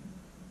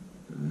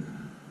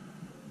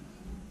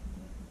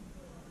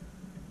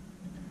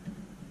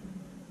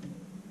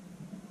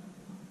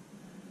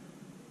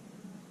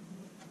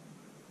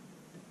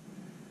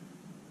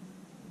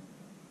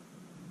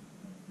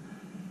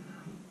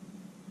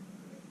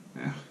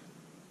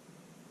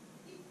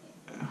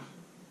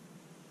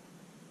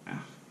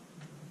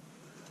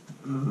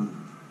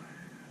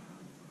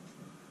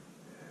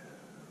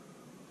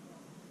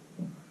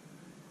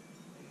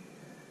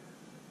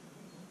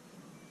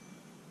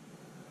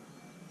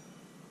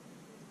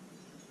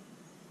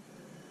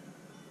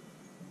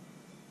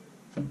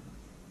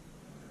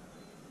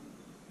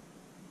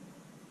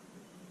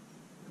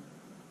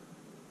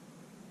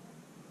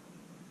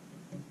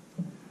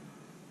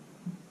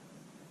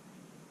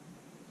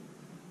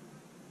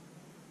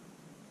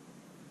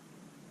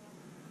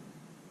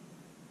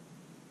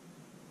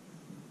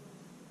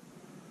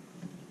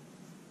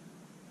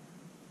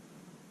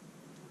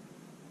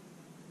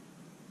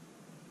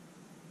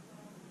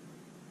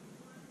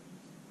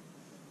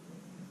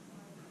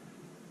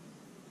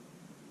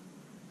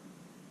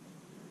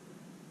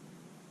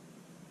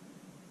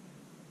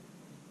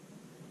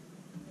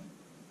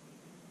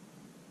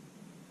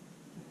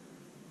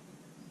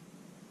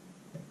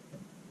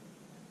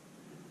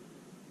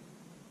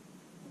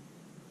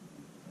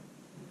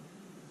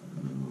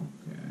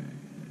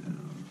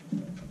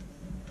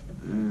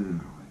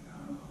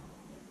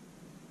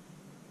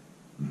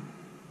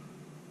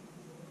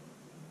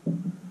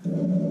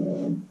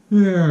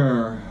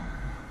 There.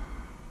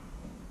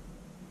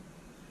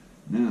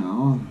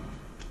 Now,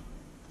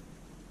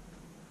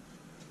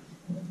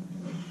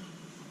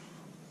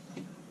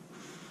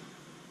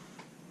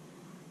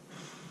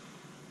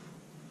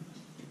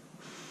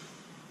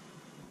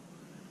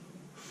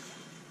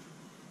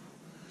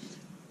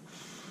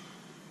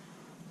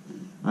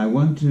 I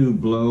want to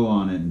blow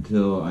on it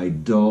until I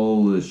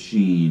dull the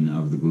sheen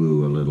of the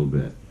glue a little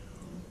bit.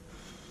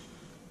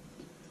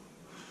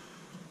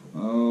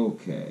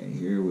 Okay,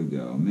 here we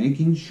go.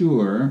 Making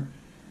sure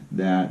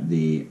that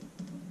the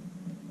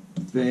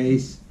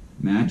face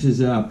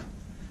matches up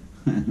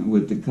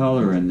with the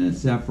color in the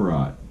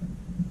Sephiroth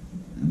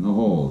and the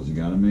holes. You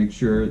got to make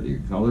sure that your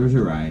colors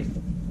are right.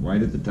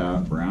 White at the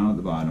top, brown at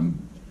the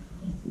bottom.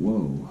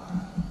 Whoa.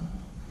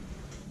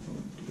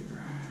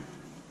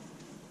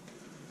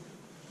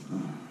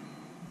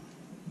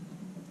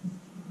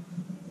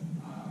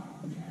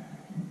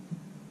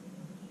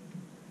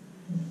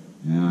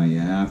 Now you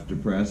have to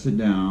press it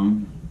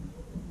down.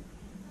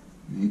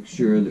 Make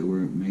sure that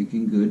we're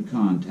making good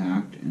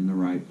contact in the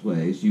right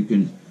place. You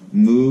can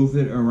move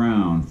it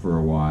around for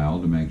a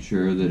while to make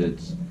sure that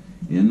it's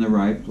in the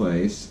right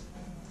place.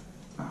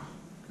 Oh,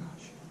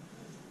 gosh.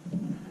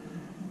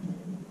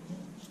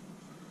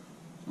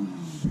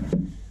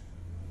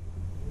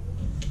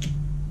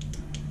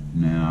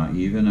 Now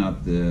even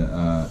up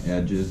the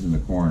edges and the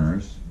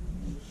corners.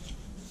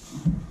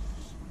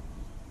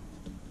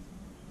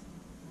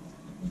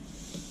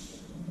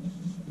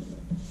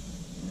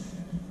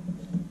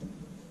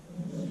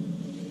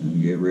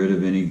 Get rid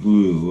of any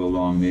glue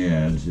along the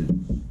edge that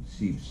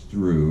seeps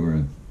through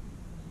or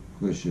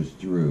pushes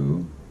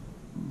through.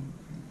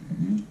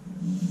 Okay.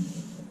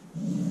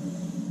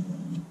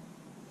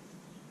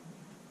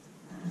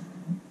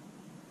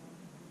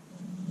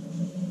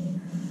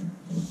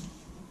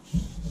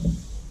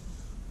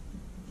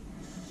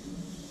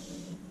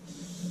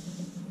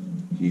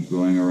 Keep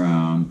going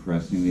around,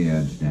 pressing the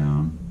edge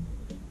down,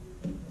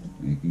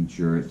 making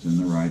sure it's in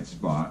the right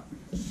spot.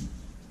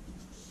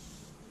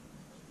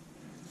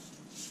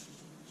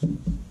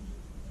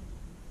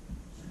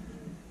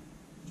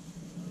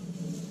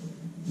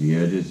 The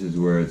edges is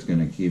where it's going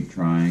to keep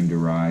trying to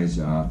rise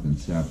up and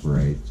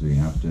separate, so you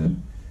have to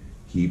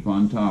keep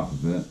on top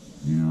of it,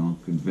 you know,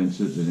 convince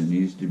it that it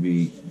needs to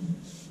be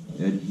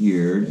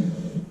adhered.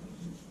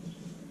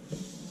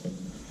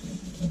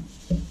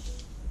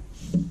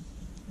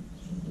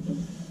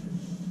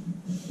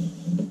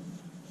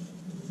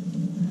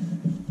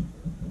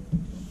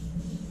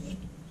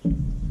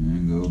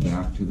 And go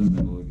back to the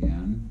middle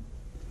again.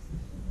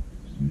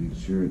 Make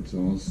sure it's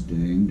all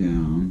staying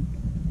down,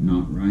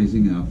 not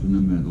rising up in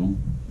the middle,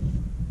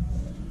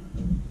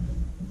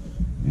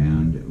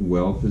 and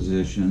well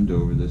positioned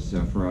over the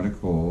Sephirotic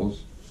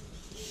holes.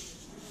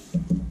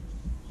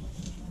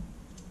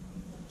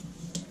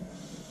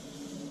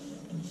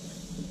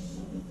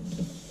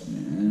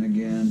 And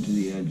again to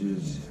the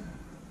edges.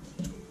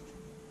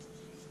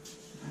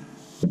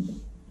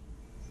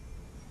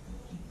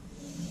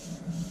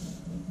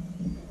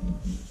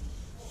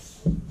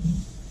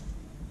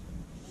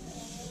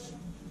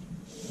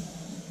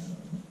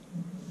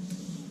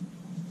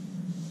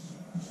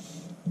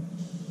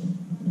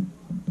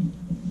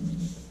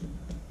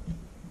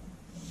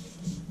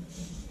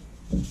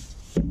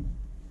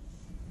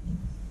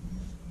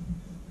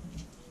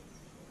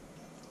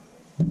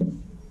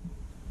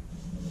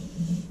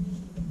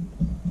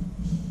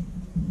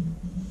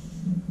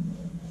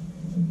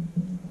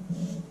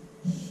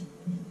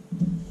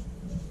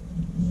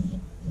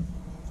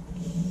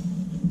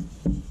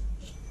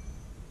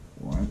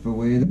 Wipe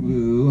away the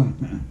glue.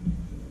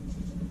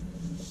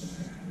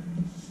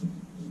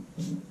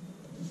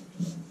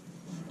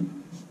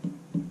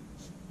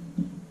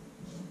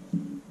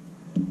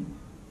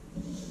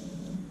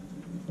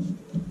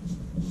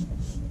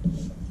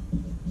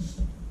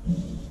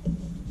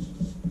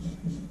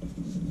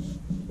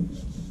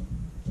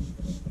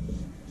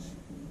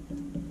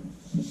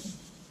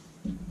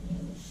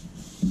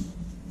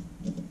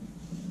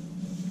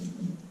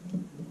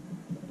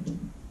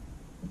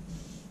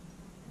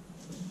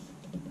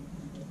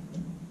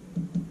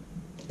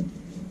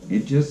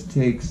 It just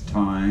takes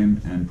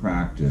time and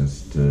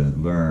practice to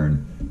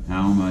learn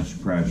how much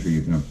pressure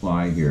you can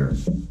apply here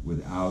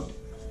without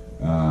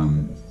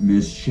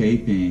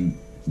misshaping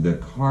the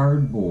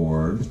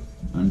cardboard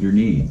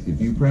underneath. If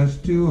you press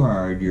too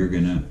hard, you're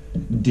going to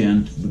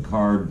dent the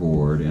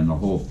cardboard and the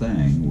whole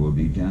thing will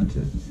be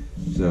dented.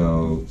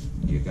 So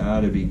you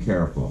got to be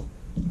careful.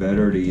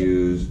 Better to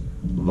use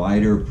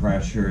lighter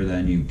pressure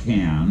than you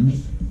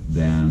can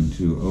than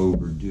to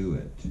overdo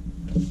it.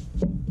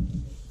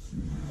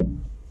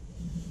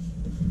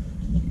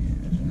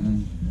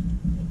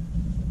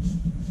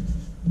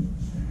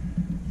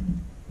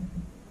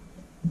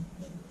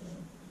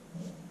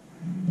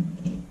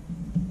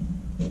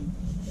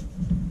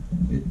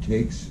 It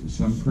takes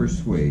some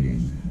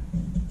persuading,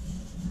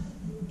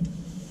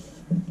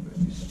 but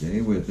you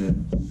stay with it,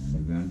 and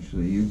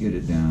eventually you get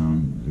it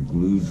down. The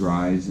glue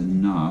dries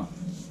enough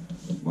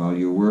while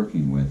you're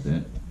working with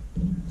it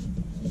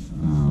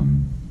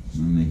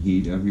And the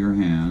heat of your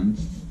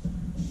hands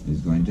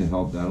is going to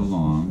help that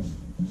along.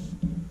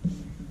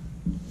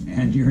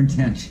 And your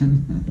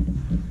intention.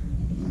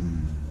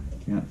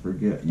 Can't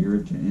forget your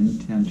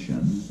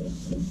intention.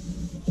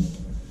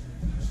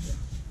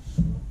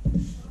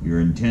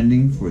 You're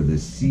intending for the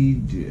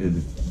seed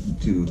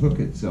to hook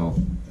itself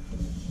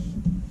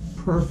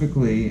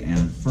perfectly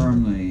and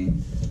firmly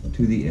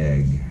to the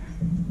egg.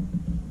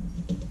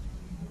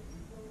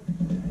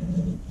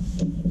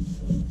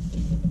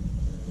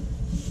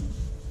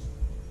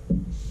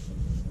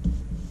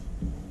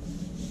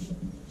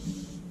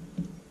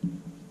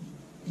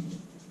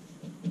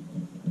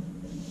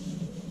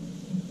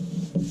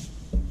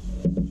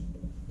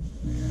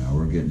 Yeah,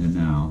 we're getting it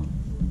now.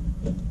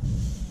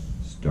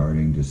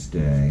 Starting to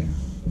stay.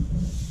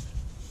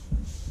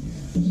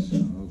 Yes.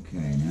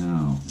 Okay,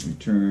 now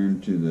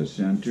return to the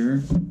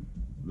center.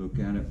 Look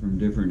at it from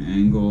different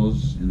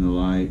angles in the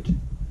light.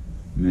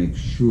 Make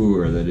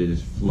sure that it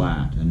is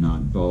flat and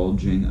not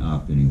bulging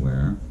up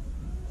anywhere.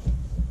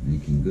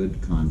 Making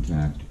good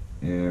contact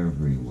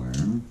everywhere.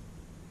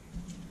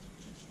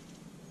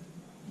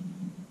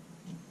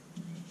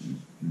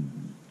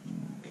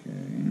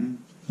 Okay.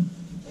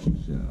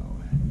 So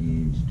it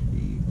needs to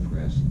be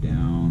pressed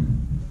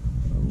down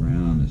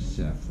around the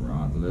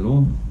sephrod a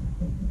little.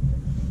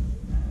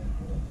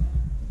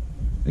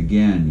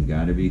 Again, you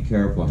got to be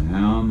careful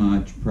how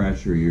much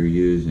pressure you're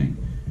using,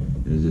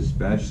 because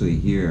especially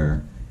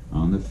here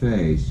on the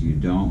face, you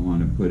don't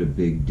want to put a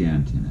big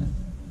dent in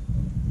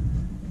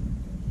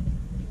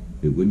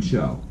it. It would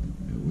show.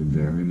 It would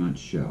very much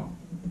show.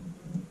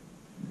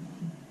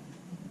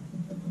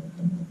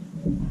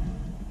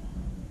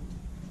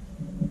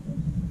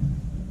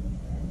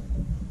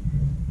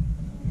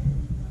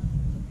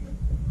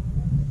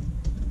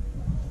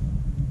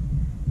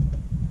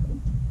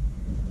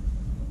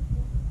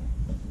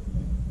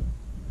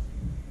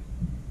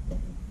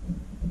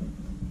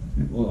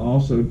 It will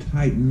also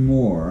tighten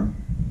more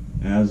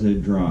as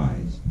it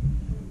dries.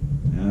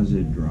 As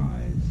it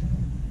dries,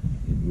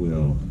 it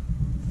will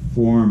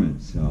form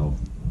itself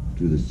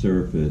to the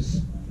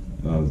surface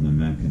of the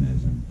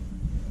mechanism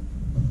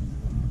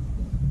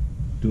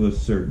to a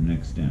certain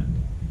extent.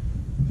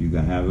 If you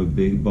have a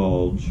big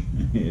bulge,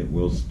 it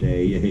will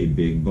stay a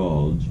big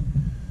bulge,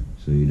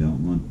 so you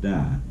don't want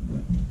that.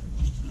 But,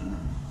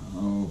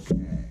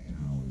 okay,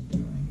 how are we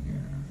doing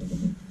here?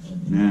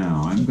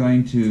 Now I'm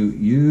going to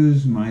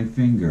use my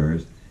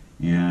fingers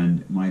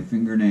and my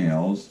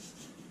fingernails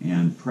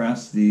and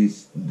press the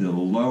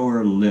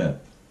lower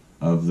lip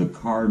of the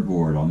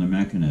cardboard on the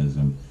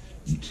mechanism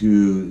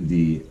to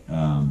the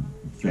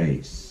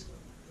face.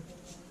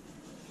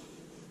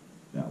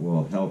 That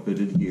will help it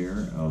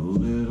adhere a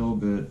little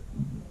bit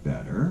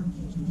better.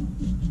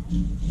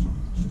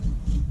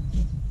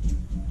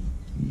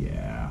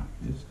 Yeah,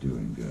 it's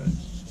doing good.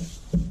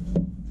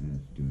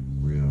 It's doing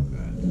real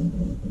good.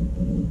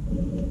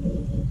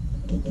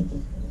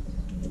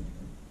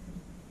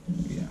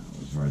 Yeah, it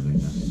was hardly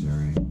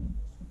necessary.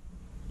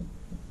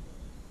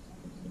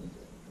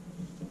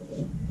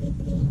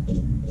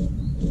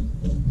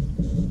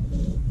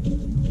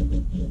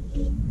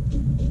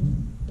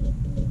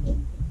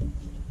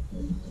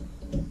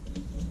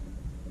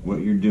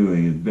 What you're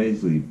doing is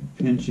basically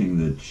pinching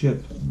the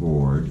chip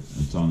board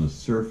that's on the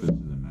surface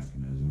of the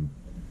mechanism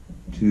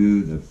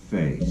to the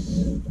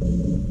face.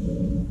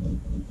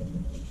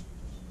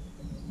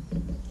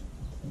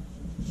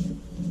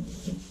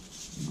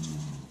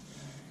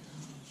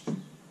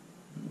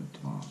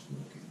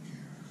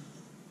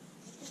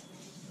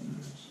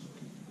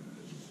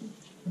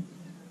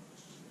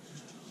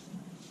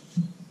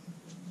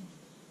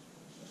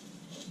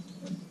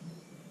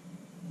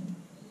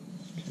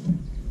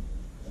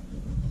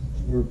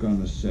 Work on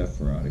the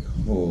sephrodic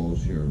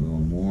holes here a little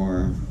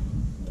more.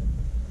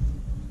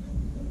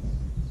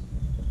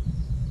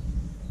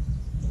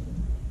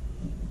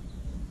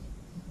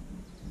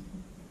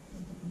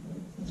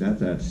 It's at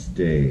that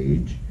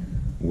stage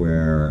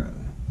where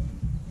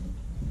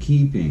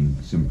keeping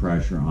some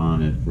pressure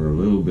on it for a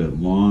little bit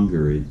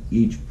longer at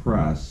each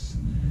press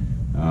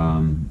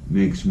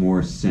makes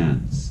more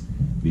sense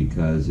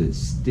because it's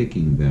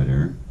sticking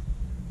better.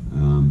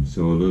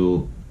 So a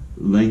little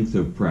length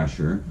of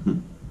pressure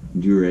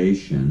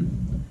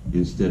duration,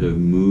 instead of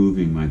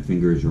moving my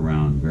fingers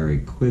around very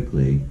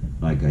quickly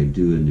like I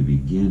do in the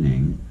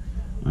beginning,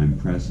 I'm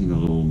pressing a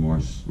little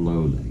more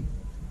slowly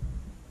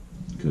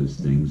because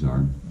things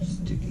are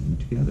sticking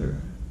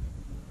together.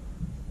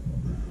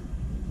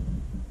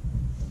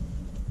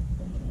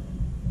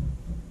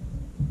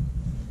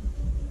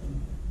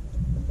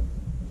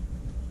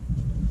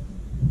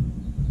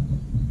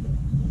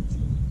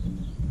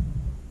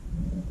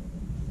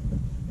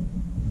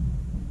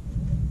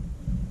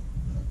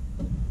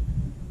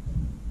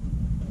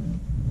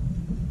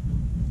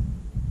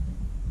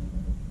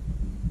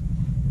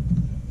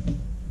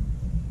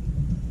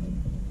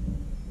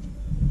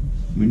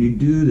 When you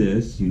do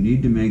this, you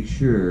need to make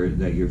sure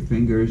that your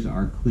fingers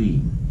are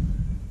clean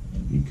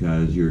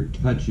because you're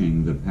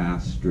touching the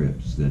past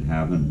strips that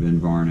haven't been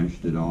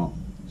varnished at all.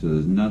 So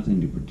there's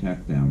nothing to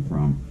protect them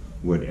from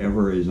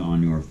whatever is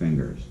on your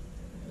fingers.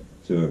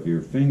 So if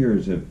your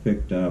fingers have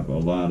picked up a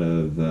lot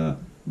of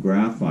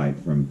graphite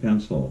from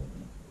pencil,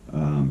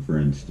 for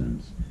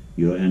instance,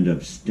 you'll end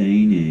up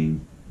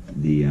staining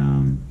the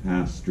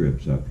pass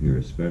strips up here,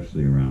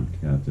 especially around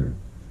Kether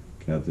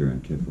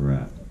and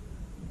Tiferet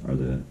are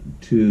the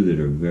two that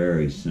are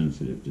very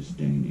sensitive to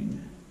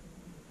staining,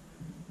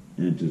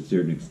 and to a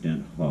certain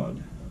extent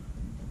Hod.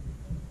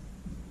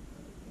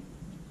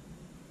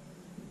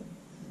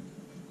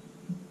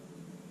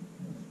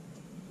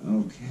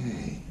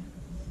 Okay.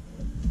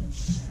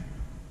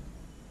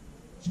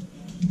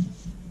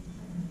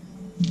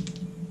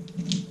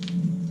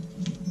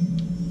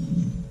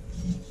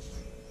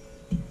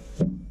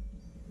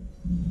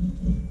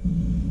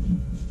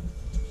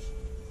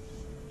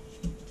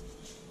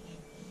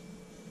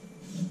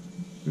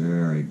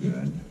 Very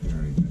good,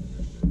 very good,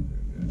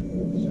 very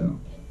good. So,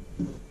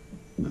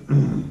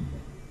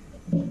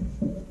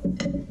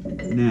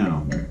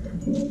 now,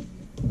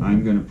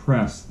 I'm going to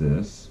press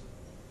this,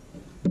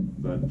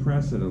 but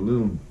press it a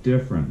little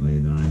differently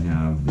than I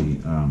have the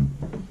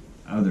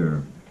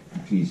other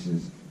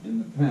pieces in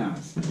the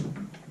past.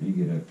 You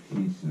get a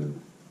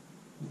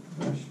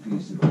fresh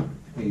piece of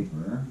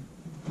paper.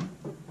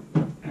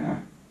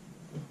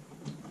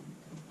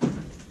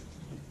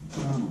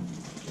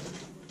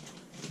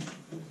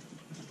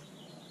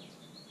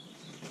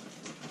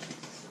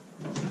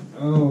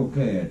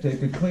 Okay, I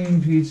take a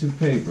clean piece of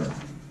paper.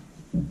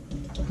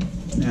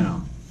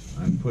 Now,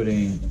 I'm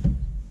putting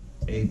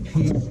a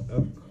piece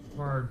of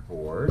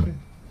cardboard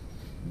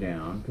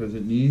down because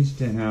it needs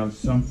to have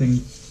something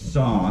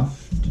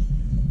soft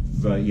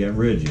but yet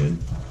rigid.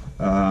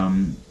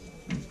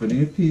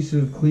 Putting a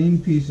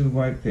clean piece of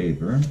white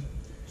paper,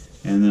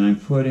 and then I'm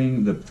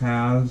putting the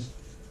paths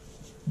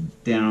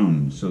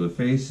down, so the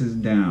face is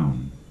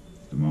down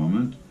at the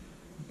moment,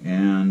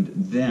 and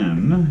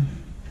then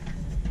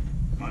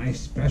my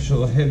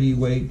special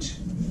heavyweight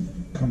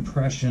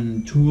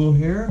compression tool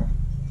here,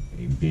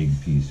 a big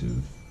piece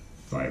of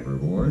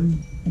fiberboard.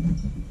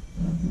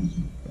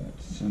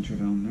 That's centered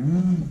on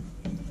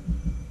there.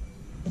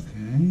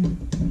 Okay.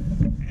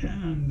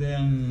 And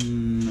then,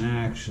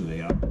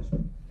 actually,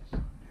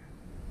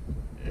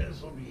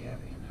 this will be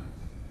heavy enough.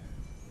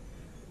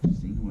 This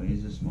thing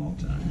weighs a small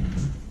ton.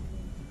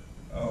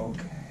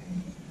 Okay.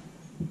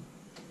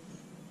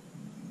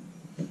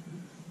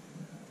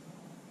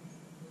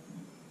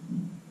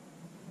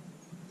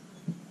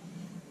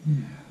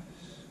 Yes.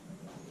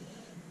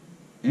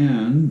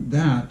 And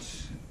that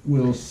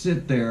will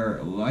sit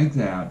there like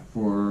that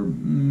for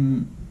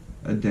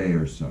a day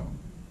or so,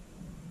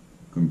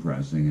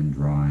 compressing and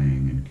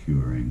drying and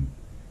curing.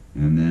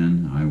 And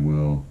then I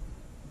will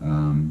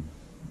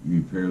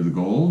prepare the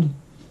gold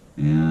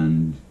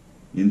and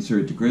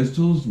insert the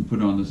crystals and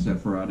put on the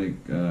sephirotic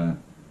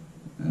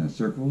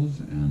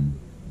circles, and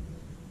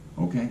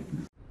okay,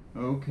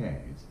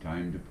 it's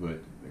time to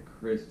put the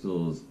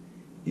crystals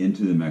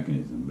into the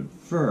mechanism. But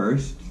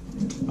first,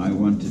 I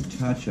want to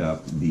touch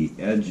up the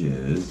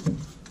edges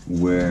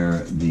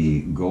where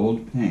the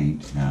gold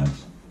paint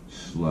has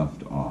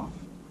sloughed off.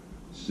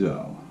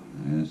 So,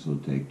 this will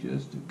take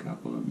just a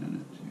couple of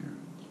minutes here.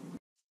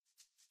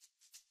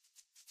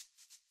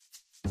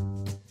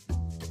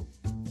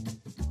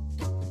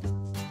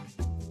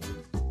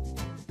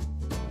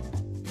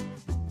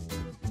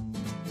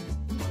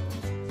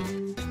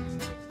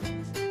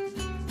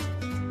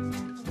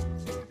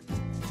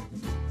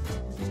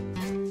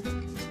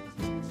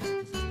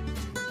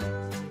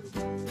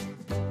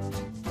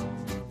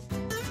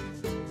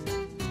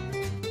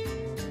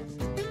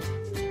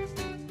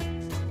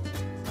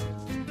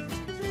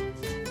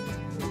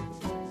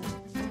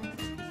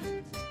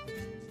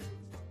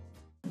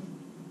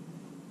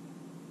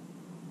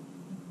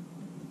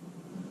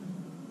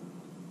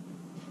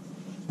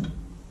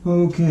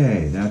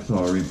 Okay, that's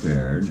all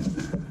repaired,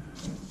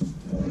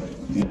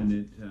 and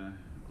it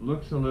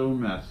looks a little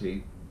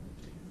messy,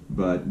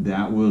 but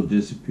that will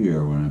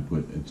disappear when I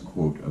put its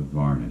coat of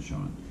varnish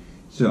on.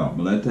 So, I'll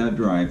let that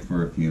dry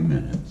for a few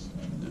minutes.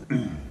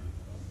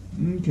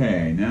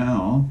 Okay,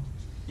 now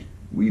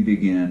we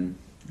begin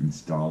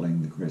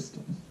installing the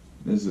crystals.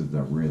 This is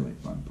the really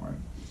fun part.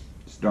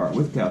 Start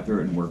with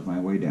Kether and work my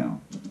way down.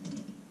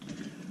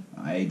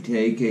 I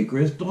take a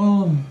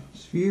crystal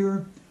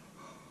sphere,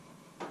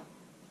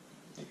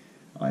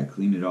 I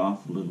clean it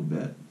off a little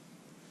bit.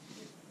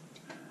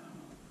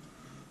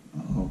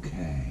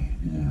 Okay,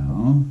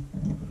 now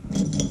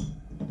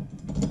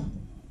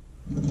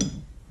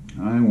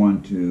I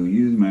want to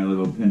use my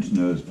little pinch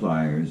nose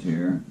pliers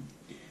here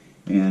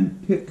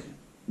and pick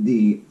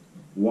the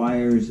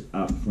wires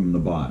up from the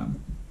bottom.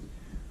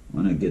 I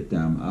want to get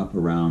them up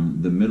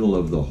around the middle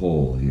of the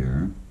hole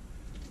here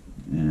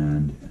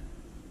and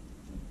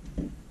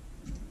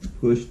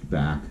pushed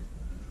back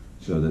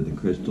so that the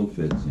crystal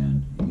fits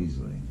in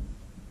easily.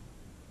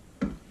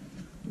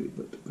 We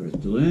put the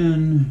crystal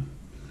in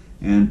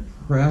and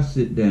press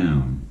it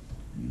down.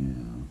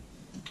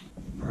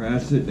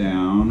 Press it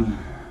down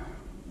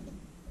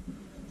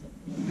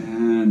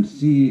and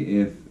see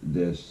if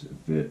this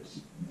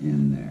fits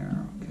in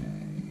there.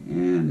 Okay,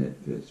 and it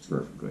fits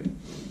perfectly.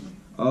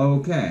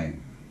 Okay,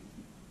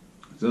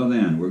 so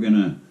then we're going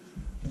to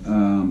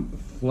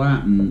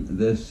flatten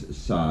this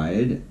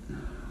side,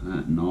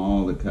 flatten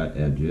all the cut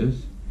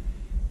edges,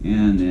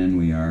 and then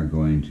we are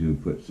going to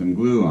put some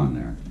glue on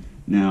there.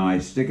 Now I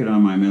stick it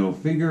on my middle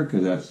finger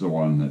because that's the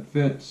one that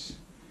fits,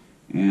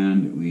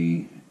 and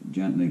we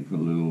gently put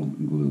a little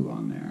glue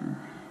on there.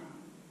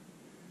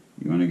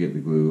 You want to get the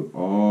glue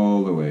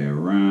all the way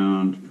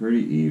around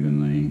pretty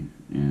evenly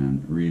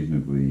and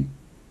reasonably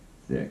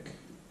thick.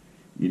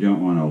 You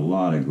don't want a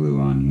lot of glue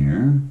on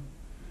here,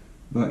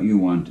 but you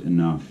want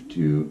enough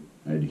to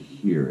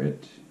adhere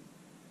it.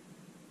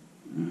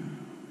 Yeah,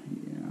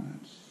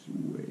 that's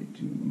way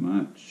too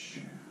much.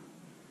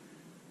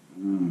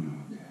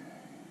 Okay.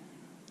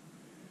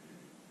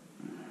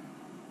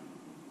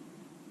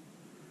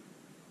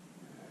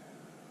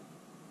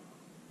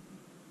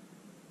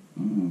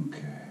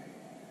 Okay.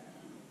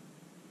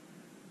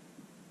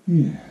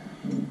 Yeah.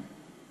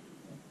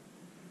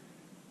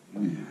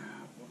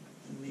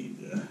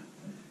 Yeah.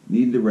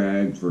 Need the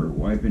rag for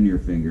wiping your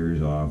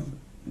fingers off,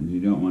 and you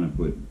don't want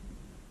to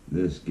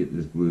get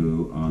this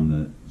glue on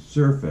the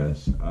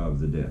surface of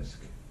the disc.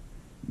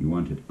 You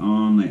want it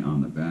only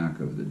on the back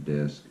of the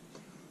disc.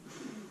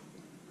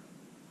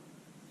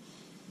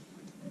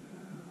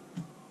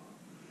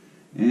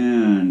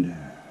 And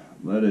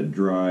let it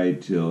dry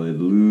till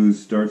it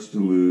starts to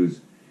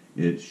lose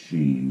its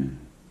sheen.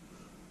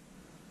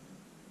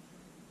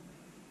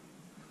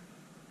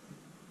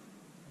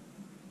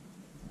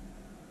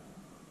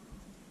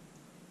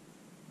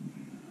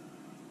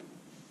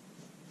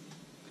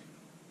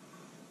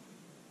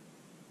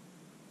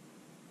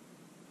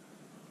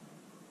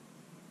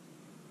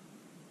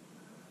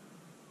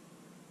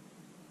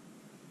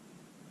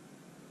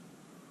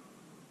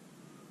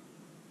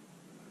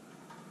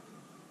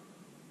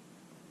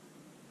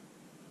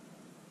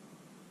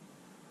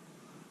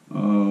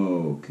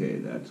 Okay,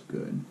 that's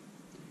good.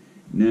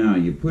 Now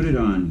you put it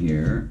on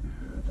here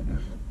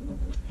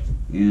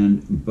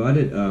and butt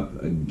it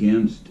up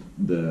against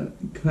the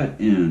cut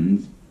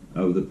ends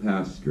of the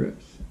pass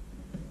strips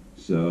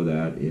so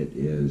that it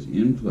is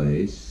in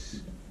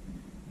place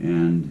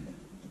and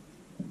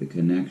the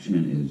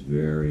connection is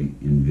very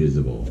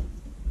invisible.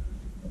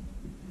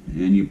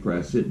 And you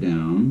press it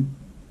down.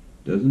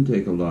 Doesn't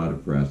take a lot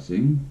of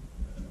pressing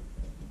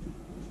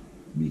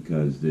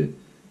because the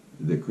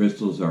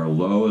crystals are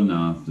low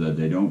enough that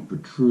they don't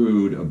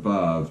protrude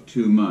above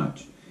too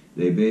much.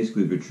 They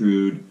basically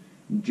protrude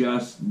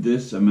just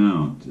this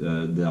amount,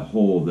 the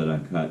hole that I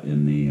cut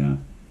in the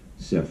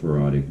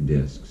sephirotic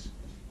discs.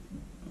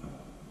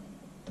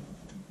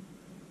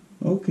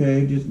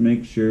 Okay, just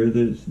make sure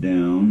that it's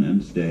down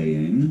and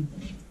staying.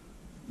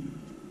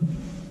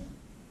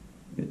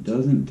 It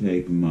doesn't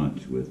take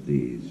much with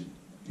these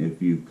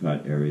if you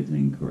cut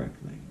everything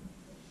correctly.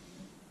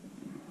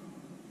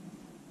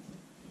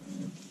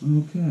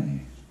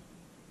 Okay.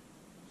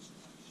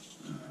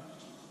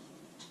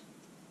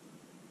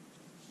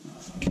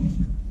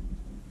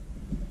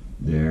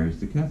 There's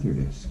the Kether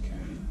disc.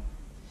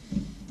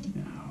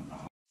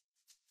 Now,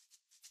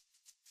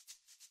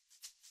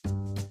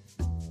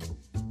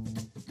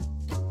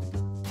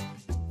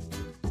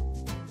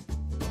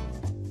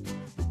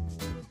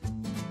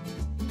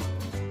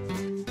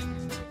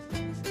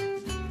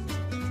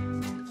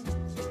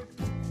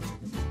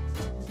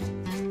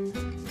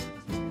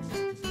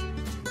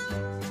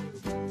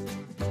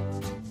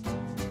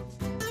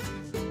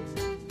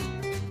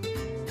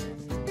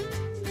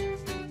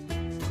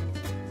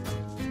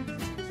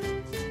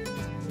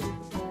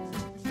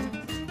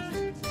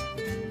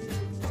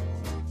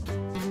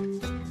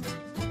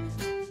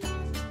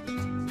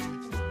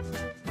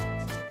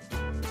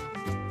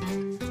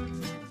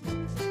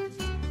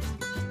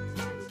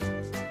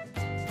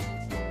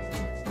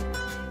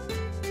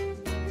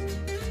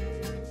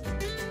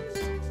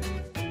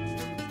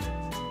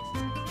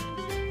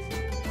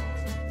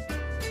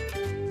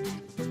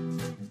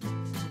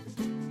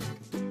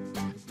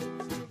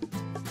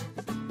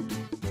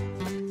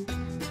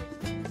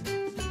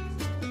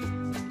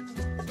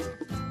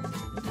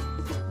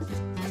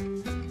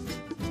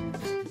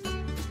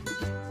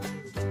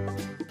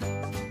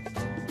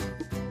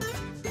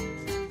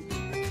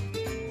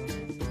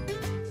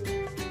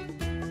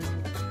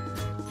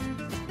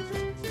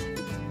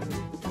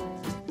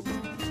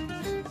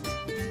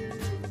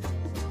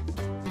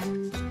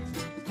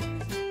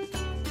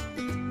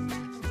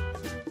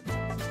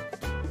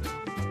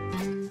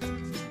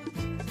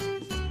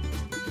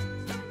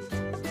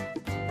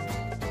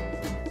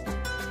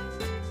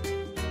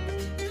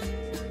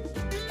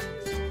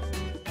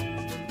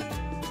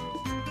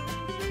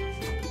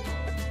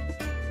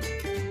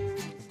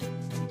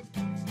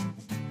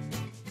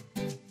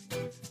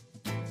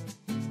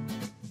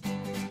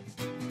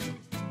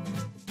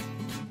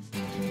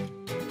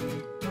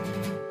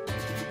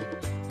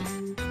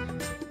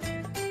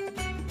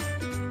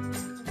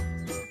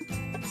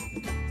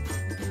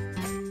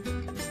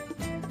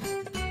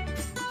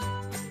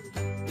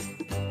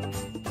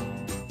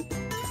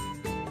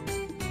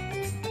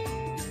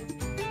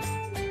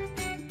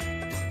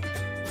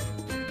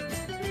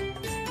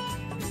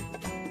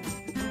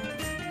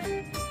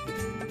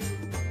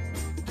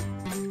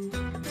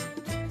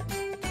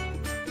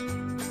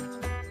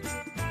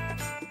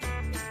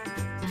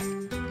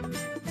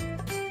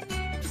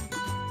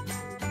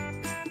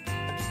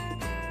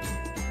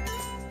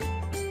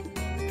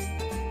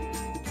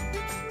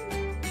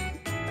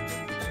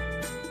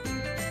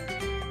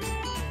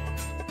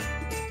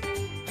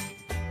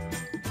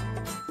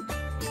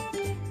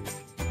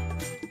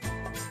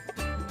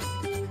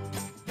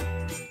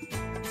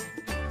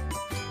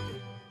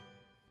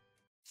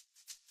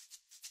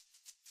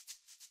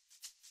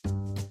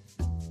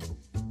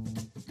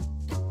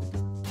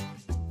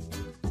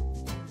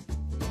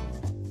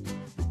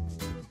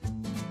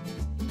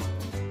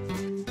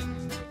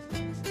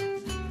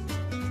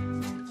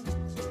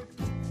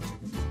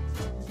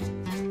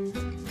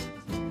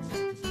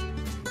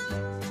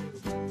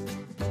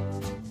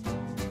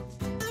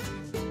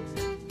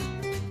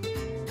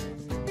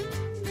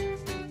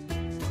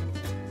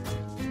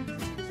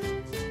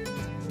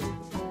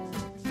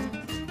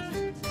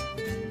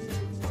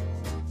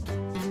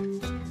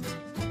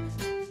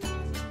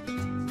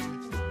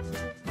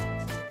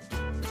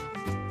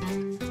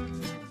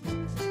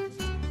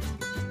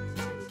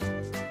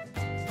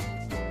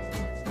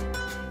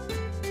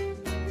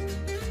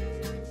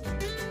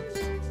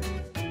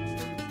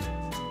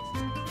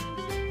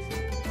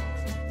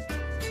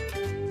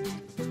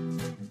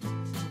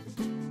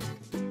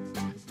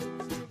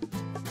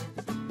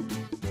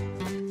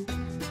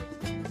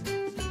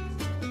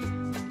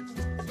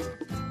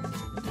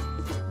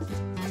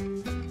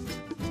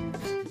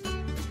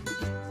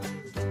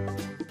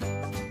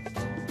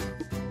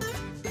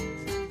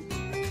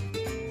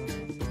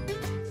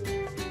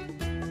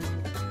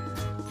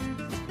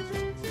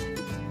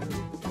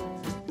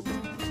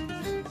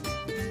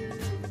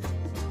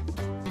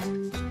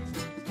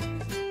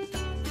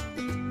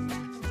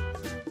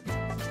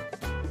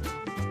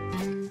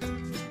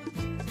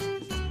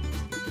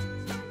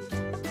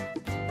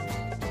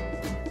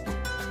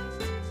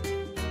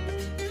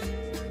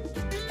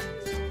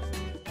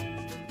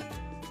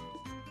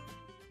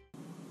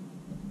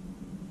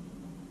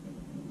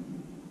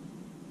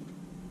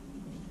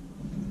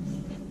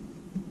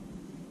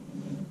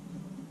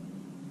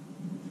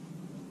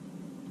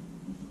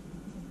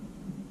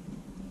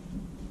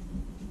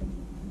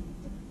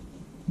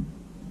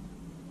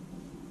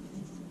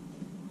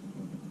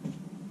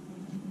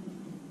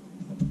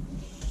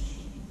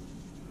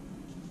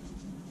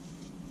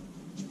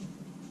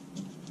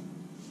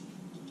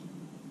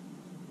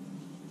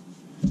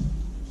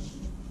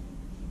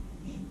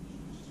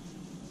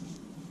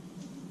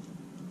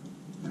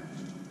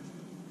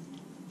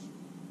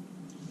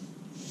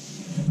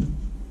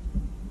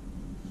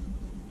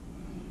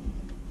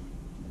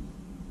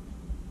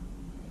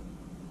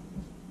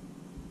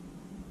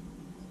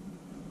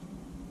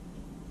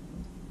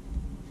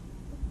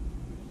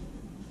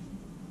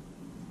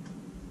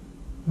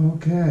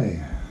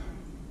 Okay,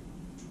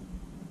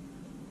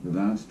 the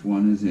last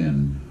one is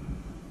in.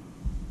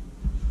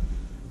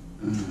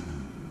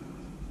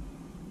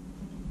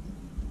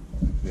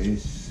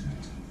 Face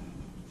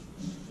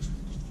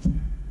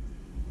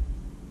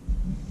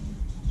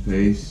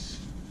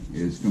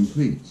is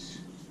complete.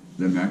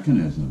 The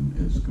mechanism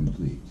is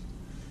complete.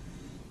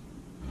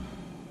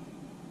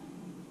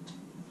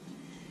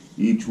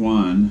 Each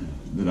one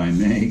that I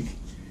make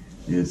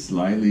is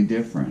slightly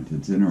different.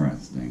 It's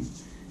interesting.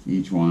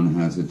 Each one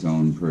has its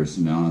own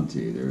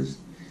personality. There's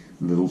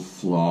little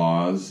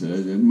flaws,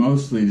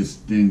 mostly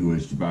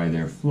distinguished by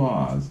their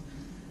flaws.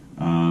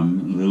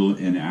 Little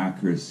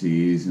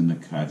inaccuracies in the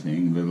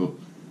cutting, little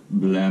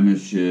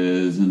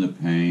blemishes in the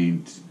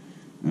paint.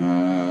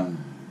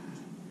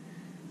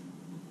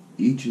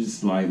 Each is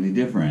slightly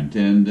different.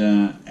 And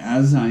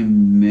as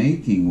I'm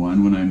making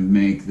one, when I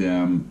make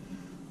them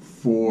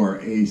for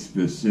a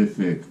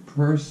specific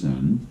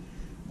person,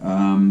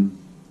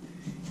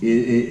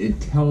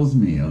 it tells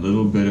me a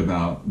little bit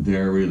about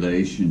their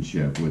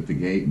relationship with the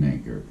gate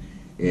maker.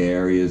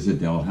 Areas that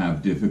they'll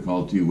have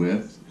difficulty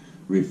with,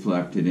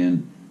 reflected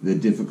in the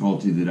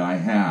difficulty that I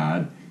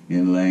had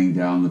in laying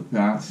down the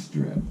path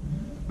strip.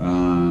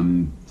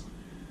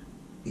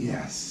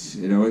 Yes,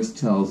 it always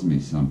tells me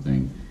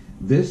something.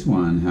 This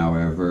one,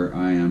 however,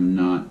 I am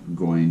not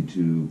going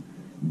to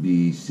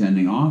be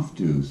sending off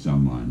to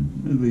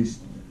someone, at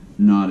least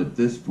not at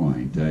this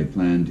point. I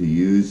plan to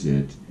use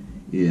it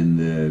in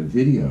the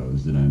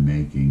videos that I'm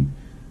making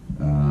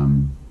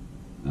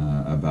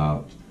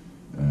about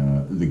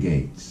the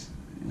gates.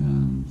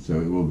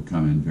 So it will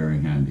come in very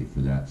handy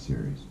for that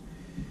series.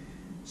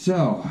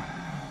 So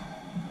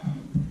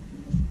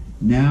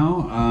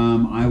now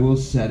I will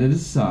set it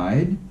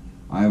aside.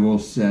 I will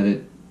set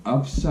it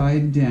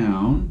upside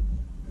down,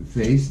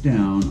 face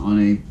down on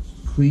a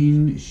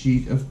clean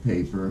sheet of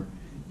paper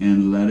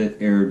and let it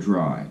air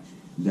dry.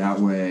 That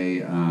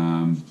way,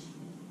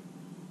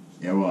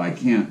 yeah, well, I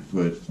can't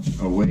put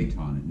a weight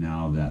on it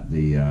now that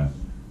the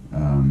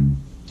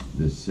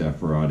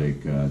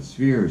sephirotic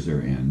spheres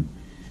are in,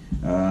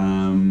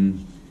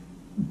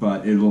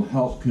 but it'll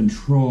help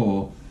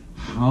control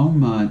how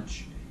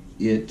much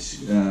it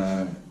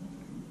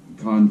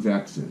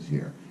convexes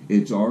here.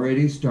 It's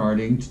already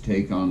starting to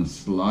take on a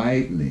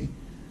slightly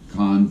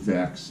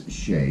convex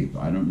shape.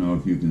 I don't know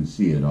if you can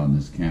see it on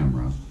this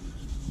camera,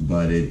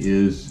 but it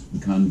is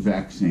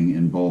convexing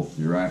in both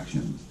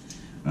directions.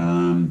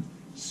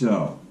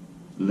 So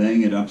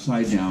laying it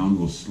upside down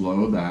will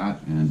slow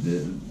that and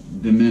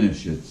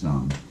diminish it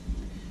some.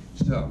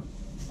 So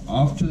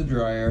off to the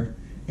dryer,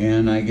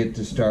 and I get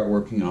to start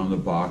working on the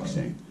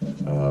boxing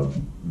of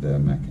the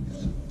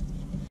mechanism.